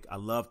topic. I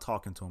love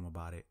talking to him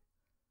about it,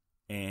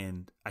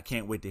 and I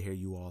can't wait to hear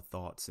you all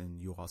thoughts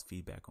and you all's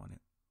feedback on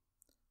it.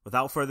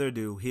 Without further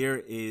ado,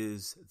 here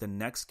is the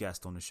next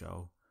guest on the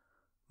show,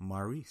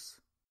 Maurice.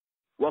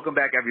 Welcome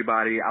back,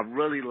 everybody. I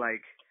really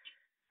like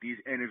these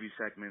interview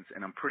segments,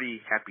 and I'm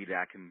pretty happy that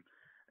I can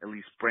at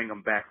least bring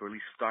them back, or at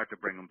least start to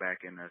bring them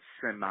back in a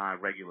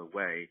semi-regular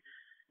way.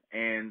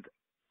 And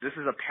this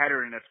is a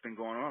pattern that's been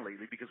going on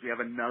lately because we have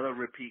another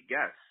repeat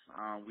guest.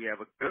 We have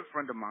a good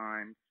friend of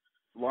mine,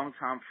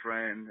 longtime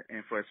friend,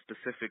 and for a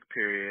specific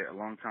period, a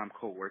longtime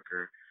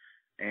coworker,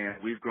 and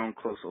we've grown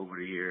close over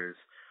the years.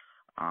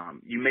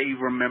 You may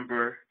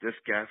remember this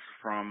guest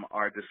from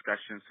our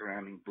discussion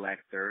surrounding Black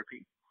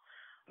therapy,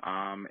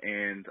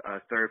 and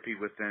therapy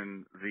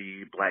within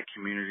the Black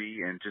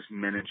community and just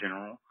men in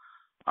general.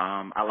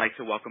 I'd like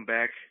to welcome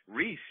back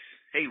Reese.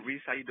 Hey,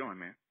 Reese, how you doing,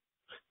 man?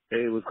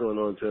 Hey, what's going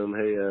on, Tim?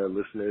 Hey,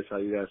 listeners, how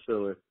you guys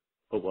feeling?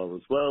 Hope all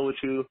is well with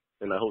you,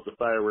 and I hope the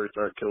fireworks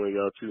aren't killing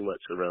y'all too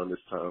much around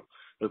this time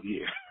of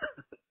year.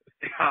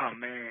 Oh,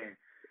 man.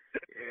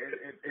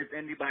 If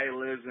anybody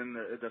lives in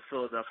the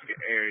Philadelphia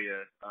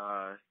area,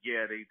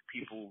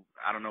 people,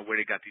 I don't know where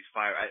they got these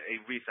fireworks.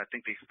 Hey, Reese, I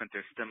think they spent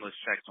their stimulus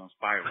checks on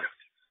fireworks.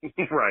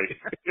 Right.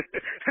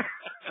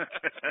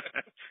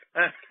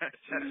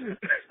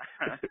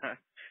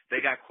 They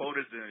got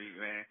quotas in me,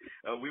 man.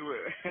 We were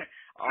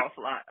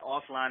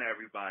offline,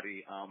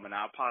 everybody, and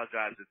I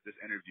apologize if this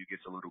interview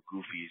gets a little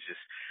goofy. It's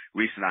just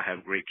Reese and I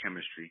have great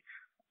chemistry.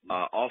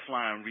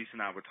 Offline, Reese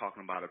and I were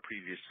talking about a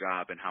previous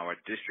job and how our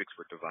districts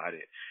were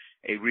divided.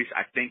 Hey, Reese,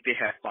 I think they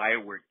have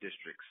firework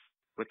districts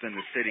within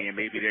the city, and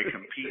maybe they're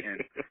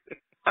competing.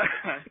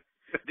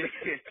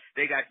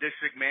 They got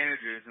district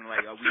managers and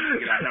like, we need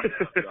to get our numbers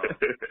up, y'all.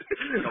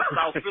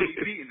 South Philly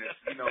beating us.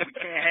 We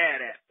can't have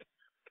that.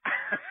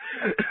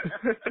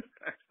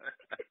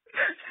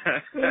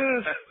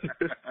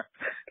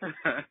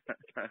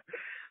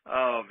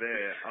 Oh,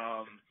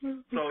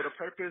 man. So the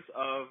purpose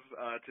of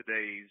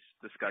today's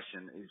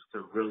discussion is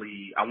to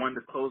really, I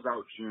wanted to close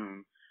out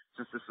June,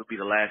 since this will be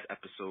the last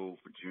episode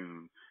for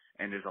June,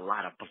 and there's a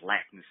lot of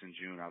Blackness in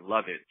June. I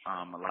love it.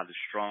 A lot of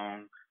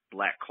strong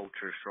Black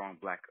culture, strong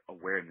Black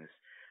awareness.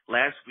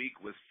 Last week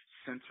was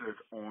centered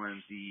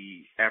on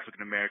the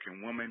African American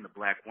woman, the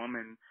Black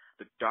woman,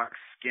 the dark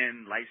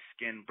skin, light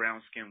skin,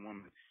 brown skin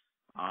woman.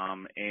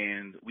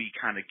 And we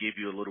kind of give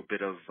you a little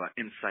bit of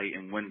insight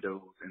and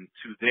windows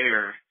into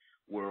their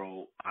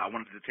world. I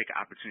wanted to take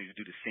an opportunity to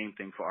do the same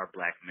thing for our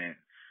Black men,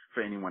 for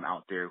anyone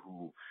out there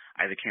who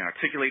either can't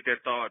articulate their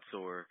thoughts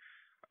or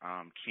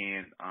are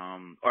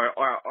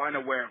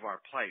unaware of our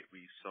plight.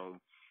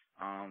 So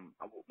I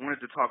wanted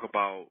to talk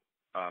about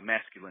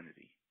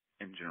masculinity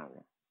in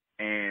general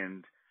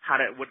and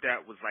what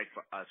that was like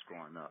for us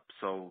growing up.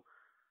 So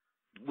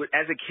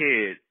as a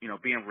kid,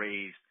 being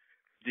raised,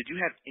 did you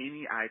have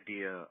any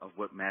idea of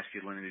what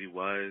masculinity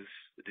was?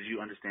 Did you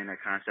understand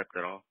that concept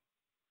at all?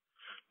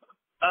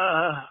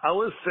 I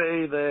would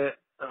say that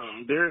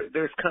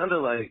there's kind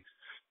of like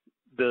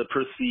the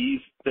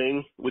perceived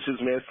thing, which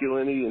is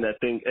masculinity, and I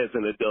think as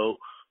an adult,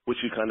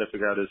 which you kind of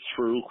figure out is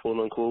true, quote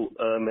unquote,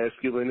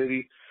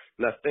 masculinity.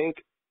 And I think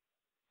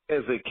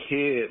as a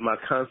kid, my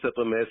concept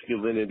of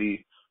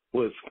masculinity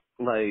was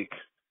like,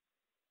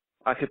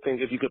 I could think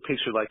if you could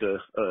picture like a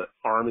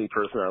army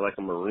person or like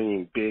a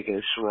Marine, big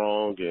and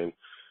strong and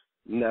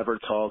never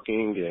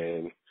talking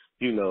and,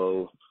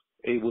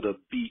 able to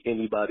beat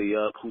anybody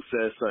up who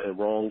says something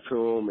wrong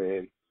to him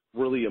and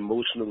really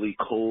emotionally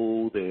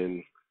cold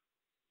and,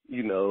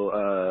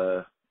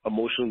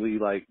 emotionally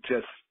like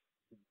just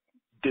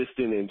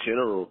distant in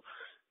general.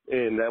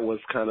 And that was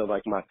kind of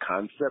like my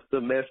concept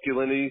of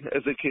masculinity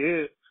as a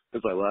kid.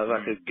 It's like, well, if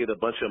I could get a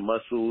bunch of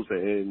muscles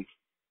and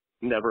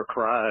never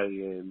cry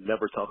and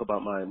never talk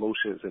about my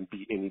emotions and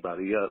beat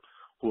anybody up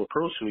who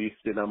approach me,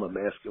 then I'm a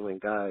masculine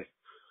guy.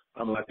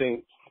 I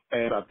think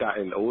as I've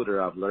gotten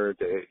older, I've learned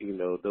that,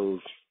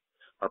 those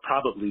are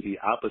probably the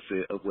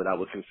opposite of what I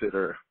would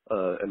consider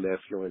a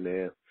masculine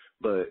man.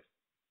 But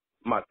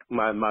my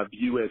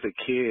view as a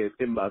kid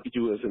and my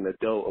view as an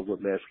adult of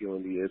what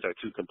masculinity is are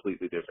two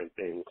completely different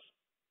things.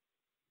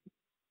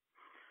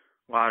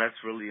 Wow,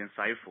 that's really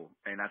insightful.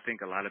 And I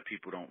think a lot of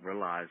people don't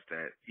realize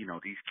that,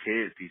 these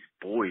kids, these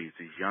boys,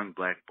 these young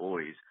black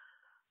boys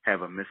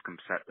have a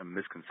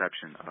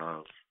misconception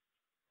of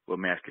what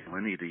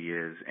masculinity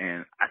is.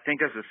 And I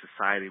think as a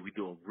society, we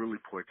do a really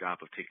poor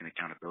job of taking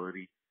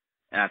accountability.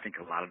 And I think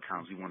a lot of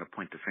times we want to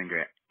point the finger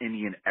at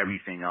any and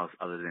everything else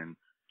other than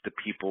the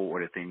people or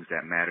the things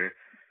that matter.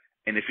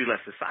 And if you let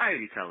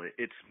society tell it,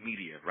 it's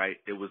media, right?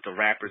 It was the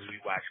rappers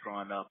we watched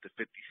growing up, the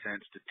 50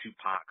 Cents, the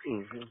Tupac.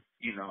 Mm-hmm.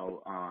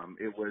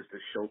 It was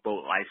the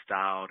showboat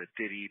lifestyle, the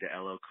Diddy, the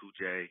LL Cool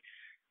J.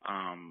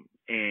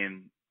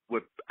 And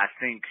what I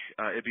think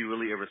it'd be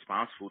really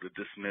irresponsible to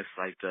dismiss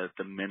like the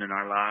men in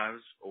our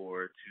lives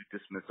or to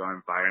dismiss our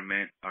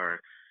environment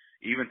or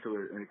even to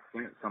an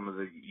extent some of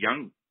the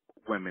young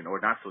women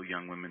or not so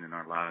young women in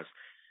our lives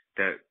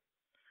that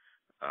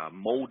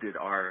molded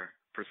our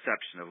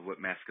perception of what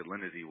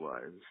masculinity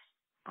was.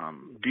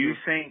 Do you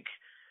think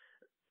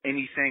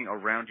anything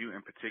around you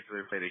in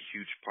particular played a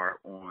huge part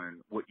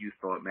on what you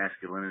thought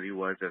masculinity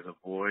was as a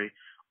boy?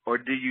 Or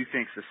do you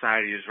think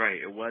society is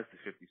right? It was the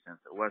 50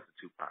 Cents, it was the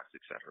Tupacs,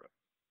 etc.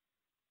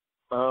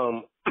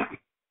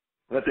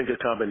 I think a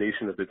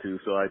combination of the two.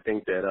 So I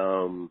think that,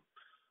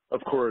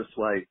 of course,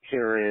 like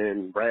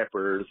hearing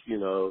rappers,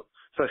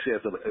 especially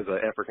as an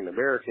African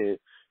American,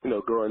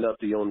 growing up,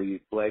 the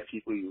only black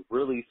people you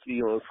really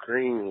see on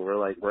screen were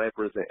like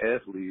rappers and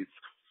athletes.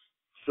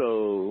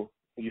 So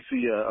you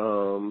see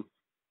a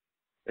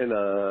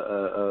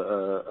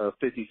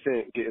 50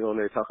 Cent getting on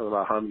there talking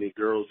about how many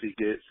girls he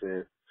gets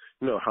and,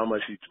 how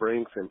much he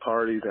drinks and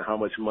parties and how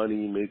much money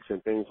he makes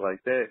and things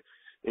like that.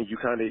 And you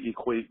kind of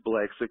equate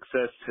black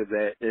success to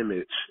that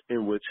image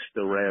in which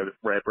the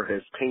rapper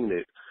has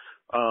painted.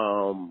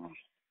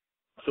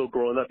 So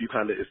growing up, you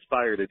kind of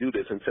aspire to do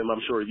this. And Tim,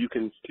 I'm sure you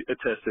can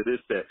attest to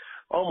this, that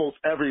almost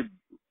every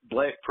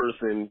black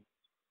person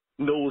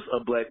knows a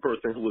black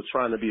person who was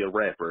trying to be a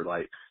rapper.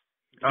 Like,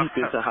 deep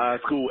into high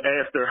school,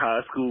 after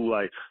high school,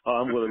 like, oh,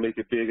 I'm going to make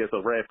it big as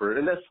a rapper.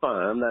 And that's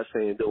fine. I'm not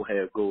saying don't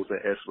have goals and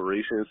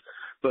aspirations.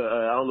 But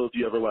I don't know if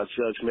you ever watch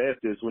Judge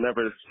Mathis.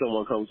 Whenever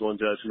someone comes on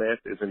Judge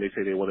Mathis and they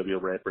say they want to be a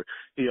rapper,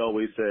 he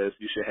always says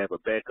you should have a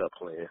backup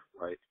plan,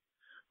 right?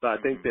 So I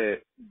think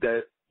that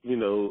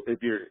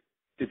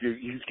if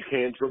you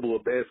can't dribble a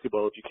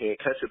basketball, if you can't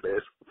catch a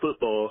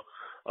football,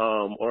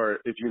 or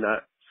if you're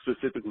not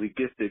specifically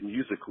gifted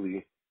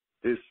musically,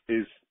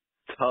 it's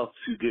tough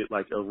to get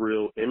like a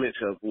real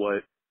image of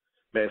what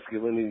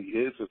masculinity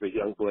is as a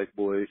young black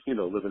boy,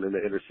 living in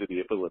the inner city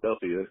of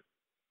Philadelphia.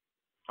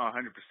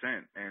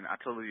 100%. And I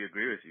totally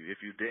agree with you.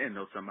 If you didn't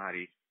know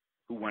somebody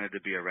who wanted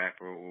to be a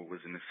rapper or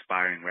was an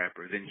aspiring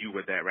rapper, then you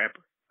were that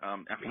rapper.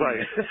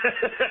 Right.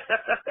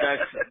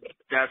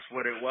 that's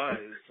what it was.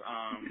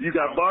 You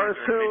got bars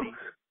too?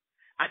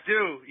 I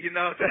do.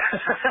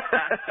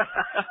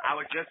 I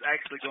was just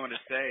actually going to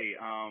say,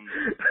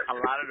 a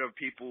lot of the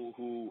people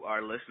who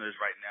are listeners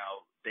right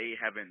now, they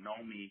haven't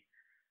known me.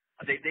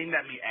 They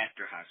met me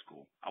after high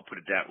school. I'll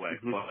put it that way.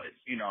 Mm-hmm. But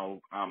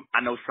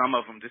I know some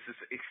of them. This is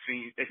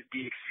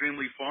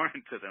extremely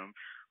foreign to them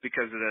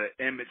because of the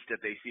image that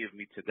they see of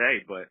me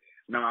today. But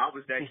no, I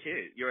was that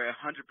kid. You're 100%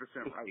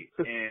 right,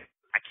 and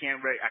I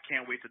can't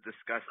wait to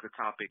discuss the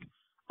topic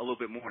a little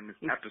bit more in this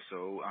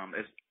episode.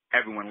 As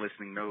everyone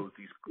listening knows,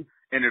 these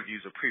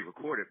interviews are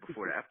pre-recorded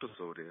before the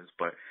episode is.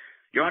 But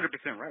you're 100%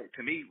 right.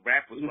 To me,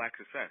 rap was black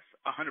success.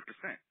 100%.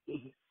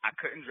 I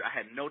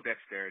had no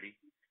dexterity.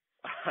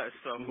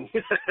 So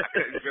I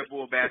couldn't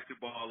dribble a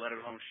basketball, let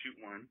alone shoot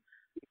one.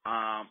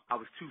 I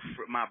was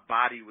my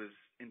body was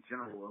in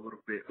general a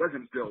little bit,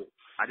 wasn't built.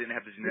 I didn't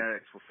have the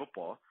genetics for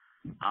football.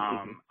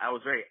 I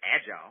was very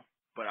agile,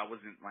 but I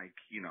wasn't like,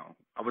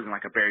 I wasn't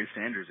like a Barry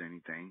Sanders or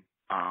anything.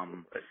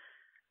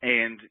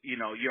 And,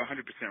 you're 100%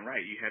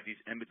 right. You have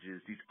these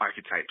images, these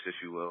archetypes, if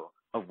you will,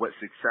 of what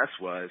success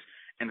was.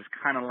 And it's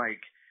kind of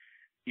like,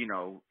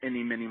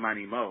 any, mini,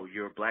 money, mo.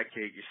 You're a black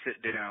kid, you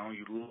sit down,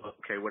 you look,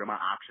 okay, what are my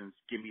options?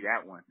 Give me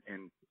that one.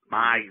 And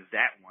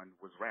that one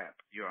was rap.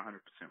 You're 100%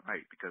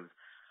 right because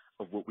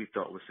of what we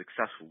thought was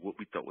successful, what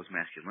we thought was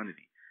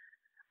masculinity.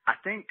 I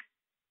think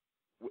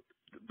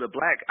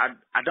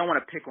I don't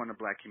want to pick on the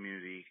black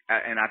community,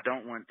 and I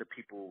don't want the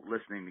people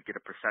listening to get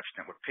a perception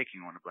that we're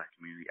picking on the black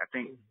community. I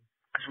think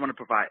I just want to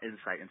provide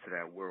insight into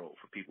that world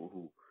for people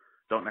who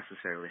don't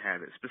necessarily have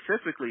it,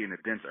 specifically in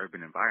a dense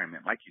urban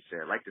environment, like you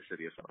said, like the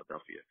city of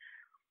Philadelphia.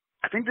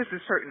 I think there's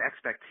a certain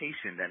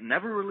expectation that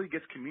never really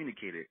gets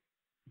communicated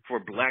for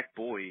black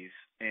boys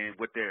and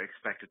what they're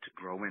expected to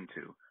grow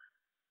into.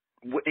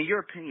 In your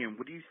opinion,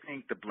 what do you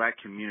think the black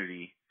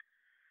community,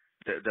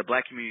 the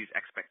black community's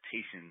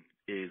expectation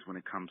is when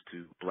it comes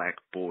to black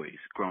boys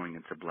growing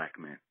into black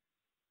men?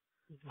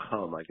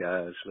 Oh my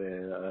gosh,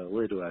 man,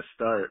 where do I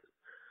start?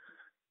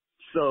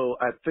 So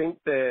I think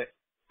that,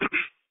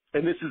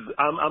 and this is,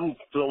 I'm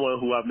someone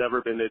who I've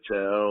never been to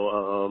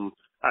jail.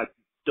 I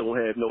don't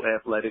have no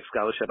athletic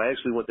scholarship. I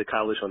actually went to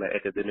college on an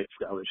academic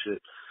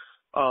scholarship.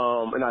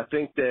 And I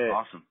think that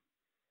awesome.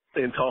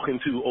 In talking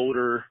to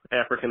older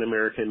African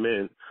American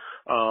men,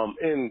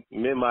 and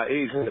men my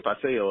age, and if I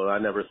say, oh, I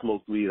never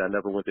smoked weed, I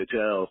never went to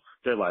jail,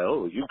 they're like,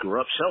 oh, you grew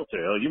up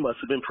sheltered, oh, you must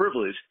have been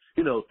privileged,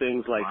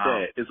 things like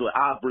that is what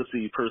I've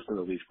received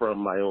personally from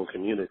my own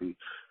community,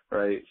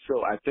 right?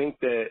 So I think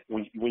that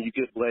when you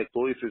get black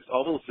boys, it's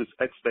almost this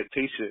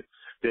expectation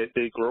that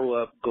they grow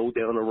up, go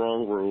down the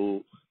wrong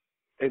road,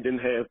 and then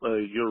have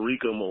a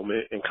eureka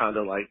moment and kind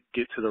of like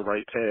get to the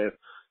right path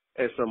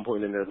at some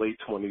point in their late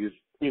 20s,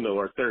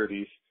 or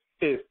 30s,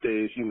 if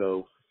they,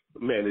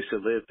 manage to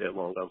live that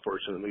long,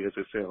 unfortunately, as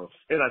it sounds.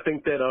 And I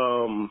think that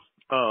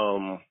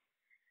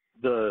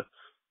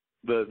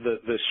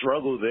the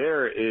struggle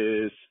there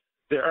is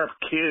there are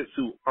kids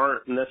who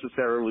aren't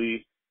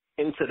necessarily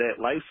into that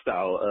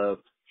lifestyle of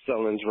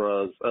selling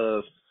drugs,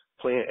 of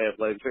playing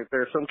athletics.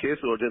 There are some kids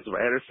who are just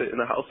rather sit in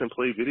the house and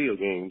play video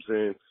games,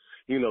 and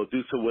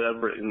due to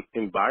whatever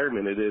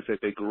environment it is that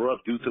they grew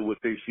up, due to what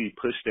they see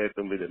pushed at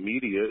them in the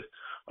media,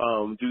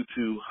 due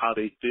to how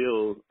they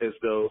feel as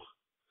though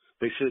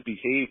they should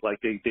behave like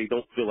they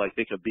don't feel like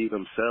they could be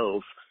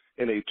themselves,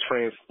 and they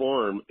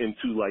transform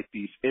into like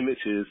these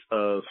images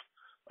of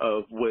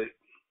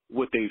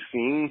what they've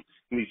seen,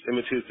 and these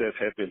images that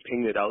have been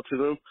painted out to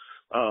them.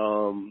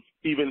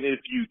 Even if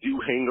you do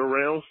hang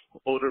around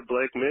older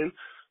black men,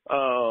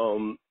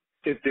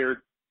 if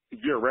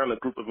you're around a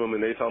group of them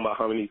and they talking about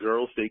how many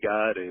girls they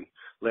got and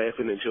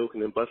laughing and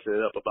joking and busting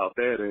it up about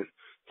that and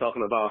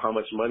talking about how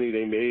much money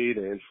they made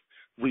and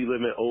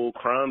reliving old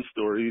crime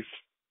stories,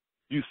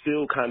 you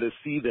still kind of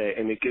see that,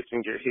 and it gets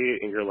in your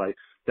head, and you're like,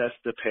 that's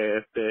the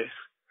path that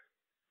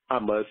I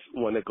must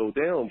want to go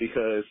down,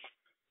 because,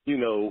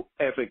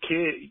 as a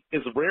kid,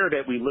 it's rare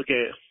that we look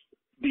at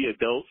the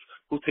adults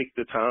who take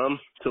the time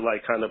to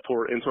like kind of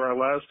pour into our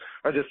lives,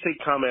 or just take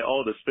time at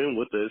all to spend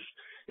with us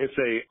and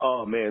say,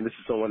 oh man, this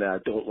is someone that I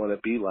don't want to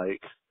be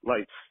like.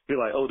 Like, you're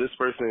like, oh, this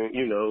person,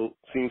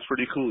 seems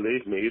pretty cool.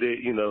 They've made it,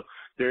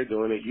 they're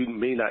doing it. You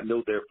may not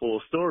know their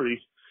full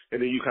story.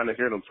 And then you kind of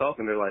hear them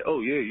talking. They're like,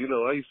 oh, yeah,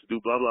 I used to do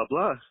blah, blah,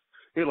 blah.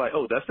 You're like,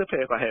 oh, that's the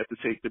path I have to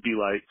take to be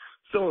like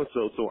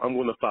so-and-so, so I'm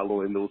going to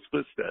follow in those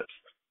footsteps.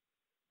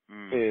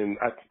 And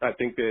I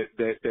think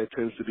that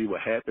tends to be what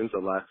happens a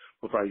lot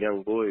with our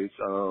young boys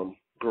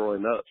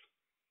growing up.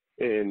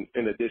 And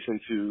in addition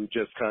to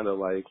just kind of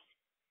like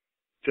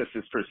just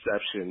this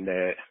perception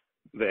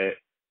that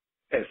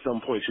at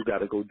some point you got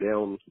to go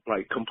down,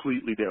 like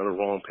completely down the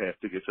wrong path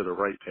to get to the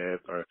right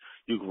path, or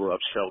you grew up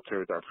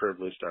sheltered or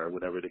privileged or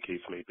whatever the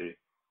case may be.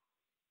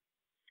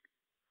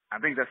 I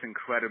think that's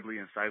incredibly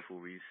insightful,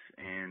 Reese.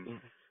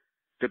 And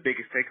the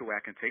biggest takeaway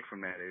I can take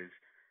from that is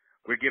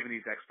we're given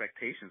these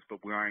expectations,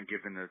 but we aren't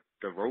given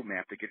the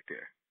roadmap to get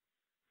there.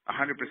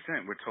 100%.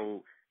 We're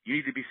told you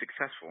need to be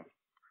successful.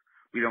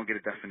 We don't get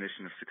a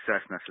definition of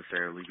success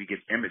necessarily. We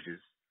get images,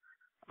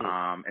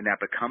 and that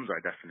becomes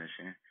our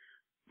definition.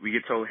 We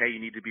get told, hey, you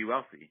need to be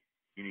wealthy.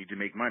 You need to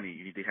make money.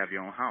 You need to have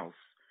your own house.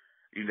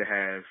 You need to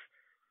have,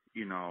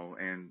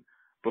 and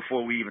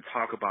before we even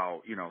talk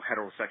about,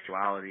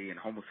 heterosexuality and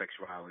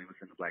homosexuality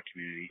within the black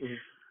community,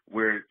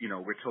 we're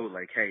told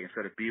like, hey,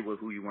 instead of be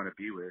with who you want to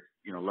be with,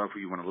 love who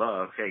you want to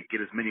love, hey, get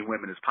as many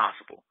women as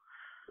possible,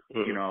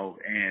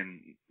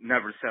 and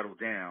never settle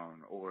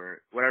down, or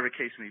whatever the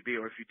case may be.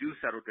 Or if you do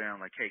settle down,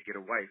 like, hey, get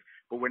a wife.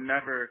 But we're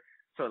never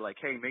told like,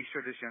 hey, make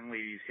sure this young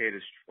lady's head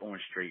is on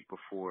straight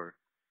before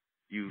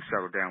you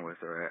settle down with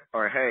her,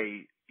 or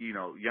hey,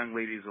 young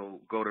ladies will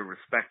go to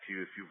respect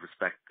you if you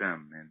respect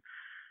them, and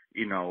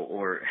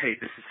or hey,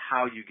 this is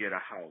how you get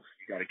a house.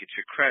 You got to get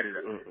your credit.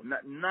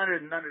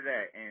 None of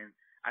that. And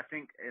I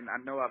think, and I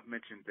know I've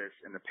mentioned this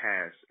in the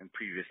past in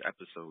previous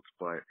episodes,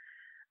 but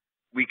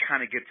we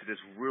kind of get to this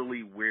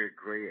really weird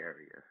gray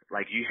area.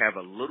 Like, you have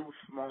a little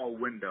small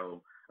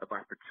window of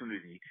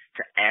opportunity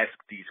to ask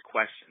these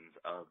questions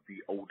of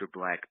the older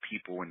black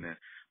people in the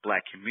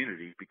black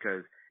community,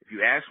 because if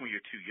you ask when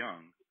you're too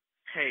young,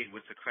 hey,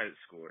 what's the credit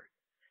score?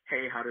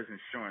 Hey, how does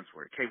insurance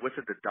work? Hey, what's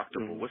a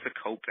deductible? What's a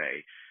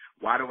copay?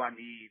 Why do I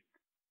need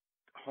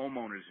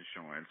homeowners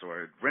insurance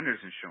or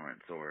renter's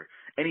insurance or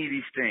any of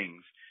these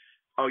things?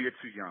 Oh, you're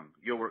too young.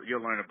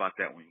 You'll learn about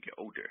that when you get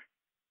older.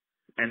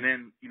 And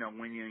then,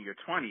 when you're in your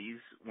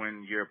 20s,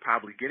 when you're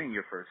probably getting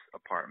your first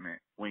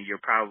apartment, when you're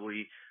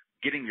probably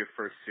getting your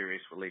first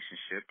serious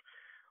relationship,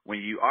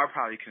 when you are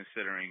probably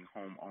considering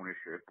home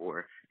ownership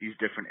or these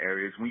different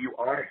areas, when you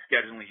are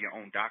scheduling your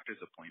own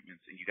doctor's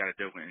appointments and you got to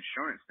deal with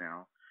insurance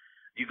now,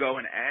 you go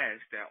and ask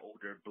that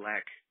older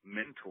black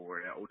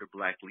mentor, that older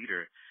black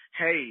leader,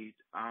 hey,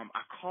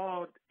 I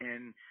called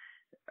and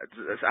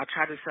I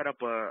tried to set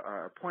up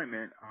a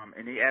appointment,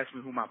 and they asked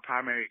me who my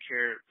primary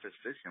care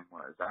physician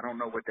was. I don't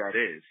know what that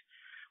is.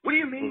 What do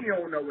you mean you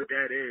don't know what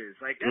that is?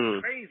 Like,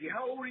 that's crazy.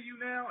 How old are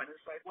you now? And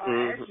it's like, well,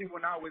 I asked you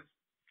when I was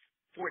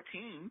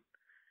 14,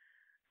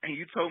 and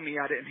you told me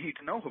I didn't need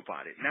to know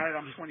about it. Now that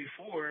I'm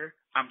 24,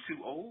 I'm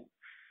too old.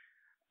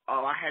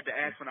 Oh, I had to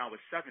ask when I was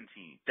 17.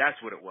 That's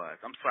what it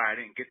was. I'm sorry, I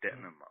didn't get that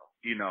memo.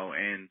 You know,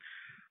 and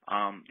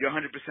you're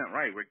 100%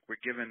 right. We're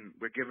given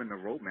the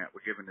roadmap,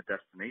 we're given the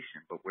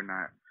destination, but we're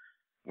not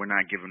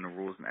given the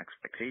rules and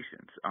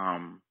expectations.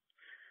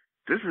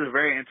 This is a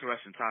very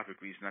interesting topic,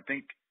 Reese, and I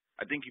think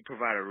you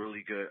provide a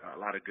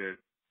lot of good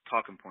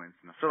talking points,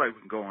 and I feel like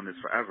we can go on this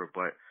forever.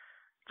 But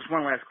just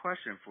one last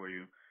question for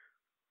you: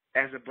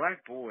 as a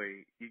black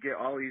boy, you get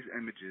all these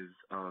images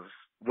of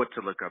what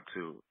to look up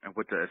to and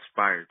what to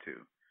aspire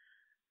to.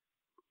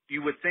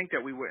 You would think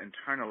that we would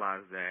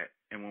internalize that,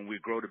 and when we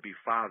grow to be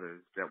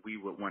fathers, that we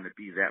would want to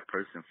be that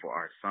person for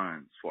our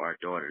sons, for our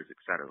daughters,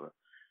 etc.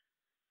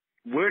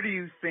 Where do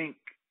you think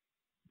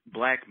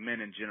black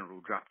men in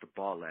general drop the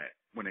ball at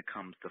when it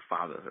comes to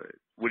fatherhood?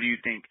 What do you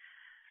think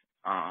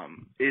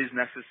is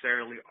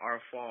necessarily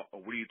our fault, or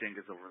what do you think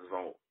is a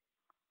result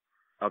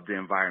of the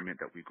environment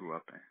that we grew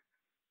up in?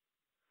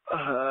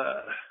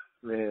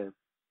 Man,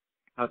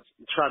 I'll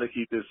try to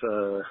keep this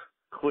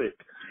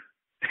quick.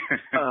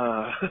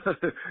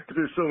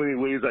 There's so many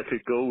ways I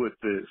could go with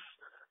this.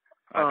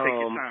 Take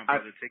your time,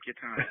 brother. Take your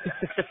time.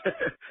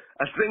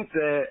 I think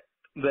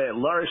that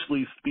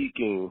largely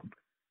speaking,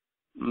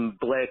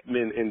 black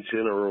men in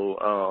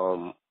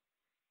general,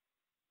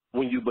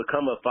 when you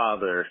become a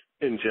father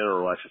in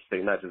general, I should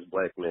say, not just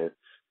black men,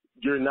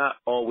 you're not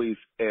always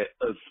at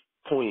a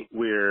point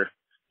where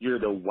you're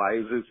the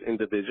wisest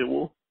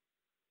individual.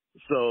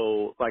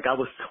 So, like, I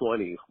was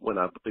 20 when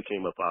I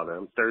became a father.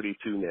 I'm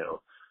 32 now.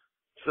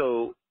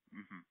 So,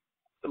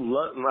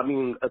 I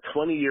mean, a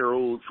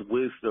 20-year-old's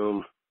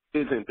wisdom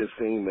isn't the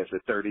same as a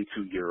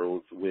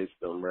 32-year-old's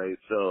wisdom, right?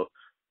 So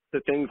the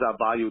things I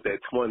valued at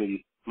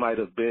 20 might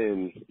have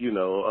been,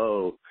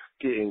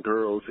 getting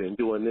girls and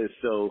doing this.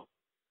 So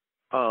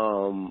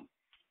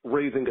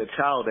raising a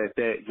child at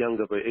that young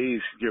of an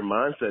age, your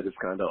mindset is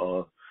kind of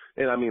off.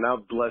 And, I mean,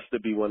 I'm blessed to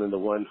be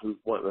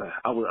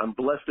I'm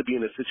blessed to be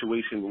in a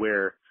situation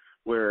where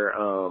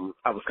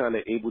I was kind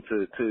of able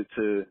to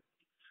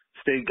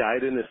stay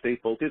guided and stay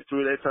focused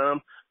through that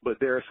time. But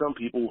there are some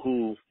people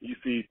who you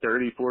see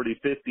 30, 40,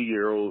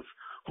 50-year-olds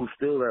who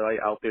still are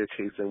like out there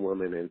chasing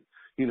women and,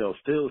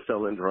 still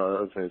selling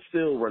drugs and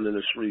still running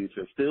the streets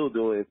and still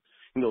doing,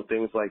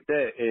 things like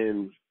that.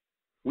 And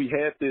we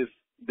have this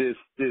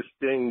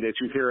thing that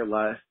you hear a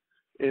lot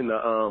in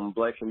the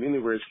black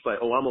community where it's just like,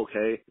 oh, I'm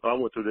okay. Oh, I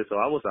went through this. Oh,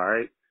 I was all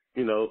right.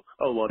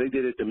 Oh, well, they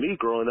did it to me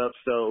growing up.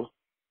 So,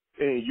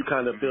 and you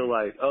kind of feel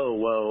like, oh,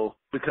 well,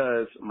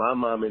 because my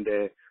mom and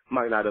dad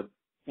might not have,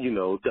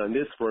 done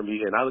this for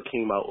me and I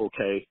came out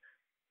okay,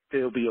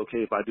 it'll be okay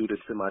if I do this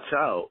to my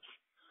child.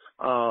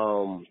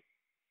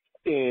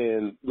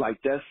 And like,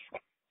 that's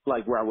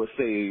like where I would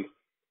say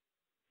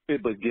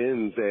it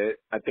begins at.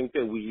 I think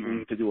that we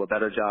need to do a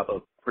better job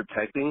of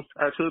protecting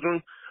our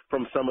children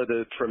from some of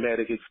the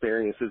traumatic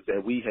experiences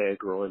that we had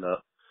growing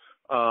up.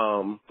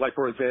 Like,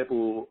 for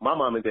example, my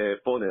mom and dad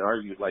fought and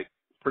argued like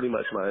pretty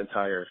much my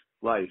entire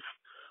life.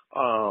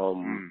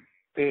 And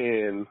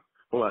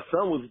when my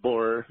son was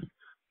born,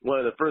 one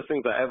of the first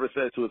things I ever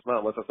said to his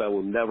mom was, I said, I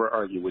will never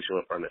argue with you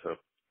in front of him.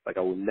 Like,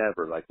 I will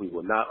never, like, we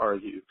will not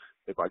argue.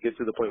 If I get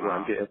to the point where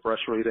I'm getting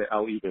frustrated,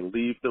 I'll even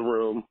leave the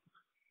room.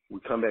 We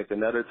come back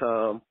another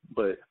time,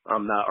 but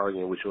I'm not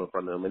arguing with you in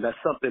front of him. And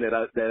that's something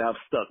that I've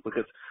stuck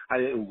because I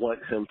didn't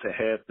want him to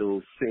have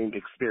those same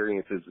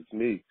experiences as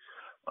me.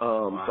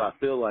 So I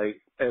feel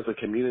like as a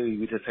community,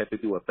 we just have to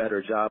do a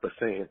better job of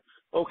saying,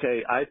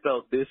 okay, I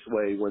felt this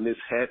way when this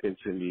happened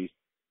to me,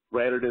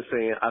 rather than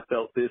saying I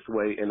felt this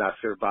way and I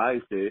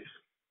survived it.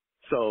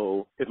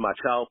 So if my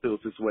child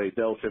feels this way,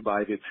 they'll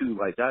survive it too,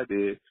 like I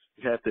did.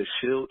 You have to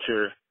shield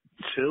your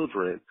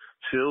children,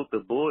 shield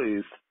the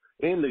boys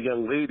and the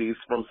young ladies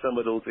from some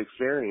of those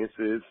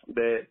experiences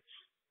that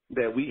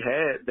we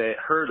had that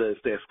hurt us,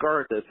 that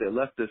scarred us, that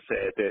left us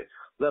sad, that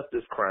left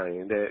us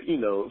crying, that,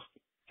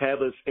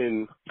 have us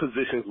in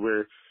positions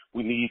where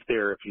we need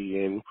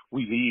therapy and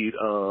we need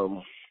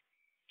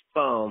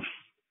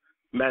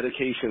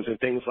medications and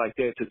things like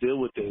that to deal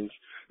with things.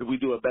 If we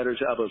do a better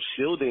job of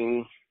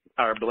shielding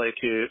our black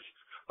kids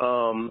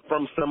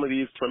from some of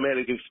these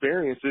traumatic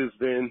experiences,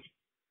 then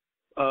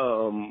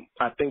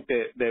I think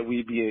that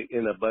we'd be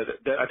in a better.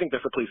 I think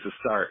that's a place to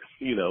start,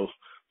 to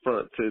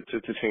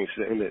change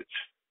the image.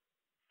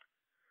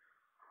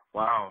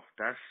 Wow,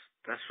 that's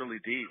really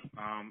deep.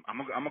 I'm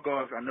gonna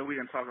go. I know we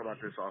can talk about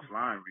this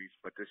offline, Reese,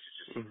 but this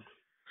is just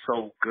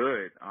so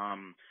good.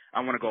 I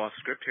want to go off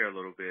script here a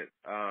little bit.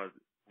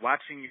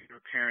 Watching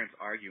your parents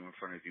argue in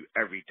front of you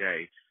every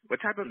day,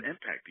 what type of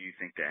impact do you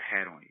think that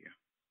had on you?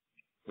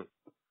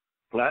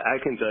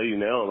 I can tell you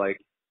now, like,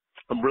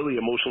 I'm really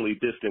emotionally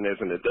distant as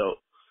an adult,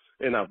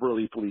 and I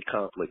really flee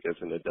conflict as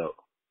an adult.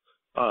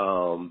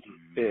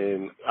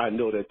 And I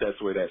know that that's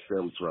where that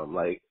stems from.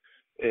 Like,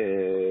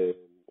 And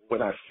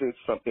when I sense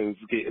something's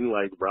getting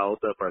like riled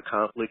up or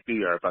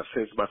conflicty, or if I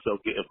sense myself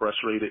getting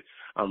frustrated,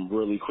 I'm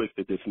really quick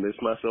to dismiss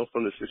myself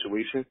from the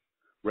situation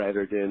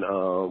rather than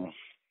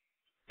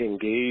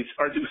engage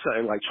or do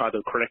something like try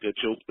to crack a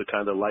joke to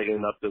kind of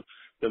lighten up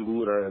the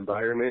mood or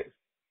environment.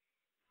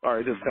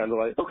 Or just kind of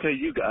like, okay,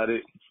 you got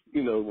it,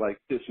 like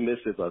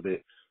dismissive of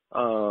it.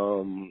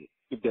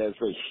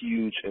 That's a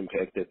huge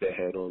impact that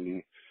had on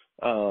me.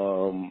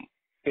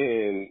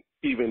 And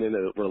even in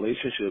a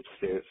relationship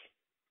sense,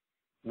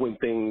 when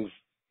things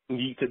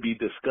need to be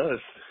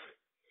discussed,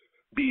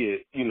 be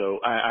it,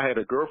 I had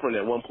a girlfriend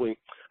at one point,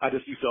 I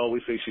just used to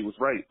always say she was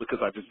right because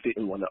I just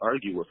didn't want to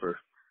argue with her.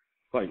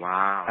 Like,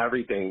 wow.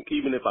 Everything,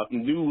 even if I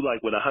knew,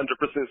 like, with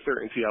 100%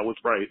 certainty I was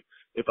right,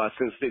 if I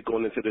sensed it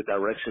going into the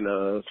direction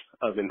of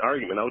an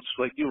argument, I was just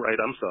like, you're right,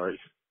 I'm sorry,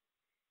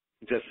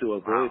 just to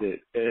avoid it.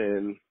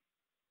 And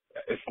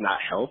it's not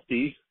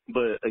healthy,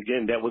 but,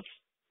 again, that was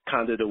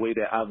kind of the way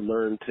that I've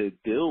learned to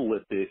deal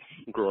with it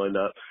growing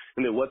up.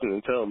 And it wasn't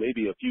until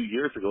maybe a few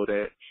years ago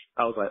that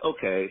I was like,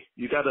 okay,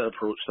 you got to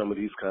approach some of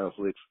these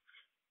conflicts.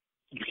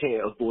 You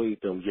can't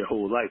avoid them your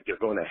whole life. They're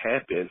going to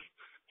happen.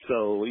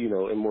 So,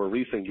 in more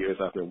recent years,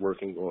 I've been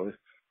working on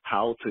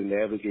how to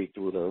navigate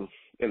through them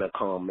in a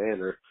calm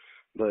manner.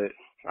 But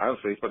I would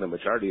say for the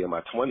majority of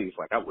my 20s,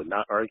 like, I would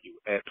not argue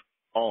at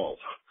all.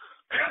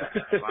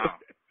 Wow.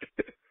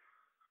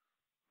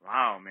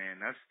 Wow, man,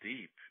 that's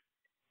deep.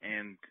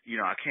 And,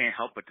 I can't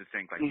help but to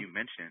think, like you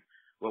mentioned,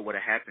 what would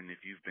have happened if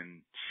you've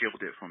been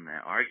shielded from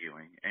that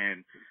arguing?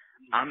 And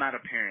I'm not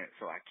a parent,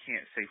 so I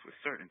can't say for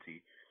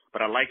certainty, but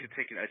I like to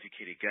take an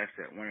educated guess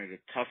that one of the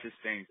toughest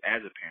things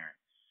as a parent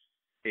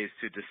is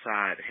to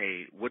decide,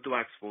 hey, what do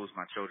I expose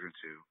my children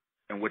to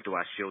and what do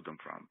I shield them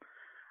from?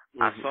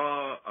 I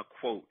saw a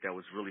quote that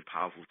was really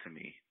powerful to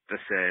me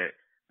that said,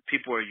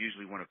 people are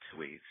usually one of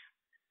two ways.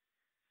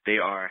 They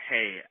are,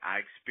 hey,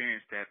 I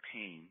experienced that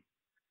pain.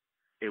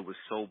 It was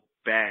so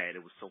bad.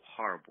 It was so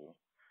horrible.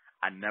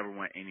 I never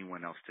want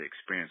anyone else to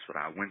experience what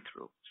I went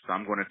through. So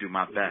I'm going to do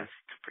my best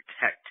to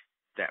protect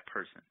that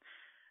person.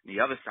 And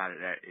the other side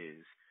of that is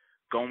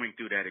going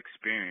through that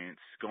experience,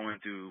 going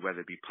through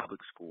whether it be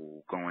public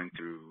school, going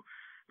through,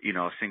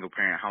 a single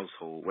parent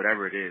household,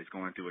 whatever it is,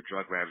 going through a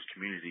drug ravaged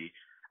community,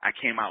 I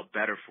came out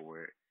better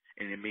for it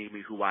and it made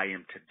me who I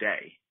am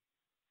today.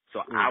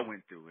 So I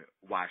went through it.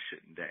 Why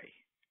shouldn't they?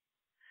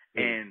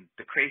 And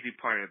the crazy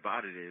part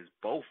about it is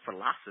both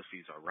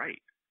philosophies are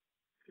right.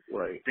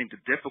 Right. I think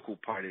the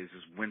difficult part is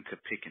when to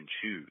pick and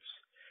choose.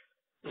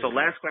 So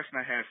last question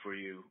I had for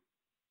you,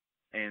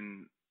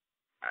 and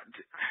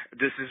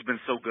this has been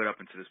so good up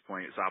until this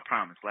point, so I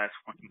promise, last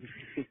one.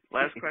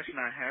 Last question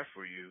I have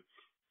for you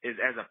is,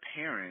 as a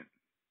parent,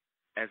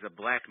 as a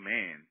black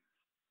man,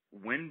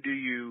 when do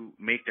you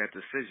make that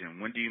decision?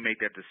 When do you make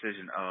that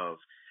decision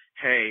of,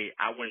 hey,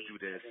 I went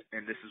through this,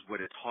 and this is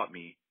what it taught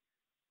me,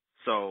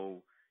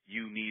 so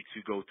you need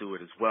to go through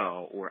it as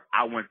well, or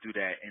I went through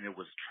that, and it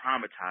was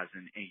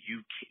traumatizing, and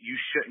you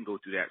shouldn't go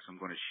through that, so I'm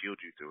going to shield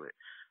you through it.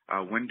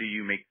 When do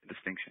you make the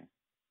distinction?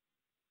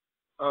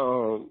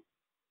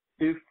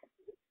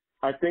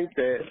 I think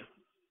that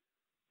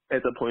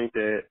at the point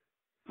that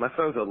my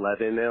son's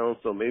 11 now,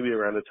 so maybe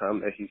around the time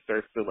that he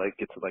starts to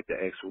get to the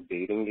actual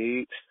dating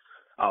age,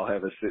 I'll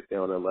have a sit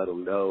down and let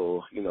him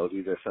know,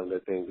 these are some of the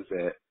things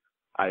that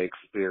I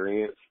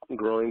experienced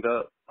growing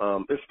up.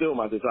 It's still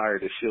my desire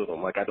to shield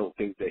him. I don't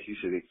think that he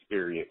should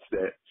experience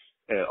that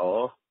at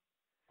all.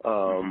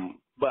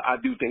 But I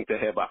do think to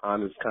have an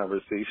honest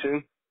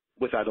conversation,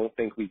 which I don't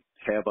think we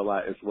have a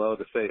lot as well,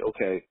 to say,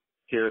 okay,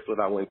 here's what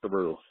I went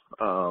through.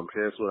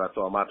 Here's what I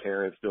saw my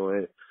parents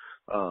doing.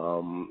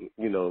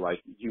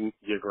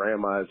 Your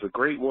grandma is a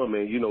great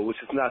woman,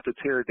 which is not to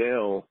tear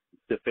down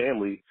the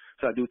family.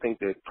 So I do think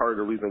that part of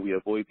the reason we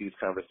avoid these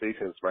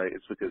conversations, right,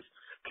 is because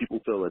people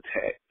feel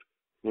attacked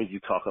when you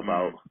talk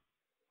about,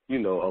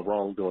 a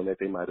wrongdoing that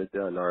they might have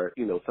done or,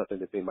 something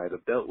that they might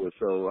have dealt with.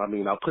 So,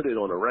 I'll put it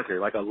on the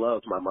record. I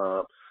love my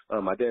mom.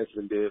 My dad's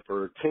been dead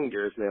for 10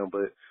 years now,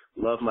 but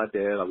love my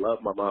dad. I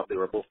love my mom. They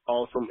were both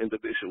awesome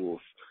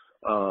individuals.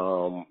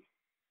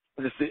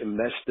 Just didn't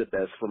mesh the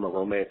best from a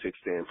romantic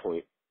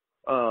standpoint.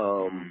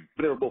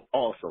 But they were both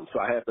awesome. So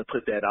I have to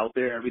put that out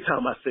there every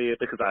time I say it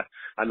because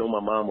I know my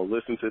mom will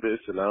listen to this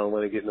and I don't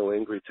want to get no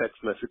angry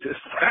text messages.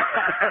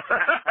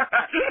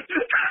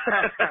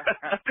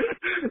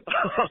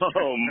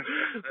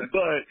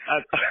 But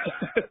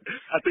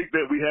I think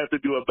that we have to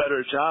do a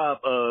better job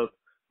of,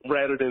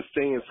 rather than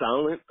staying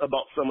silent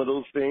about some of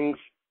those things,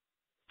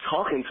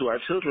 talking to our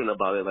children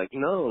about it.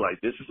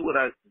 This is what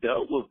I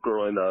dealt with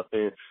growing up,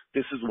 and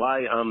this is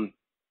why I'm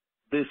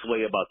this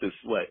way about this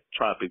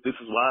topic. This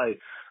is why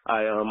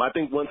I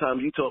think one time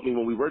you told me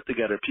when we worked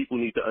together, people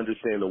need to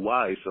understand the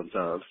why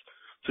sometimes.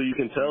 So you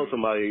can tell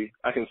somebody,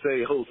 I can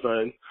say, oh,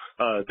 son,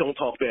 don't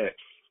talk back.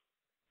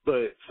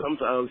 But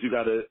sometimes you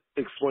got to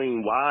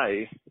explain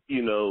why,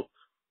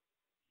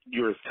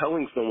 you're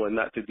telling someone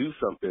not to do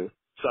something.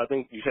 So I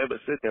think you have a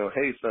sit down,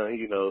 hey, son,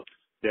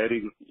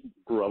 Daddy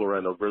grew up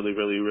around a really,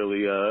 really,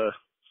 really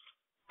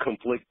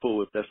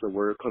conflictful, if that's the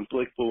word,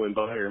 conflictful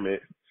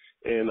environment.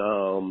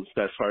 And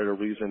that's part of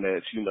the reason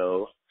that, you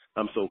know,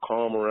 I'm so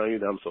calm around you,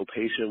 that I'm so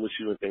patient with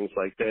you and things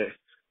like that.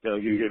 You know,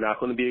 you're not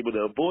going to be able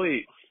to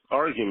avoid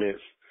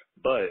arguments,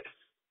 but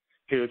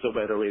here's a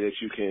better way that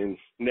you can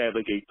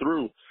navigate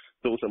through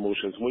those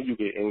emotions when you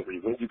get angry,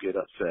 when you get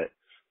upset.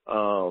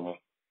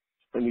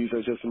 And these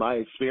are just my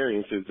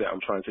experiences that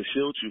I'm trying to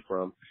shield you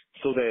from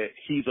so that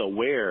he's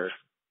aware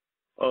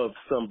of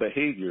some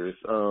behaviors.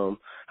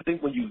 I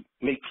think when you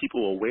make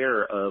people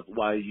aware of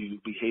why you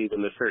behave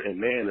in a certain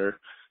manner,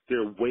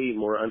 they're way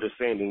more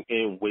understanding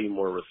and way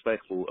more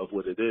respectful of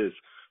what it is.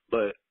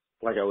 But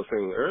like I was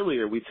saying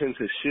earlier, we tend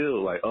to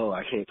shield like, oh,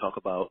 I can't talk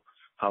about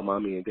how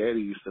mommy and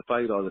daddy used to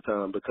fight all the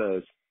time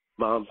because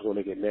mom's going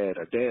to get mad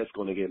or dad's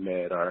going to get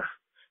mad or,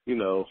 you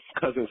know,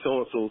 cousin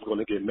so-and-so is going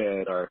to get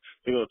mad or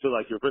you're going to feel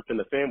like you're ripping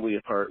the family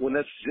apart when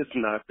that's just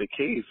not the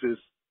case.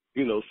 It's,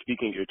 you know,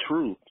 speaking your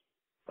truth.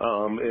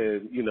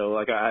 And, you know,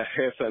 like I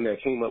had something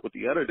that came up with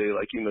the other day,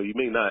 like, you know, you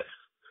may not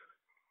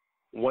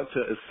want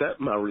to accept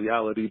my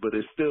reality, but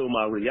it's still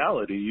my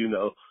reality, you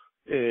know,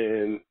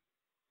 and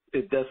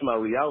if that's my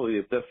reality,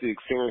 if that's the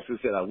experiences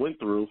that I went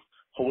through,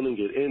 holding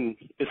it in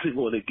isn't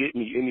going to get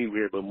me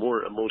anywhere but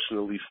more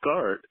emotionally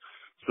scarred.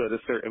 So at a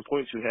certain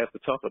point, you have to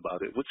talk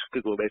about it, which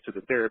could go back to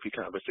the therapy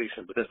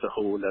conversation, but that's a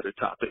whole other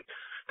topic.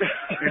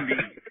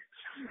 Indeed.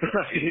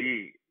 Right.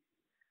 Indeed.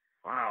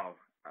 Wow.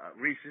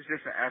 Reese, it's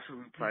just an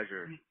absolute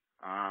pleasure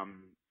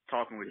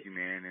talking with you,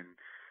 man. And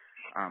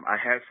I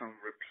had some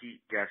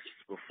repeat guests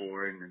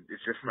before, and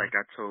it's just like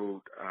I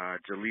told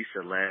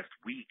Jaleesa last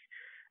week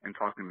and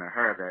talking to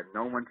her that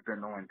no one's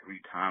been on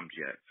 3 times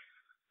yet.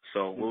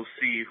 So we'll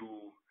see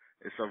who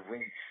 – it's a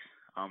race.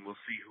 We'll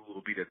see who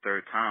will be the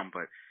 3rd time.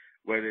 But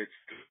whether it's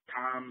 3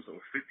 times or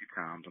 50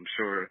 times, I'm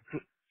sure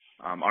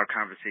our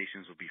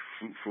conversations will be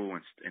fruitful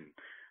and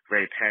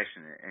very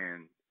passionate.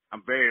 And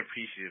I'm very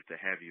appreciative to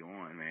have you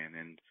on, man.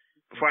 And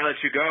before I let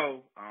you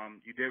go,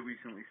 you did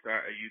recently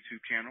start a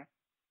YouTube channel.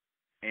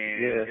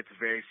 And it's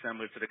very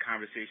similar to the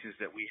conversations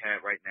that we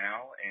had right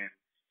now. And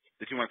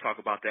did you want to talk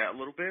about that a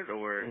little bit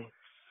or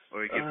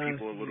give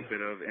people a little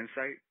bit of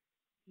insight?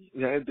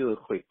 Yeah, I do a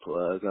quick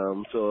plug.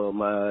 So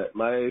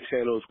my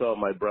channel is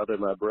called My Brother.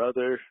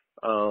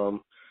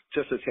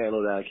 Just a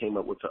channel that I came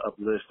up with to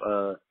uplift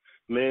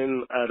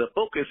men. The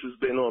focus has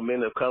been on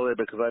men of color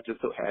because I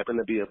just so happen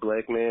to be a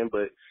black man,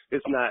 but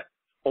it's not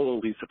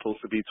only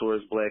supposed to be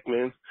towards black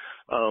men.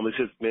 It's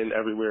just men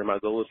everywhere. My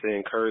goal is to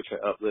encourage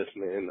and uplift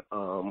men,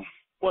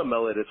 one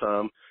male at a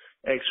time.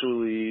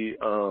 Actually,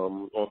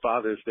 on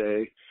Father's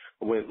Day,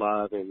 I went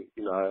live and,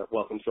 you know, I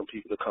welcomed some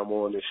people to come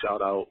on and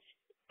shout out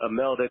a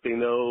male that they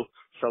know,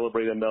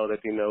 celebrate a male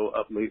that they know,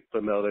 uplift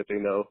a male that they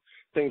know,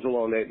 things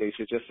along that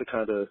nature, just to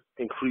kind of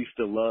increase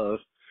the love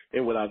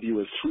and what I view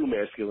as true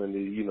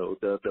masculinity, you know,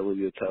 the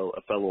ability to tell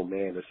a fellow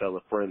man, to tell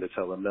a friend, to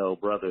tell a male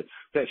brother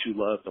that you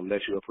love them,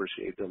 that you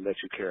appreciate them, that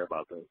you care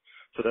about them.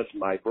 So that's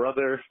my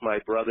brother,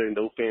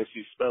 no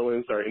fancy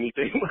spellings or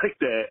anything like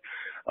that.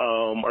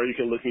 Or you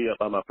can look me up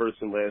by my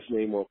first and last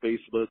name on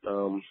Facebook.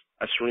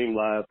 I stream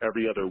live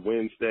every other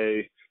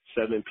Wednesday,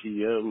 7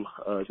 p.m.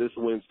 This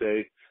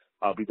Wednesday,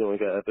 I'll be doing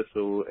an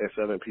episode at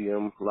 7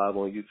 p.m. live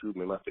on YouTube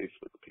and my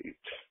Facebook page.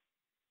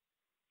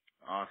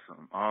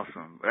 Awesome.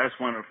 That's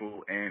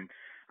wonderful. And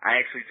I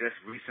actually just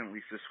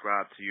recently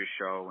subscribed to your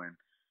show, and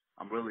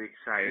I'm really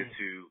excited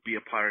to be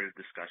a part of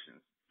the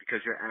discussions because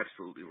you're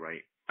absolutely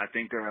right. I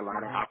think there are a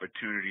lot of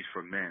opportunities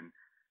for men,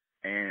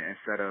 and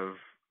instead of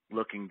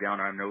looking down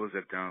our nose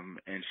at them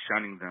and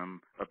shunning them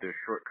of their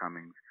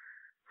shortcomings,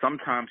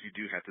 sometimes you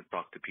do have to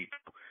talk to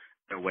people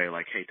in a way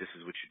like, hey, this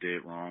is what you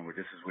did wrong, or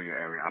this is where your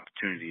area of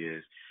opportunity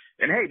is,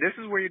 and hey, this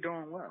is where you're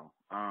doing well.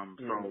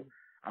 So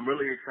I'm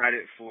really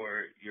excited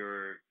for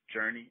your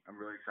journey. I'm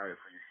really excited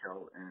for your show,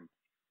 and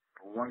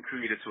from one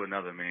creator to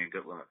another, man,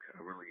 good luck.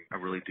 I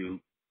really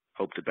do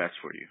hope the best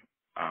for you.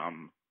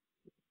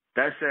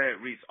 That said,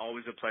 Reese,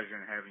 always a pleasure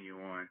in having you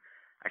on.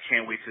 I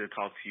can't wait to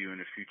talk to you in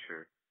the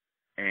future.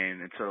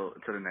 And until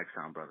the next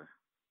time, brother.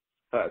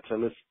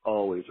 Tim, it's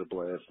always a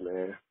blast,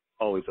 man.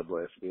 Always a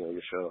blast to be on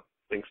your show.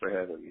 Thanks for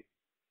having me.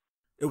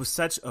 It was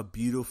such a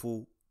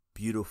beautiful,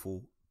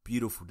 beautiful,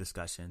 beautiful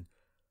discussion.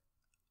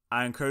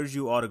 I encourage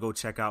you all to go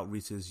check out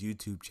Reese's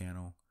YouTube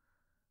channel.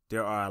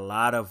 There are a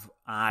lot of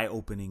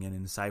eye-opening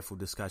and insightful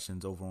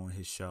discussions over on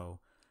his show.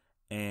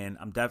 And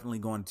I'm definitely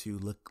going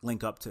to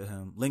link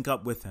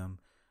up with him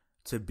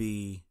to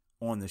be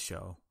on the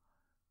show,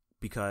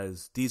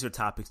 because these are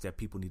topics that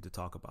people need to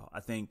talk about. I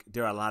think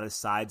there are a lot of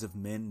sides of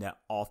men that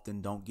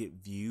often don't get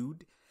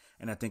viewed.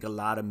 And I think a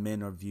lot of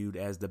men are viewed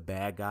as the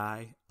bad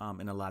guy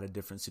in a lot of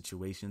different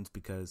situations,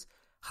 because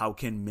how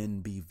can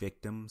men be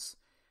victims?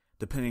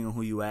 Depending on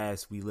who you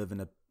ask, we live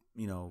in a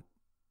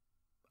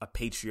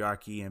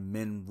patriarchy and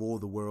men rule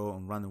the world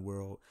and run the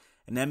world.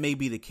 And that may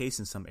be the case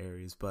in some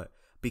areas, but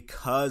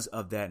because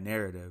of that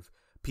narrative,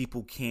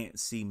 people can't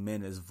see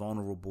men as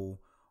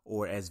vulnerable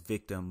or as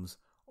victims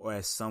or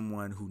as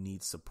someone who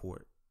needs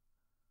support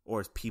or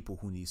as people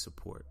who need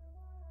support.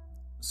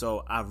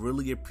 So I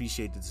really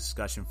appreciate the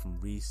discussion from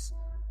Reese.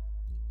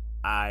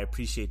 I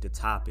appreciate the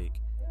topic.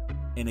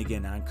 And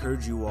again, I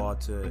encourage you all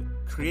to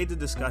create the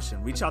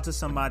discussion. Reach out to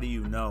somebody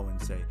you know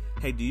and say,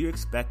 hey, do you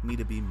expect me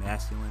to be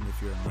masculine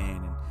if you're a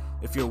man? And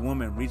if you're a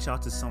woman, reach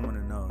out to someone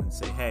to know and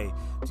say, hey,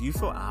 do you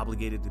feel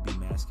obligated to be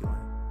masculine?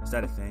 Is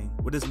that a thing?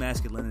 What does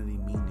masculinity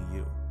mean to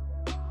you?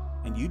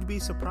 And you'd be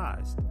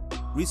surprised.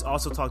 Reese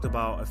also talked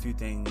about a few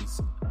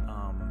things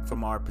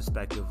from our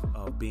perspective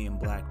of being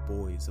black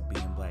boys, of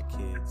being black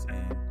kids.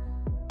 And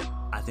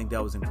I think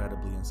that was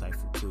incredibly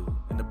insightful too.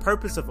 And the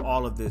purpose of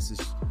all of this is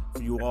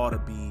for you all to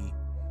be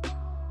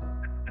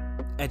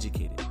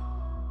educated,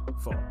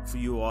 for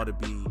you all to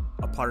be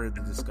a part of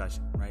the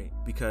discussion, right?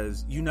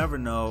 Because you never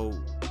know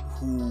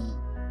who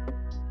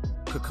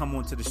could come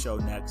onto the show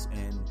next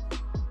and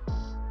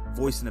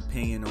voice an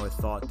opinion or a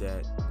thought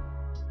that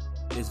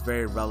is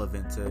very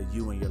relevant to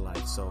you and your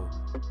life. So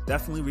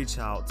definitely reach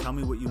out. Tell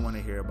me what you want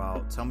to hear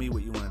about. Tell me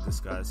what you want to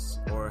discuss.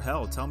 Or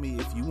hell, tell me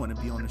if you want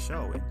to be on the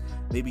show. And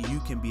maybe you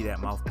can be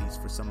that mouthpiece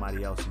for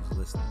somebody else who's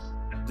listening.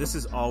 This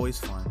is always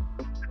fun.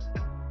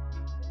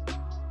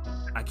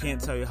 I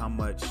can't tell you how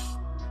much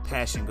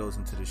passion goes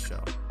into the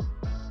show.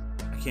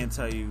 I can't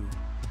tell you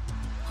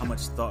how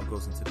much thought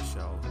goes into the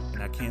show.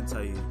 And I can't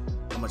tell you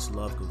how much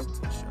love goes into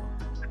the show.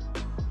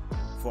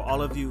 For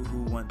all of you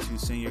who want to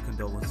send your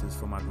condolences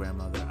for my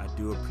grandmother, I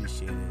do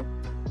appreciate it.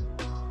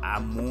 I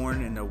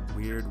mourn in a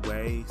weird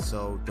way,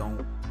 so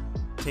don't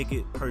take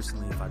it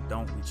personally if I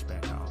don't reach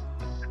back out.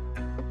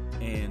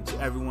 And to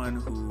everyone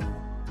who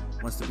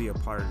wants to be a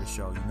part of the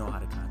show, you know how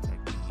to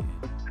contact me.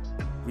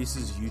 And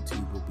Reese's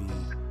YouTube will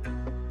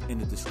be in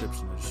the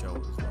description of the show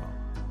as well.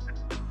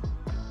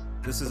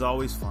 This is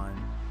always fun.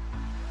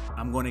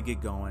 I'm going to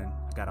get going.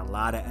 I got a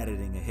lot of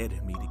editing ahead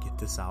of me to get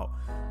this out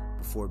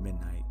before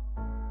midnight.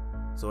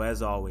 So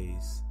as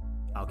always,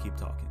 I'll keep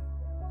talking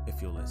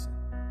if you'll listen.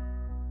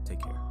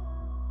 Take care.